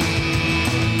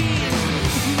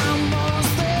 My mother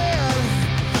said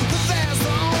that that's the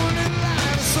only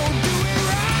life, so do it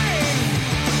right.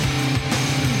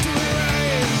 Do it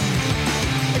right.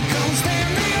 Come stand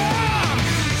me up.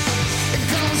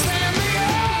 Come stand me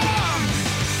up.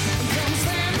 Come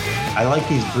stand me up. I like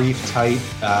these brief, tight,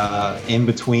 in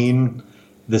between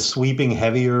the sweeping,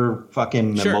 heavier,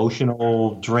 fucking Sure.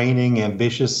 emotional, draining,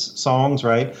 ambitious songs.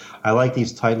 Right. I like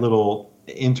these tight little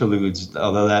interludes,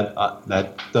 although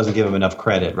that doesn't give them enough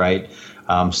credit. Right.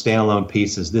 Standalone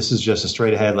pieces. This is just a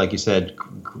straight ahead, like you said,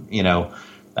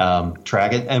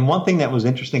 track it. And one thing that was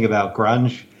interesting about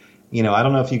grunge, I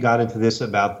don't know if you got into this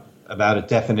about it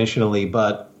definitionally,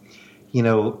 but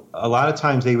a lot of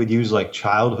times they would use like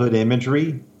childhood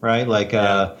imagery, right? Like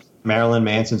Marilyn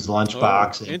Manson's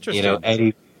Lunchbox,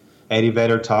 interesting. Eddie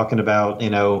Vedder talking about,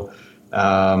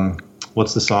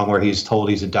 what's the song where he's told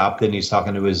he's adopted and he's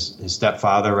talking to his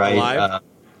stepfather, right? Alive?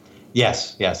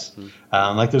 Yes.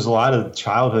 Like there's a lot of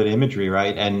childhood imagery,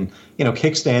 right? And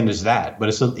Kickstand is that, but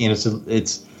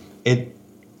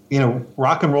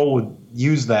rock and roll would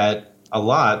use that a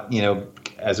lot,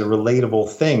 as a relatable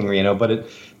thing, but it.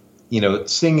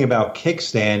 Singing about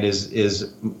Kickstand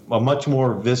is a much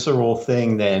more visceral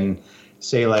thing than,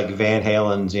 say, like Van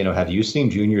Halen's, have you seen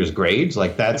Junior's Grades?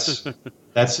 Like that's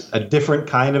a different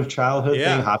kind of childhood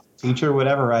thing, Hot Teacher,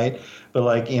 whatever, right? But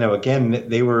like, again,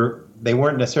 they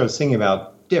weren't necessarily singing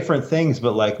about different things,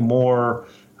 but like more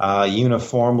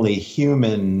uniformly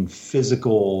human,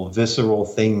 physical, visceral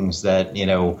things that,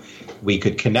 we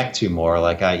could connect to more.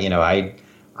 Like I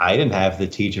didn't have the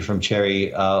teacher from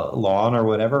Cherry Lawn or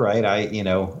whatever, right? I don't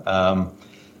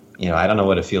know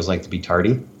what it feels like to be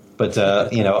tardy, but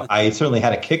I certainly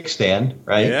had a kickstand,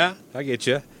 right? Yeah, I get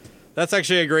you. That's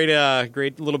actually a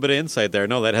great little bit of insight there.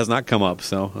 No, that has not come up.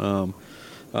 So,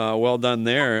 well done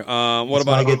there.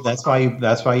 That's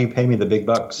why you pay me the big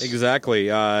bucks.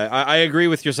 Exactly. I agree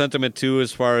with your sentiment too,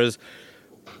 as far as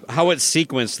how it's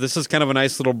sequenced. This is kind of a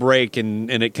nice little break,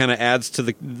 and it kind of adds to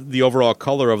the overall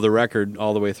color of the record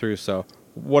all the way through. So,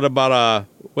 what do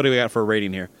we got for a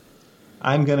rating here?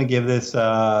 I'm going to give this 4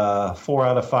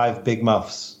 out of 5 big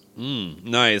muffs.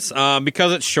 Nice.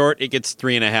 Because it's short, it gets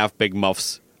 3.5 big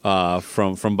muffs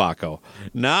from Baco.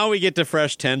 Now we get to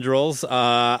Fresh Tendrils.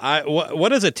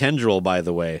 What is a tendril, by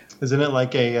the way? Isn't it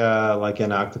like like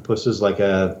an octopus's like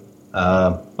a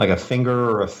finger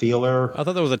or a feeler? I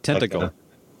thought that was a tentacle.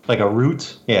 Like a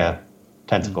root? Yeah.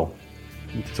 Tentacle.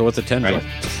 So what's a tendril? Right.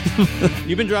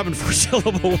 You've been dropping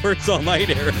 4-syllable words all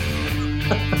night, Eric.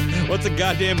 What's a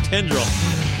goddamn tendril?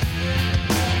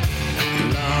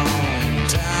 Long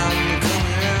time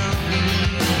coming,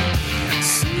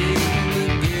 seem to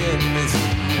get me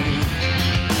through.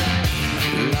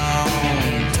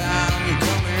 Long time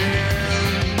coming,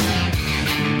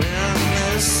 been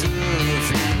this a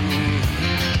few.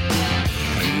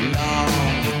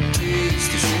 Long it takes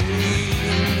to shake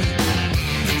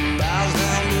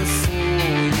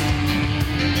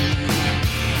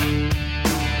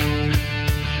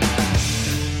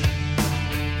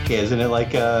Isn't it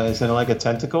like a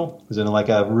tentacle? Isn't it like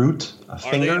a root, a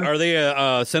finger? Are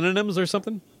they synonyms or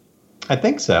something? I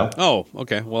think so. Oh,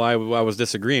 okay. Well, I was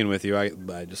disagreeing with you. I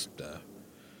just.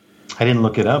 I didn't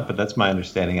look it up, but that's my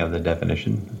understanding of the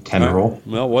definition. Tendril. Right.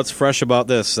 Well, what's fresh about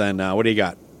this? And what do you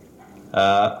got?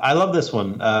 I love this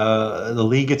one. The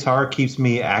lead guitar keeps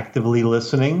me actively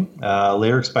listening.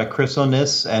 Lyrics by Chris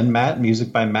O'Nis and Matt.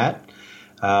 Music by Matt.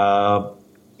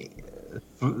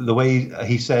 The way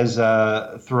he says,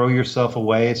 throw yourself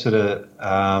away, it's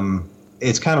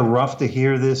kind of rough to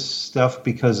hear this stuff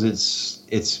because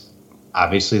it's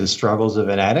obviously the struggles of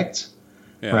an addict,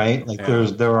 right? Like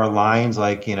there are lines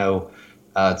like,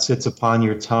 it sits upon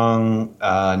your tongue,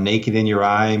 naked in your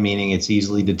eye, meaning it's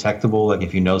easily detectable. Like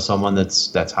if you know someone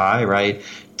that's high, right?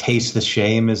 Taste the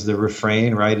shame is the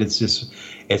refrain, right?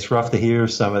 It's rough to hear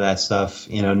some of that stuff,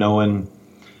 knowing,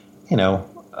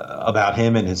 about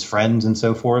him and his friends and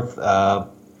so forth.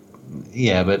 But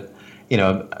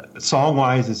song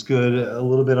wise, it's good. A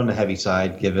little bit on the heavy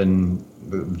side, given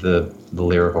the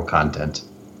lyrical content.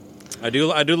 I do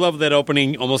love that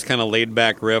opening, almost kind of laid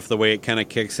back riff, the way it kind of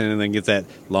kicks in and then gets that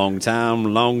long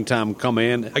time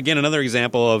coming. Again, another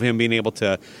example of him being able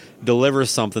to deliver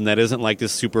something that isn't like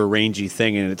this super rangy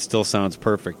thing, and it still sounds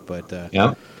perfect. But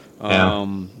I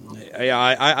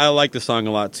like the song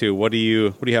a lot too. What do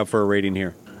you have for a rating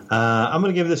here? I'm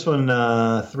going to give this one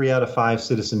 3 out of 5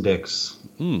 Citizen Dicks.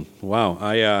 Wow,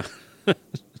 I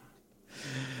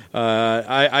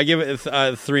give it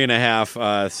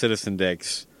 3.5 Citizen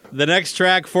Dicks. The next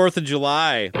track, 4th of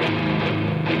July.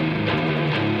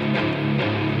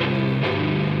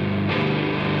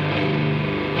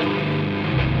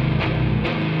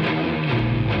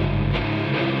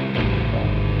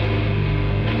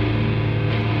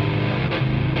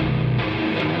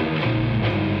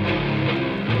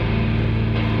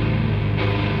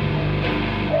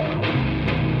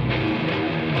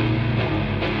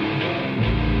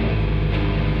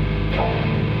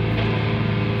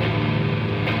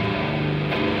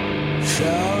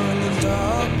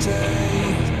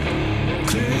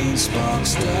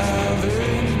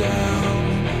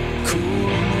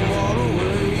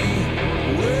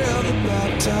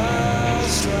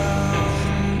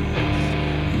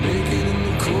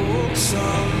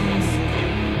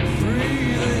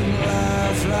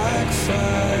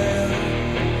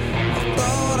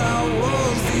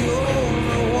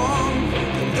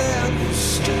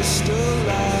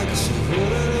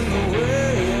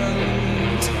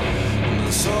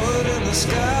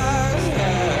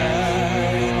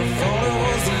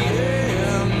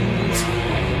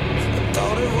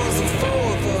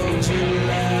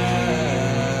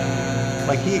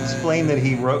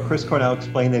 Chris Cornell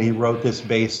explained that he wrote this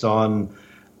based on,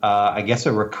 I guess,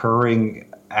 a recurring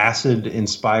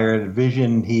acid-inspired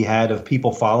vision he had of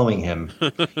people following him.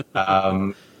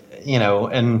 And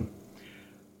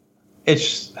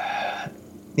it's,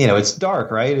 it's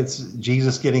dark, right? It's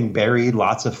Jesus getting buried,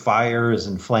 lots of fires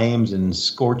and flames and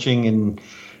scorching and,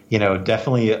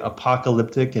 definitely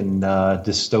apocalyptic and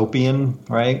dystopian,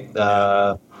 right?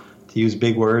 To use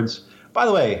big words. By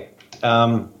the way,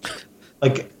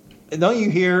 don't you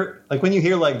hear, like when you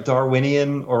hear like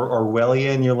Darwinian or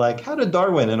Orwellian, you're like, how did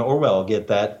Darwin and Orwell get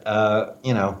that?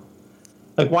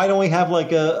 Like why don't we have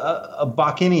like a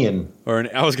Bachinian?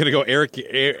 I was going to go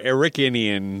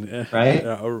Ericinian. Right? You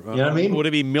know what I mean? Would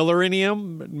it be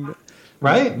Millerinium?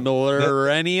 Right?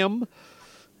 Millerinium?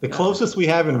 The closest we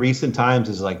have in recent times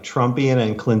is like Trumpian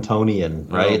and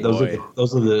Clintonian, right? Oh,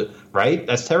 those are the right?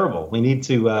 That's terrible. We need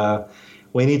to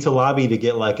lobby to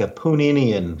get like a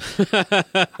Pooninian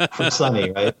from Sonny,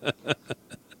 right?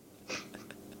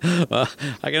 Well,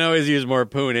 I can always use more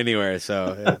Poon anywhere,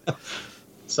 so. Yeah.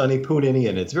 Sonny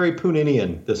Pooninian. It's very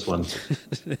Pooninian, this one.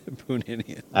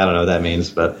 Pooninian. I don't know what that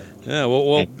means, but. Yeah,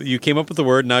 well, you came up with the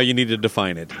word, now you need to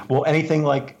define it. Well, anything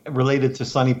like related to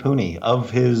Sonny Pooney,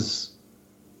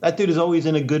 that dude is always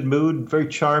in a good mood, very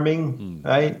charming,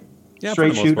 right? Yeah,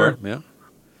 straight for the most shooter. part, yeah.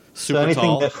 Super so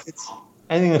tall.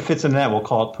 Anything that fits in that, we'll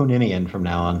call it Pooninian from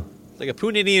now on. Like a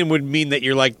Pooninian would mean that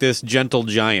you're like this gentle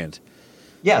giant.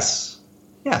 Yes.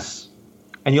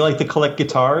 And you like to collect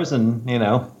guitars and,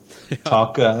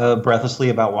 talk breathlessly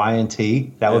about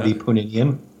Y&T. That would be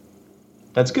Pooninian.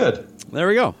 That's good. There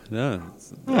we go. Yeah.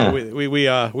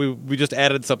 We just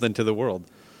added something to the world.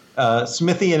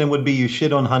 Smithian would be you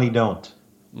shit on honey don't.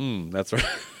 That's right.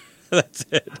 That's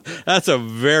it. That's a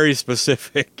very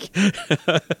specific.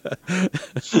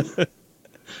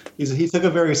 He took a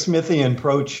very Smithian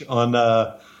approach on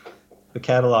the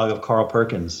catalog of Carl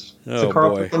Perkins. Oh, Carl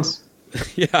boy. Perkins?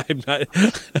 Yeah, I'm not.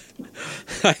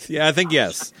 I think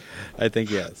yes. Honey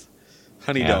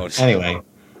don't. Anyway,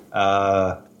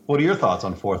 what What are your thoughts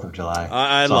on 4th of July?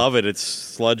 I love it. It's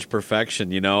sludge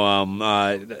perfection. You know,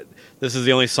 this is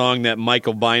the only song that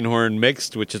Michael Beinhorn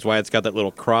mixed, which is why it's got that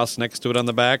little cross next to it on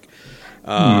the back.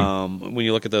 When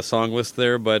you look at the song list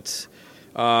there, but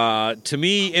to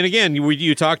me, and again,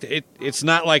 you talked. It's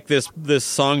not like this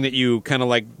song that you kind of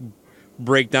like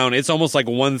break down. It's almost like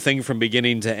one thing from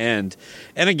beginning to end.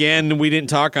 And again, we didn't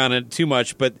talk on it too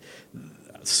much, but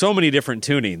so many different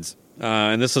tunings.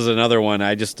 And this is another one.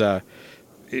 I just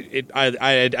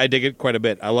I dig it quite a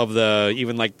bit. I love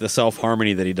even the self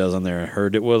harmony that he does on there. I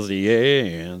heard it was the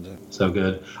end. So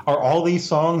good. Are all these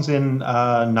songs in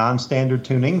non-standard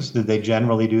tunings? Did they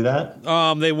generally do that?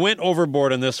 They went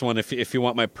overboard on this one, if you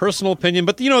want my personal opinion.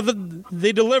 But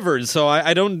they delivered, so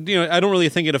I don't really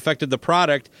think it affected the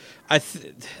product.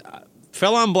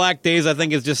 Fell on Black Days, I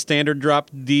think, is just standard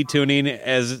drop D tuning,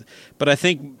 but I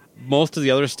think most of the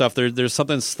other stuff, there's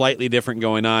something slightly different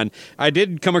going on. I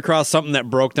did come across something that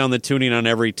broke down the tuning on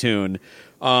every tune.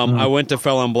 I went to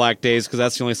Fell on Black Days because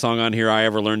that's the only song on here I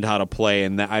ever learned how to play,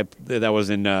 and that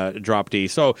was in drop D.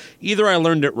 So either I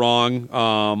learned it wrong,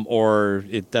 or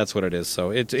that's what it is. So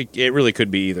it really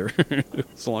could be either.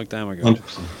 It's a long time ago.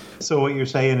 Interesting. So what you're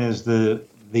saying is the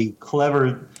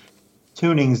clever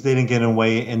tunings didn't get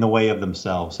in the way of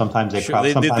themselves. Sometimes they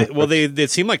it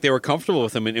seemed like they were comfortable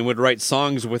with them and would write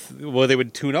songs they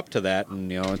would tune up to that,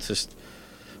 and it's just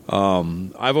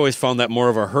I've always found that more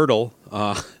of a hurdle,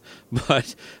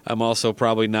 but I'm also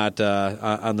probably not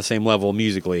on the same level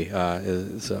musically,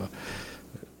 so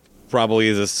probably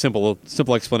is a simple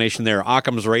explanation there.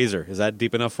 Occam's razor, is that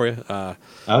deep enough for you?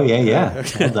 Oh yeah,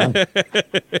 well done.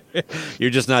 You're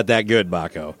just not that good,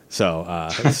 Baco, so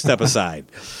step aside.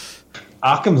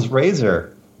 Occam's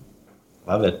razor.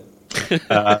 Love it.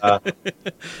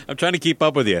 I'm trying to keep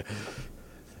up with you.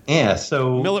 Yeah,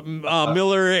 so...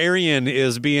 Miller Arian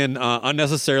is being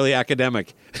unnecessarily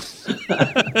academic.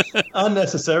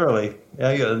 Unnecessarily.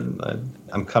 Yeah,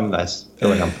 I'm coming. I feel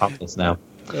like I'm pompous now.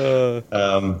 So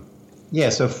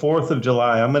 4th of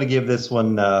July. I'm going to give this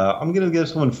one... 4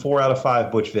 out of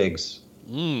 5 Butch Vigs.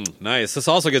 Nice. This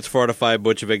also gets 4 out of 5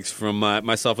 Butch Vigs from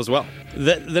myself as well.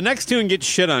 The next tune gets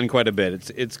shit on quite a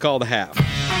bit. It's called Half.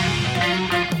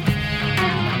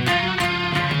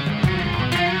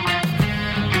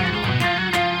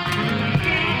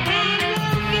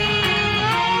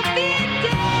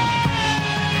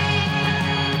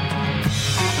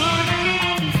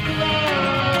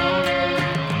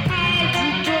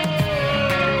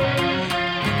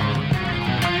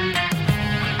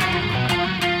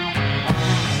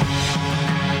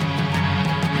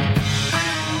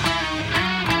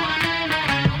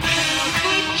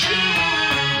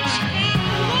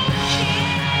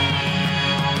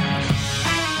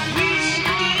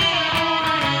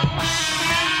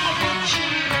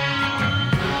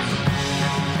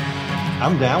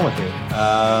 I'm down with it.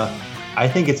 I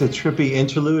think it's a trippy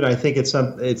interlude. I think it's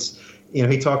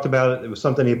he talked about it was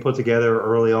something he put together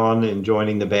early on in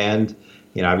joining the band.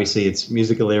 Obviously it's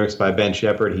musical lyrics by Ben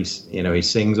Shepherd. He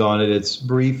sings on it. It's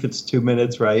brief. It's 2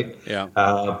 minutes, right? Yeah.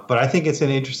 But I think it's an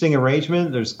interesting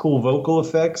arrangement. There's cool vocal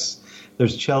effects.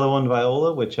 There's cello and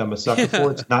viola, which I'm a sucker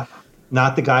for. It's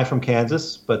not the guy from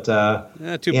Kansas, but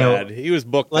too bad. He was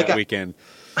booked that weekend.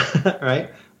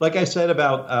 Right. Like I said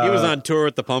about... he was on tour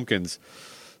with the Pumpkins.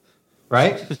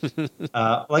 Right?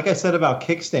 Like I said about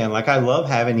Kickstand, I love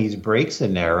having these breaks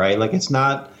in there, right? It's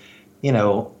not,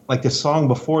 like the song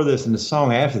before this and the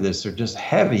song after this are just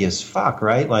heavy as fuck,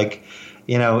 right?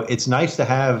 It's nice to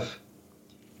have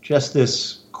just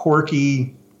this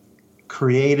quirky,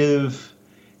 creative,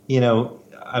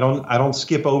 I don't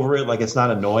skip over it. It's not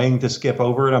annoying to skip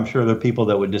over it. I'm sure there are people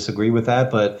that would disagree with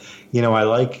that, but I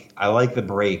like the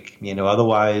break.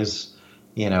 Otherwise,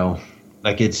 it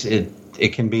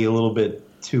can be a little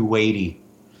bit too weighty.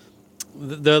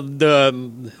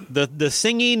 The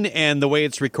singing and the way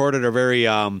it's recorded are very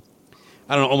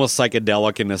almost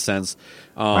psychedelic in a sense.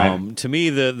 Right. To me,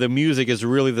 the music is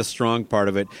really the strong part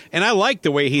of it, and I like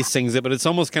the way he sings it. But it's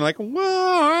almost kind of like,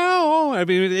 wow. I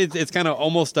mean, it's kind of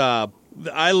almost. I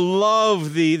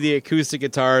love the acoustic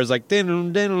guitars, like.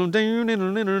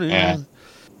 Yeah.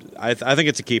 I think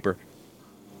it's a keeper.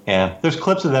 Yeah, there's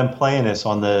clips of them playing this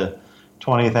on the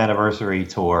 20th anniversary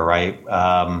tour, right?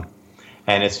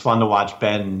 And it's fun to watch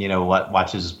Ben,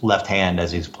 watch his left hand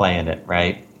as he's playing it,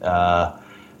 right?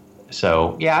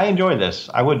 So yeah, I enjoy this.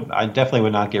 I definitely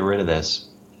would not get rid of this.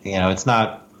 It's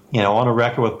not, on a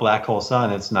record with Black Hole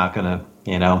Sun, it's not going to,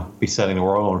 be setting the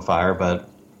world on fire, but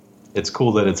it's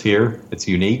cool that it's here. It's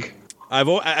unique.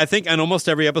 I think on almost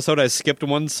every episode I skipped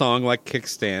one song like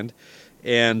Kickstand,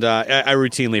 and I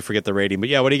routinely forget the rating. But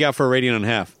yeah, what do you got for a rating on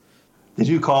Half? Did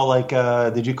you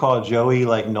call Joey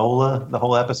like Nola the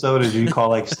whole episode, or did you call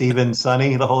like Steven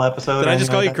Sonny the whole episode? Did I just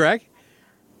call you Craig?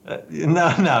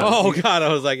 No. Oh God, I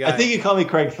was like, I think you called me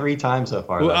Craig 3 times so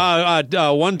far.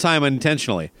 One time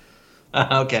intentionally.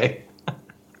 Okay.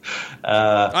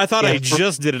 I thought I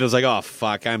just did it. I was like, oh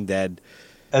fuck, I'm dead.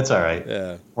 That's all right.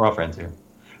 Yeah, we're all friends here.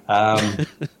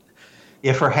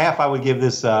 Yeah, for half, I would give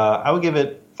this. I would give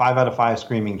it 5 out of 5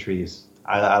 screaming trees.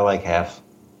 I like half.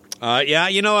 Yeah,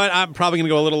 you know what? I'm probably going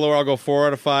to go a little lower. I'll go 4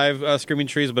 out of 5 screaming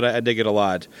trees, but I dig it a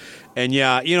lot. And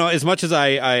yeah, you know, as much as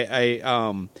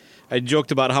I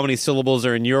joked about how many syllables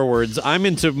are in your words, I'm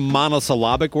into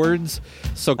monosyllabic words,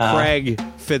 so Craig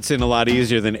fits in a lot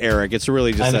easier than Eric. It's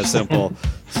really just that simple.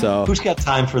 So who's got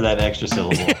time for that extra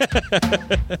syllable?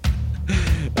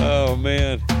 Oh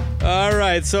man. All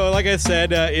right, so like I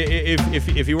said,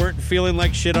 if you weren't feeling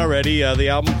like shit already, the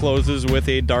album closes with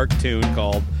a dark tune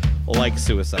called Like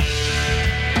Suicide.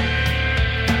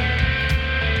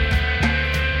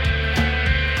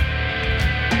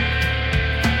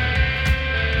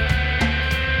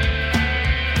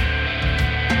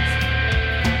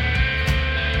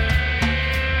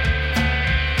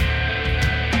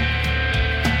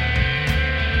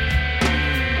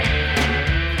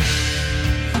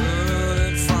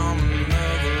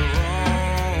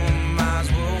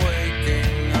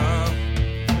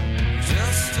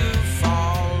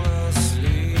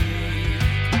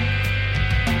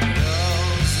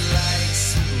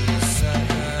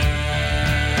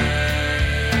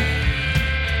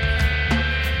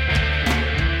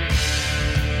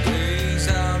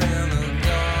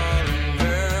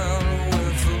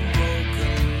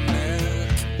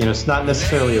 You know, it's not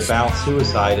necessarily about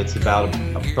suicide. It's about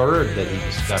a bird that he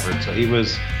discovered. So he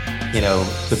was, you know,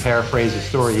 to paraphrase the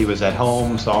story, he was at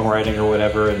home songwriting or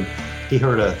whatever, and he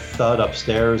heard a thud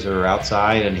upstairs or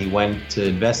outside, and he went to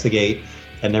investigate,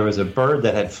 and there was a bird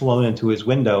that had flown into his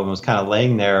window and was kind of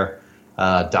laying there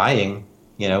dying,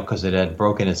 you know, because it had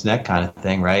broken its neck kind of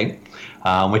thing, right?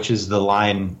 Which is the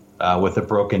line, with a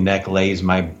broken neck lays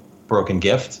my broken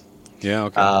gift. Yeah,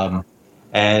 okay.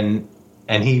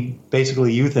 And he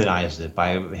basically euthanized it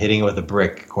by hitting it with a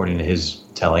brick, according to his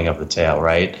telling of the tale,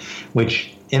 right?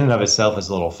 Which, in and of itself, is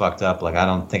a little fucked up. Like, I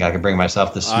don't think I could bring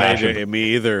myself to smash it.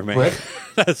 Me either, man. Brick?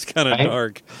 That's kind of right?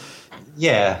 dark.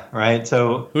 Yeah, right?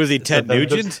 So who is he, Ted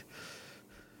Nugent?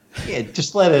 Yeah,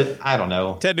 just let it, I don't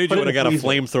know. Ted Nugent would have got a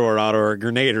flamethrower out or a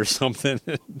grenade or something.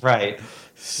 Right.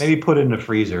 Maybe put it in the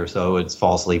freezer so it's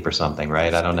fall asleep or something,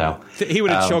 right? I don't know. He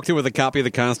would have choked it with a copy of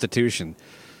the Constitution.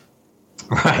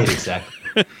 Right, exactly.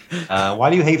 Why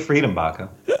do you hate freedom, Baco?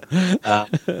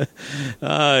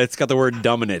 It's got the word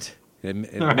dumb in it. It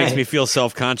makes me feel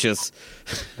self-conscious.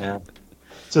 Yeah.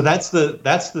 So that's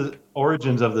the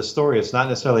origins of the story. It's not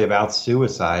necessarily about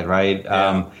suicide, right?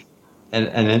 Yeah.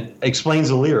 And it explains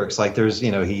the lyrics. Like there's,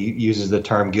 you know, he uses the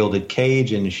term gilded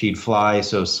cage and she'd fly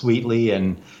so sweetly.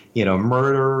 And, you know,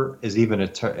 murder is even a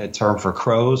term for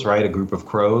crows, right? A group of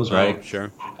crows, right? Oh,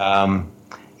 sure.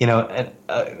 You know, and,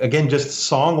 again, just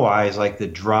song-wise, like the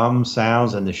drum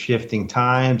sounds and the shifting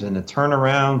times and the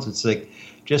turnarounds, it's like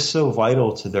just so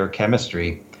vital to their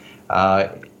chemistry.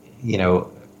 You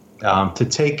know, to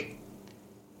take,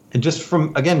 and just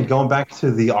from, again, going back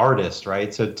to the artist,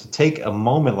 right? So to take a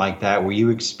moment like that where you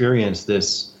experience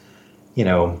this, you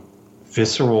know,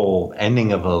 visceral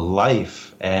ending of a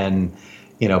life and,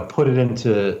 you know, put it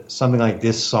into something like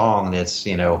this song that's,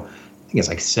 you know, I think it's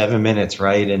like 7 minutes,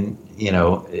 right? And, you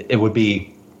know, it would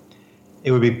be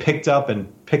picked up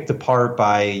and picked apart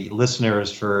by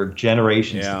listeners for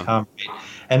generations to come. Right?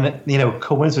 And, you know,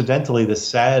 coincidentally, the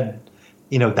sad,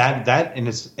 you know, that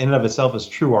in and of itself is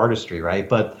true artistry, right?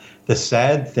 But the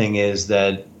sad thing is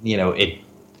that, you know,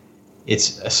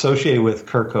 it's associated with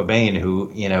Kurt Cobain,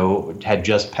 who, you know, had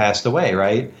just passed away,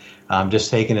 right? Just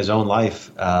taken his own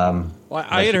life. Well,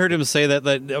 I had heard him say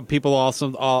that people also,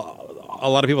 a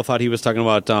lot of people thought he was talking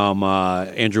about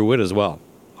Andrew Wood as well.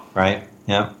 Right.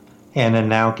 Yeah. And then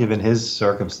now, given his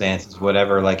circumstances,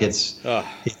 whatever, like it's,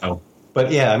 you know,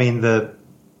 but yeah, I mean,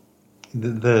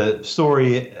 the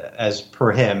story as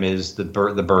per him is the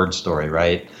bird story,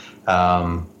 right?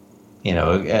 You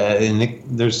know,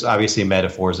 and there's obviously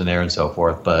metaphors in there and so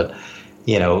forth, but,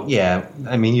 you know, yeah,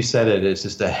 I mean, you said it, it's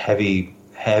just a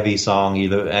heavy song,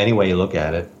 either any way you look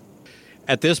at it.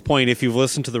 At this point, if you've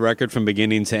listened to the record from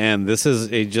beginning to end, this is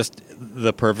just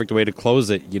the perfect way to close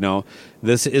it. You know,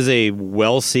 this is a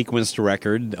well-sequenced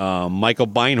record. Michael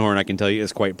Beinhorn, I can tell you,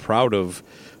 is quite proud of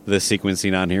the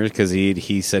sequencing on here because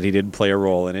he said he did play a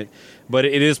role in it. But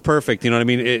it is perfect, you know what I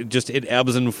mean? It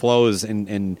ebbs and flows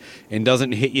and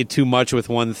doesn't hit you too much with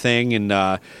one thing.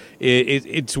 And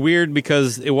it's weird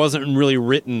because it wasn't really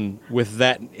written with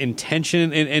that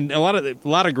intention. And a lot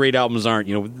of great albums aren't.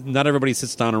 You know, not everybody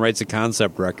sits down and writes a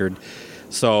concept record.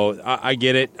 So I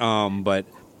get it. But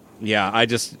yeah,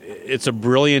 it's a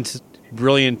brilliant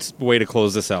way to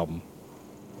close this album.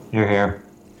 You're here.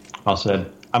 Well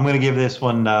said. I'm going to give this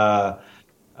one 5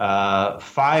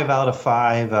 out of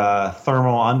 5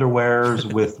 thermal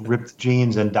underwears with ripped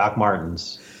jeans and Doc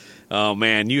Martens. Oh,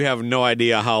 man, you have no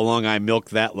idea how long I milked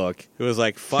that look. It was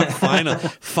like, fuck,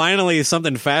 finally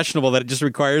something fashionable that just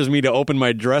requires me to open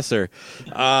my dresser.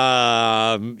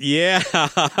 I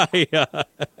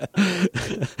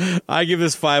give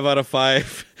this 5 out of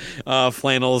 5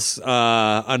 flannels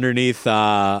underneath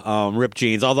ripped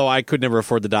jeans, although I could never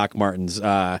afford the Doc Martens.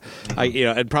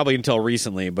 And probably until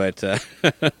recently, but...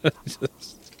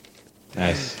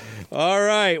 Nice. All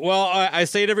right. Well, I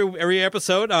say it every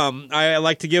episode. I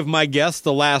like to give my guests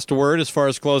the last word as far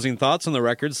as closing thoughts on the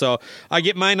record, so I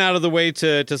get mine out of the way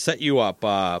to set you up.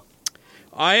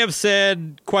 I have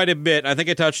said quite a bit. I think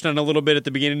I touched on a little bit at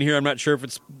the beginning here. I'm not sure if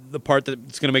it's the part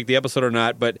that's going to make the episode or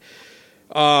not, but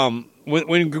when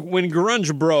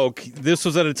grunge broke, this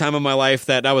was at a time of my life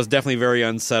that I was definitely very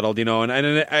unsettled, you know, and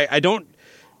I don't.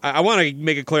 I want to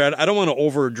make it clear. I don't want to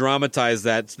over dramatize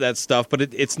that stuff, but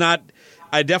it's not.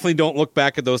 I definitely don't look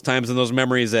back at those times and those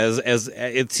memories as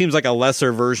it seems like a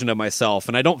lesser version of myself,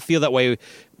 and I don't feel that way.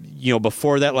 You know,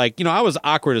 before that, like, you know, I was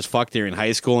awkward as fuck during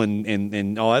high school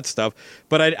and all that stuff,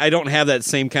 but I don't have that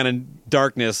same kind of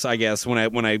darkness, I guess,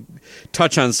 when I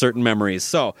touch on certain memories.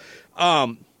 So,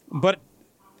 but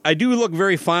I do look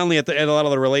very fondly at a lot of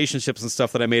the relationships and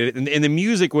stuff that I made, and the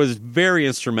music was very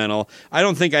instrumental. I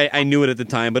don't think I knew it at the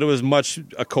time, but it was much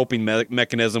a coping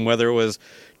mechanism, whether it was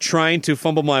trying to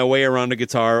fumble my way around a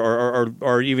guitar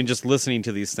or even just listening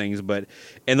to these things. But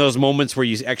in those moments where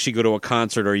you actually go to a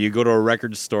concert or you go to a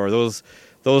record store, those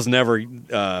never...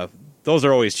 those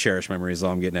are always cherished memories,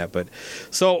 all I'm getting at. But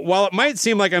so while it might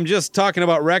seem like I'm just talking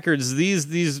about records,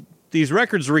 these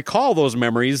records recall those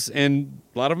memories, and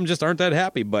a lot of them just aren't that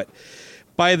happy. But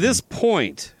by this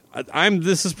point,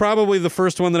 this is probably the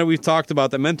first one that we've talked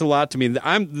about that meant a lot to me.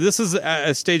 This is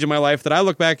a stage of my life that I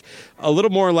look back a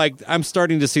little more like I'm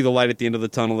starting to see the light at the end of the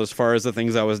tunnel as far as the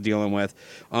things I was dealing with.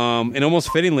 And almost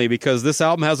fittingly, because this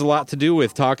album has a lot to do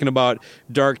with talking about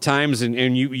dark times,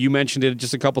 and you mentioned it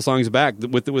just a couple songs back,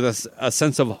 with a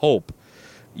sense of hope.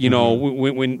 You know,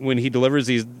 when he delivers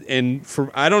these, and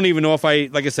I don't even know if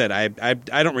like I said,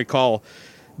 I don't recall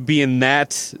being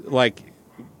that, like,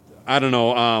 I don't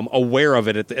know, aware of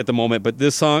it at the moment. But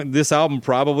this album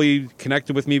probably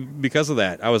connected with me because of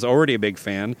that. I was already a big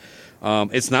fan.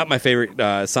 It's not my favorite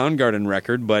Soundgarden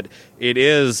record, but it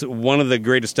is one of the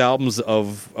greatest albums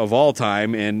of all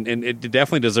time, and it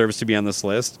definitely deserves to be on this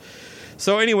list.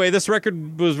 So anyway, this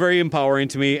record was very empowering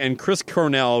to me, and Chris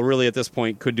Cornell really at this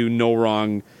point could do no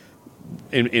wrong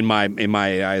in my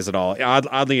eyes at all.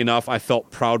 Oddly enough, I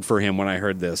felt proud for him when I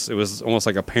heard this. It was almost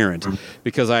like a parent,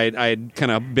 because I'd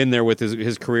kind of been there with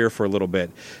his career for a little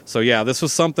bit. So yeah, this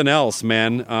was something else,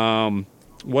 man.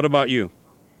 What about you?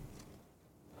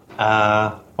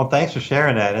 Well, thanks for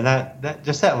sharing that. And that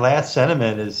just that last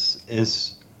sentiment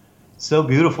is so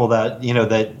beautiful, that, you know,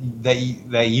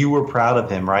 that you were proud of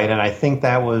him, right? And I think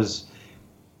that was,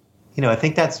 you know, I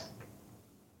think that's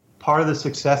part of the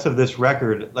success of this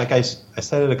record. Like I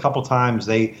said it a couple times,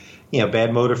 they, you know,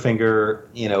 Bad Motorfinger,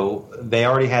 you know, they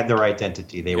already had their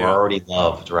identity. They were already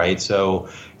loved, right? So,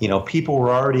 you know, people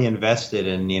were already invested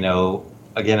in, you know,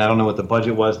 again, I don't know what the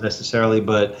budget was necessarily,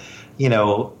 but, you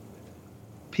know,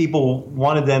 people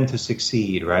wanted them to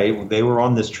succeed, right? They were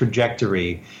on this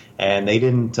trajectory, and they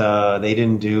didn't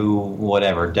do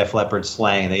whatever, Def Leppard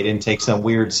slang. They didn't take some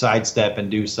weird sidestep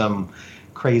and do some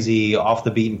crazy off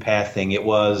the beaten path thing. It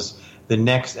was the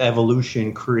next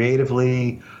evolution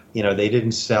creatively. You know, they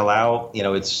didn't sell out. You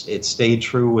know, it stayed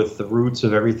true with the roots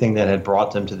of everything that had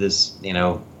brought them to this, you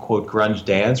know, quote, grunge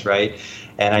dance, right?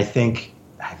 And I think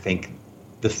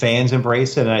the fans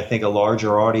embraced it, and I think a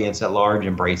larger audience at large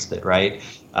embraced it, right?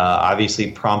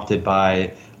 Obviously prompted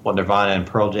by what Nirvana and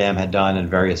Pearl Jam had done and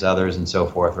various others and so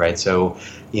forth, right? So,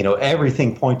 you know,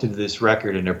 everything pointed to this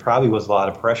record, and there probably was a lot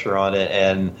of pressure on it,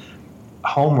 and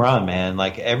home run, man.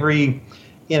 Like every,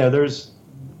 you know, there's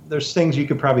things you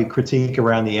could probably critique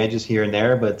around the edges here and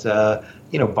there, but,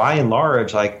 you know, by and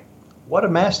large, like, what a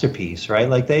masterpiece, right?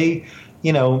 Like they,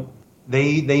 you know,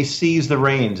 they seized the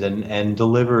reins and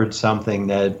delivered something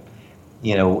that,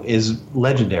 you know, is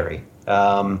legendary.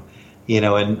 You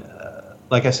know, and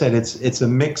like I said, it's a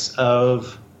mix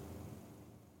of,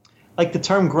 like, the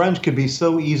term grunge could be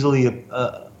so easily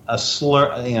a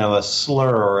slur, a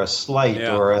slur or a slight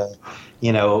or a,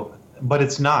 but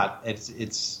it's not.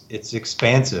 It's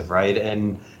expansive, right?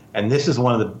 And this is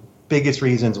one of the biggest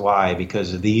reasons why,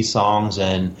 because of these songs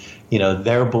and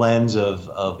their blends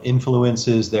of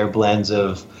influences, their blends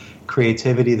of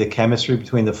creativity, the chemistry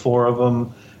between the four of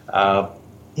them.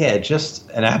 Just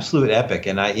an absolute epic.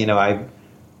 And I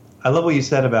love what you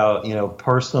said about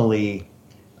personally.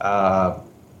 There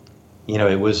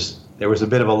was a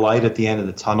bit of a light at the end of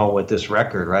the tunnel with this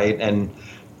record, right? And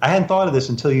I hadn't thought of this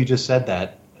until you just said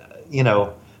that.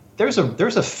 There's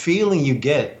a feeling you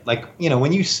get, like,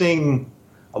 when you sing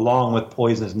along with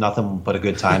Poison is Nothing But a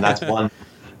Good Time. That's one.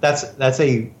 That's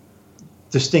a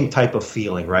distinct type of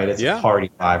feeling, right? It's a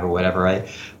party vibe or whatever, right?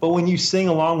 But when you sing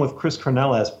along with Chris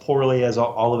Cornell as poorly as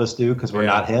all of us do, because we're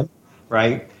not him,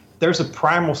 right? There's a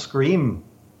primal scream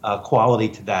quality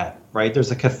to that, right?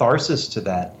 There's a catharsis to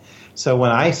that. So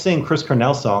when I sing Chris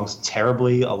Cornell songs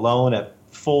terribly alone at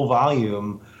full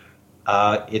volume,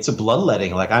 it's a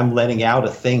bloodletting. Like, I'm letting out a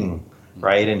thing,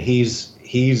 right? And he's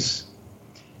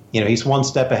one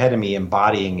step ahead of me,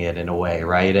 embodying it in a way,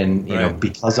 right? And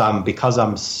because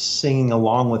I'm singing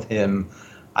along with him,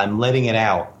 I'm letting it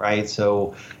out, right?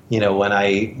 So when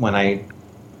I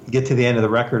get to the end of the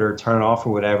record or turn it off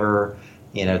or whatever,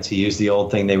 to use the old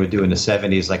thing they would do in the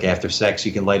 70s, like after sex,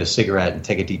 you can light a cigarette and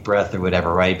take a deep breath or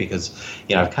whatever, right? Because,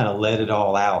 I've kind of let it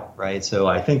all out, right? So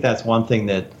I think that's one thing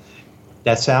that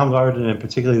Soundgarden, and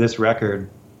particularly this record,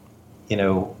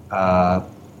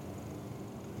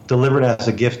 delivered as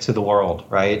a gift to the world,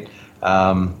 right?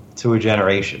 To a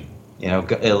generation,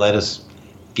 it let us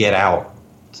get out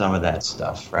some of that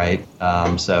stuff, right?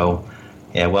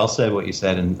 Well said what you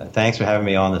said, and thanks for having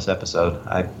me on this episode.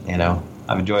 I've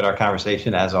enjoyed our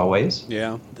conversation as always.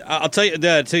 Yeah, I'll tell you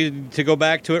to go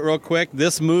back to it real quick.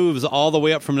 This moves all the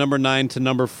way up from number 9 to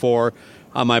number 4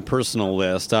 on my personal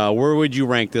list. Where would you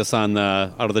rank this out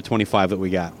of the 25 that we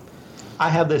got? I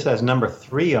have this as number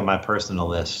 3 on my personal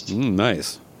list.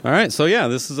 Nice. All right, so yeah,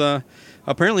 this is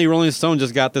apparently Rolling Stone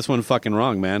just got this one fucking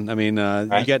wrong, man. I mean,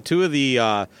 you got two of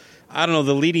the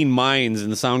the leading minds in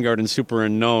the Soundgarden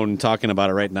Superunknown talking about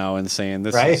it right now and saying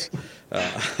this is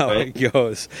how it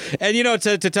goes. And,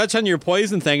 to touch on your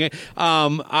Poison thing,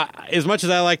 as much as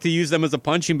I like to use them as a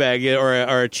punching bag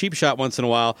or a cheap shot once in a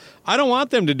while, I don't want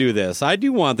them to do this. I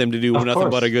do want them to do nothing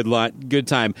but a good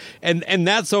time. And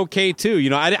that's okay, too.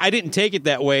 I didn't take it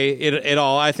that way at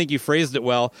all. I think you phrased it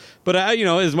well. But,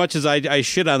 as much as I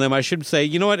shit on them, I should say,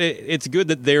 you know what? It's good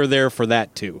that they're there for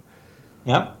that, too.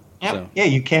 Yep. So. Yeah,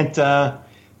 you can't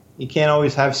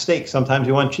always have steak. Sometimes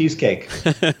you want cheesecake.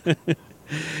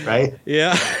 Right?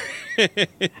 Yeah.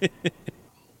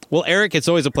 Well, Eric, it's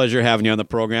always a pleasure having you on the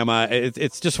program.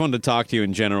 It's just fun to talk to you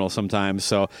in general sometimes.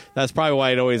 So that's probably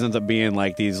why it always ends up being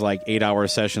like these 8-hour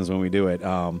sessions when we do it.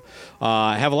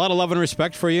 I have a lot of love and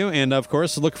respect for you, and of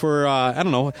course, look for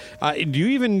do you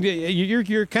even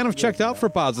you're kind of checked out for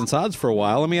Pods and Sods for a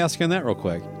while? Let me ask you on that real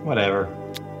quick. Whatever.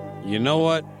 You know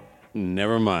what?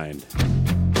 Never mind.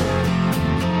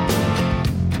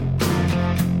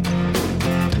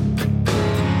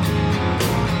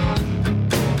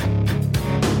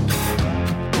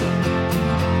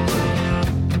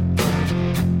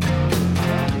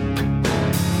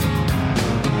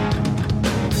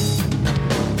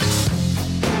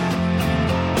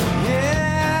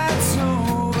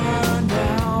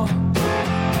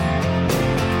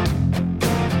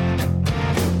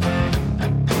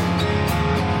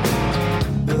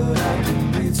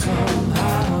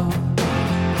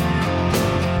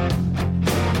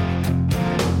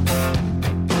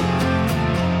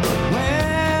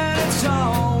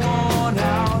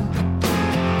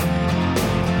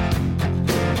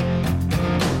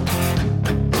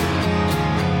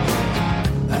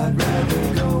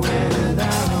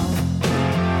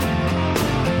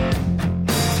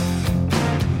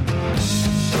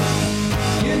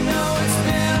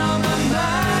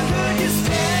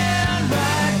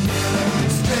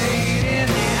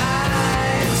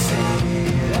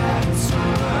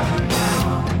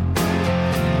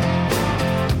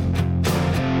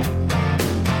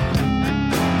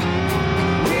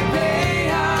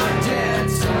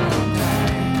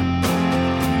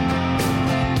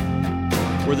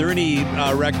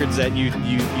 Records that you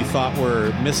thought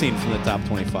were missing from the top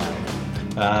 25?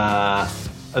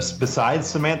 Besides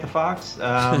Samantha Fox,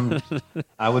 I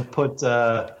would put.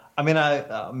 I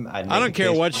don't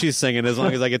care what she's singing as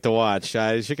long as I get to watch.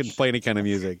 She can play any kind of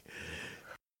music.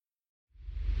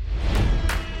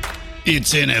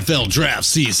 It's NFL draft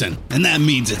season, and that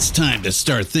means it's time to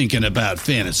start thinking about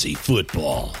fantasy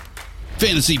football.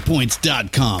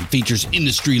 FantasyPoints.com features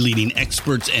industry-leading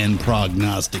experts and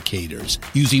prognosticators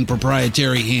using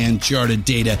proprietary hand-charted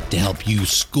data to help you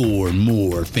score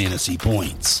more fantasy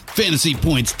points.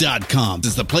 FantasyPoints.com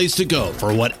is the place to go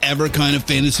for whatever kind of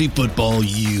fantasy football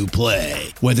you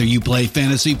play. Whether you play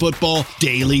fantasy football,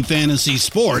 daily fantasy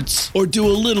sports, or do a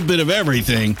little bit of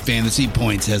everything, Fantasy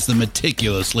Points has the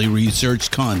meticulously researched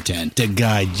content to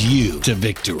guide you to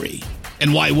victory.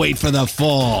 And why wait for the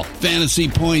fall? Fantasy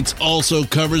Points also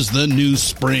covers the new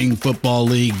spring football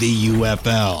league, the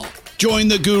UFL. Join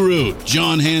the guru,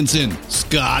 John Hansen,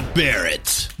 Scott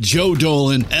Barrett, Joe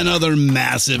Dolan, and other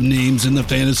massive names in the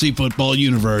fantasy football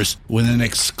universe with an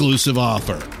exclusive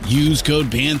offer. Use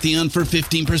code Pantheon for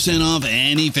 15% off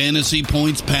any Fantasy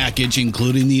Points package,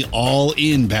 including the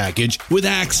all-in package, with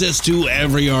access to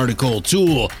every article,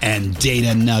 tool, and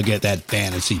data nugget that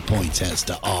Fantasy Points has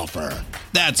to offer.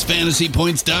 That's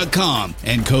FantasyPoints.com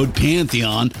and code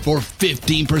Pantheon for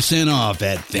 15% off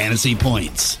at Fantasy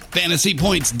Points.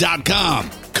 FantasyPoints.com,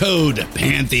 code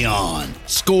Pantheon.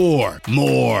 Score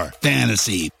more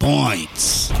fantasy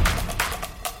points.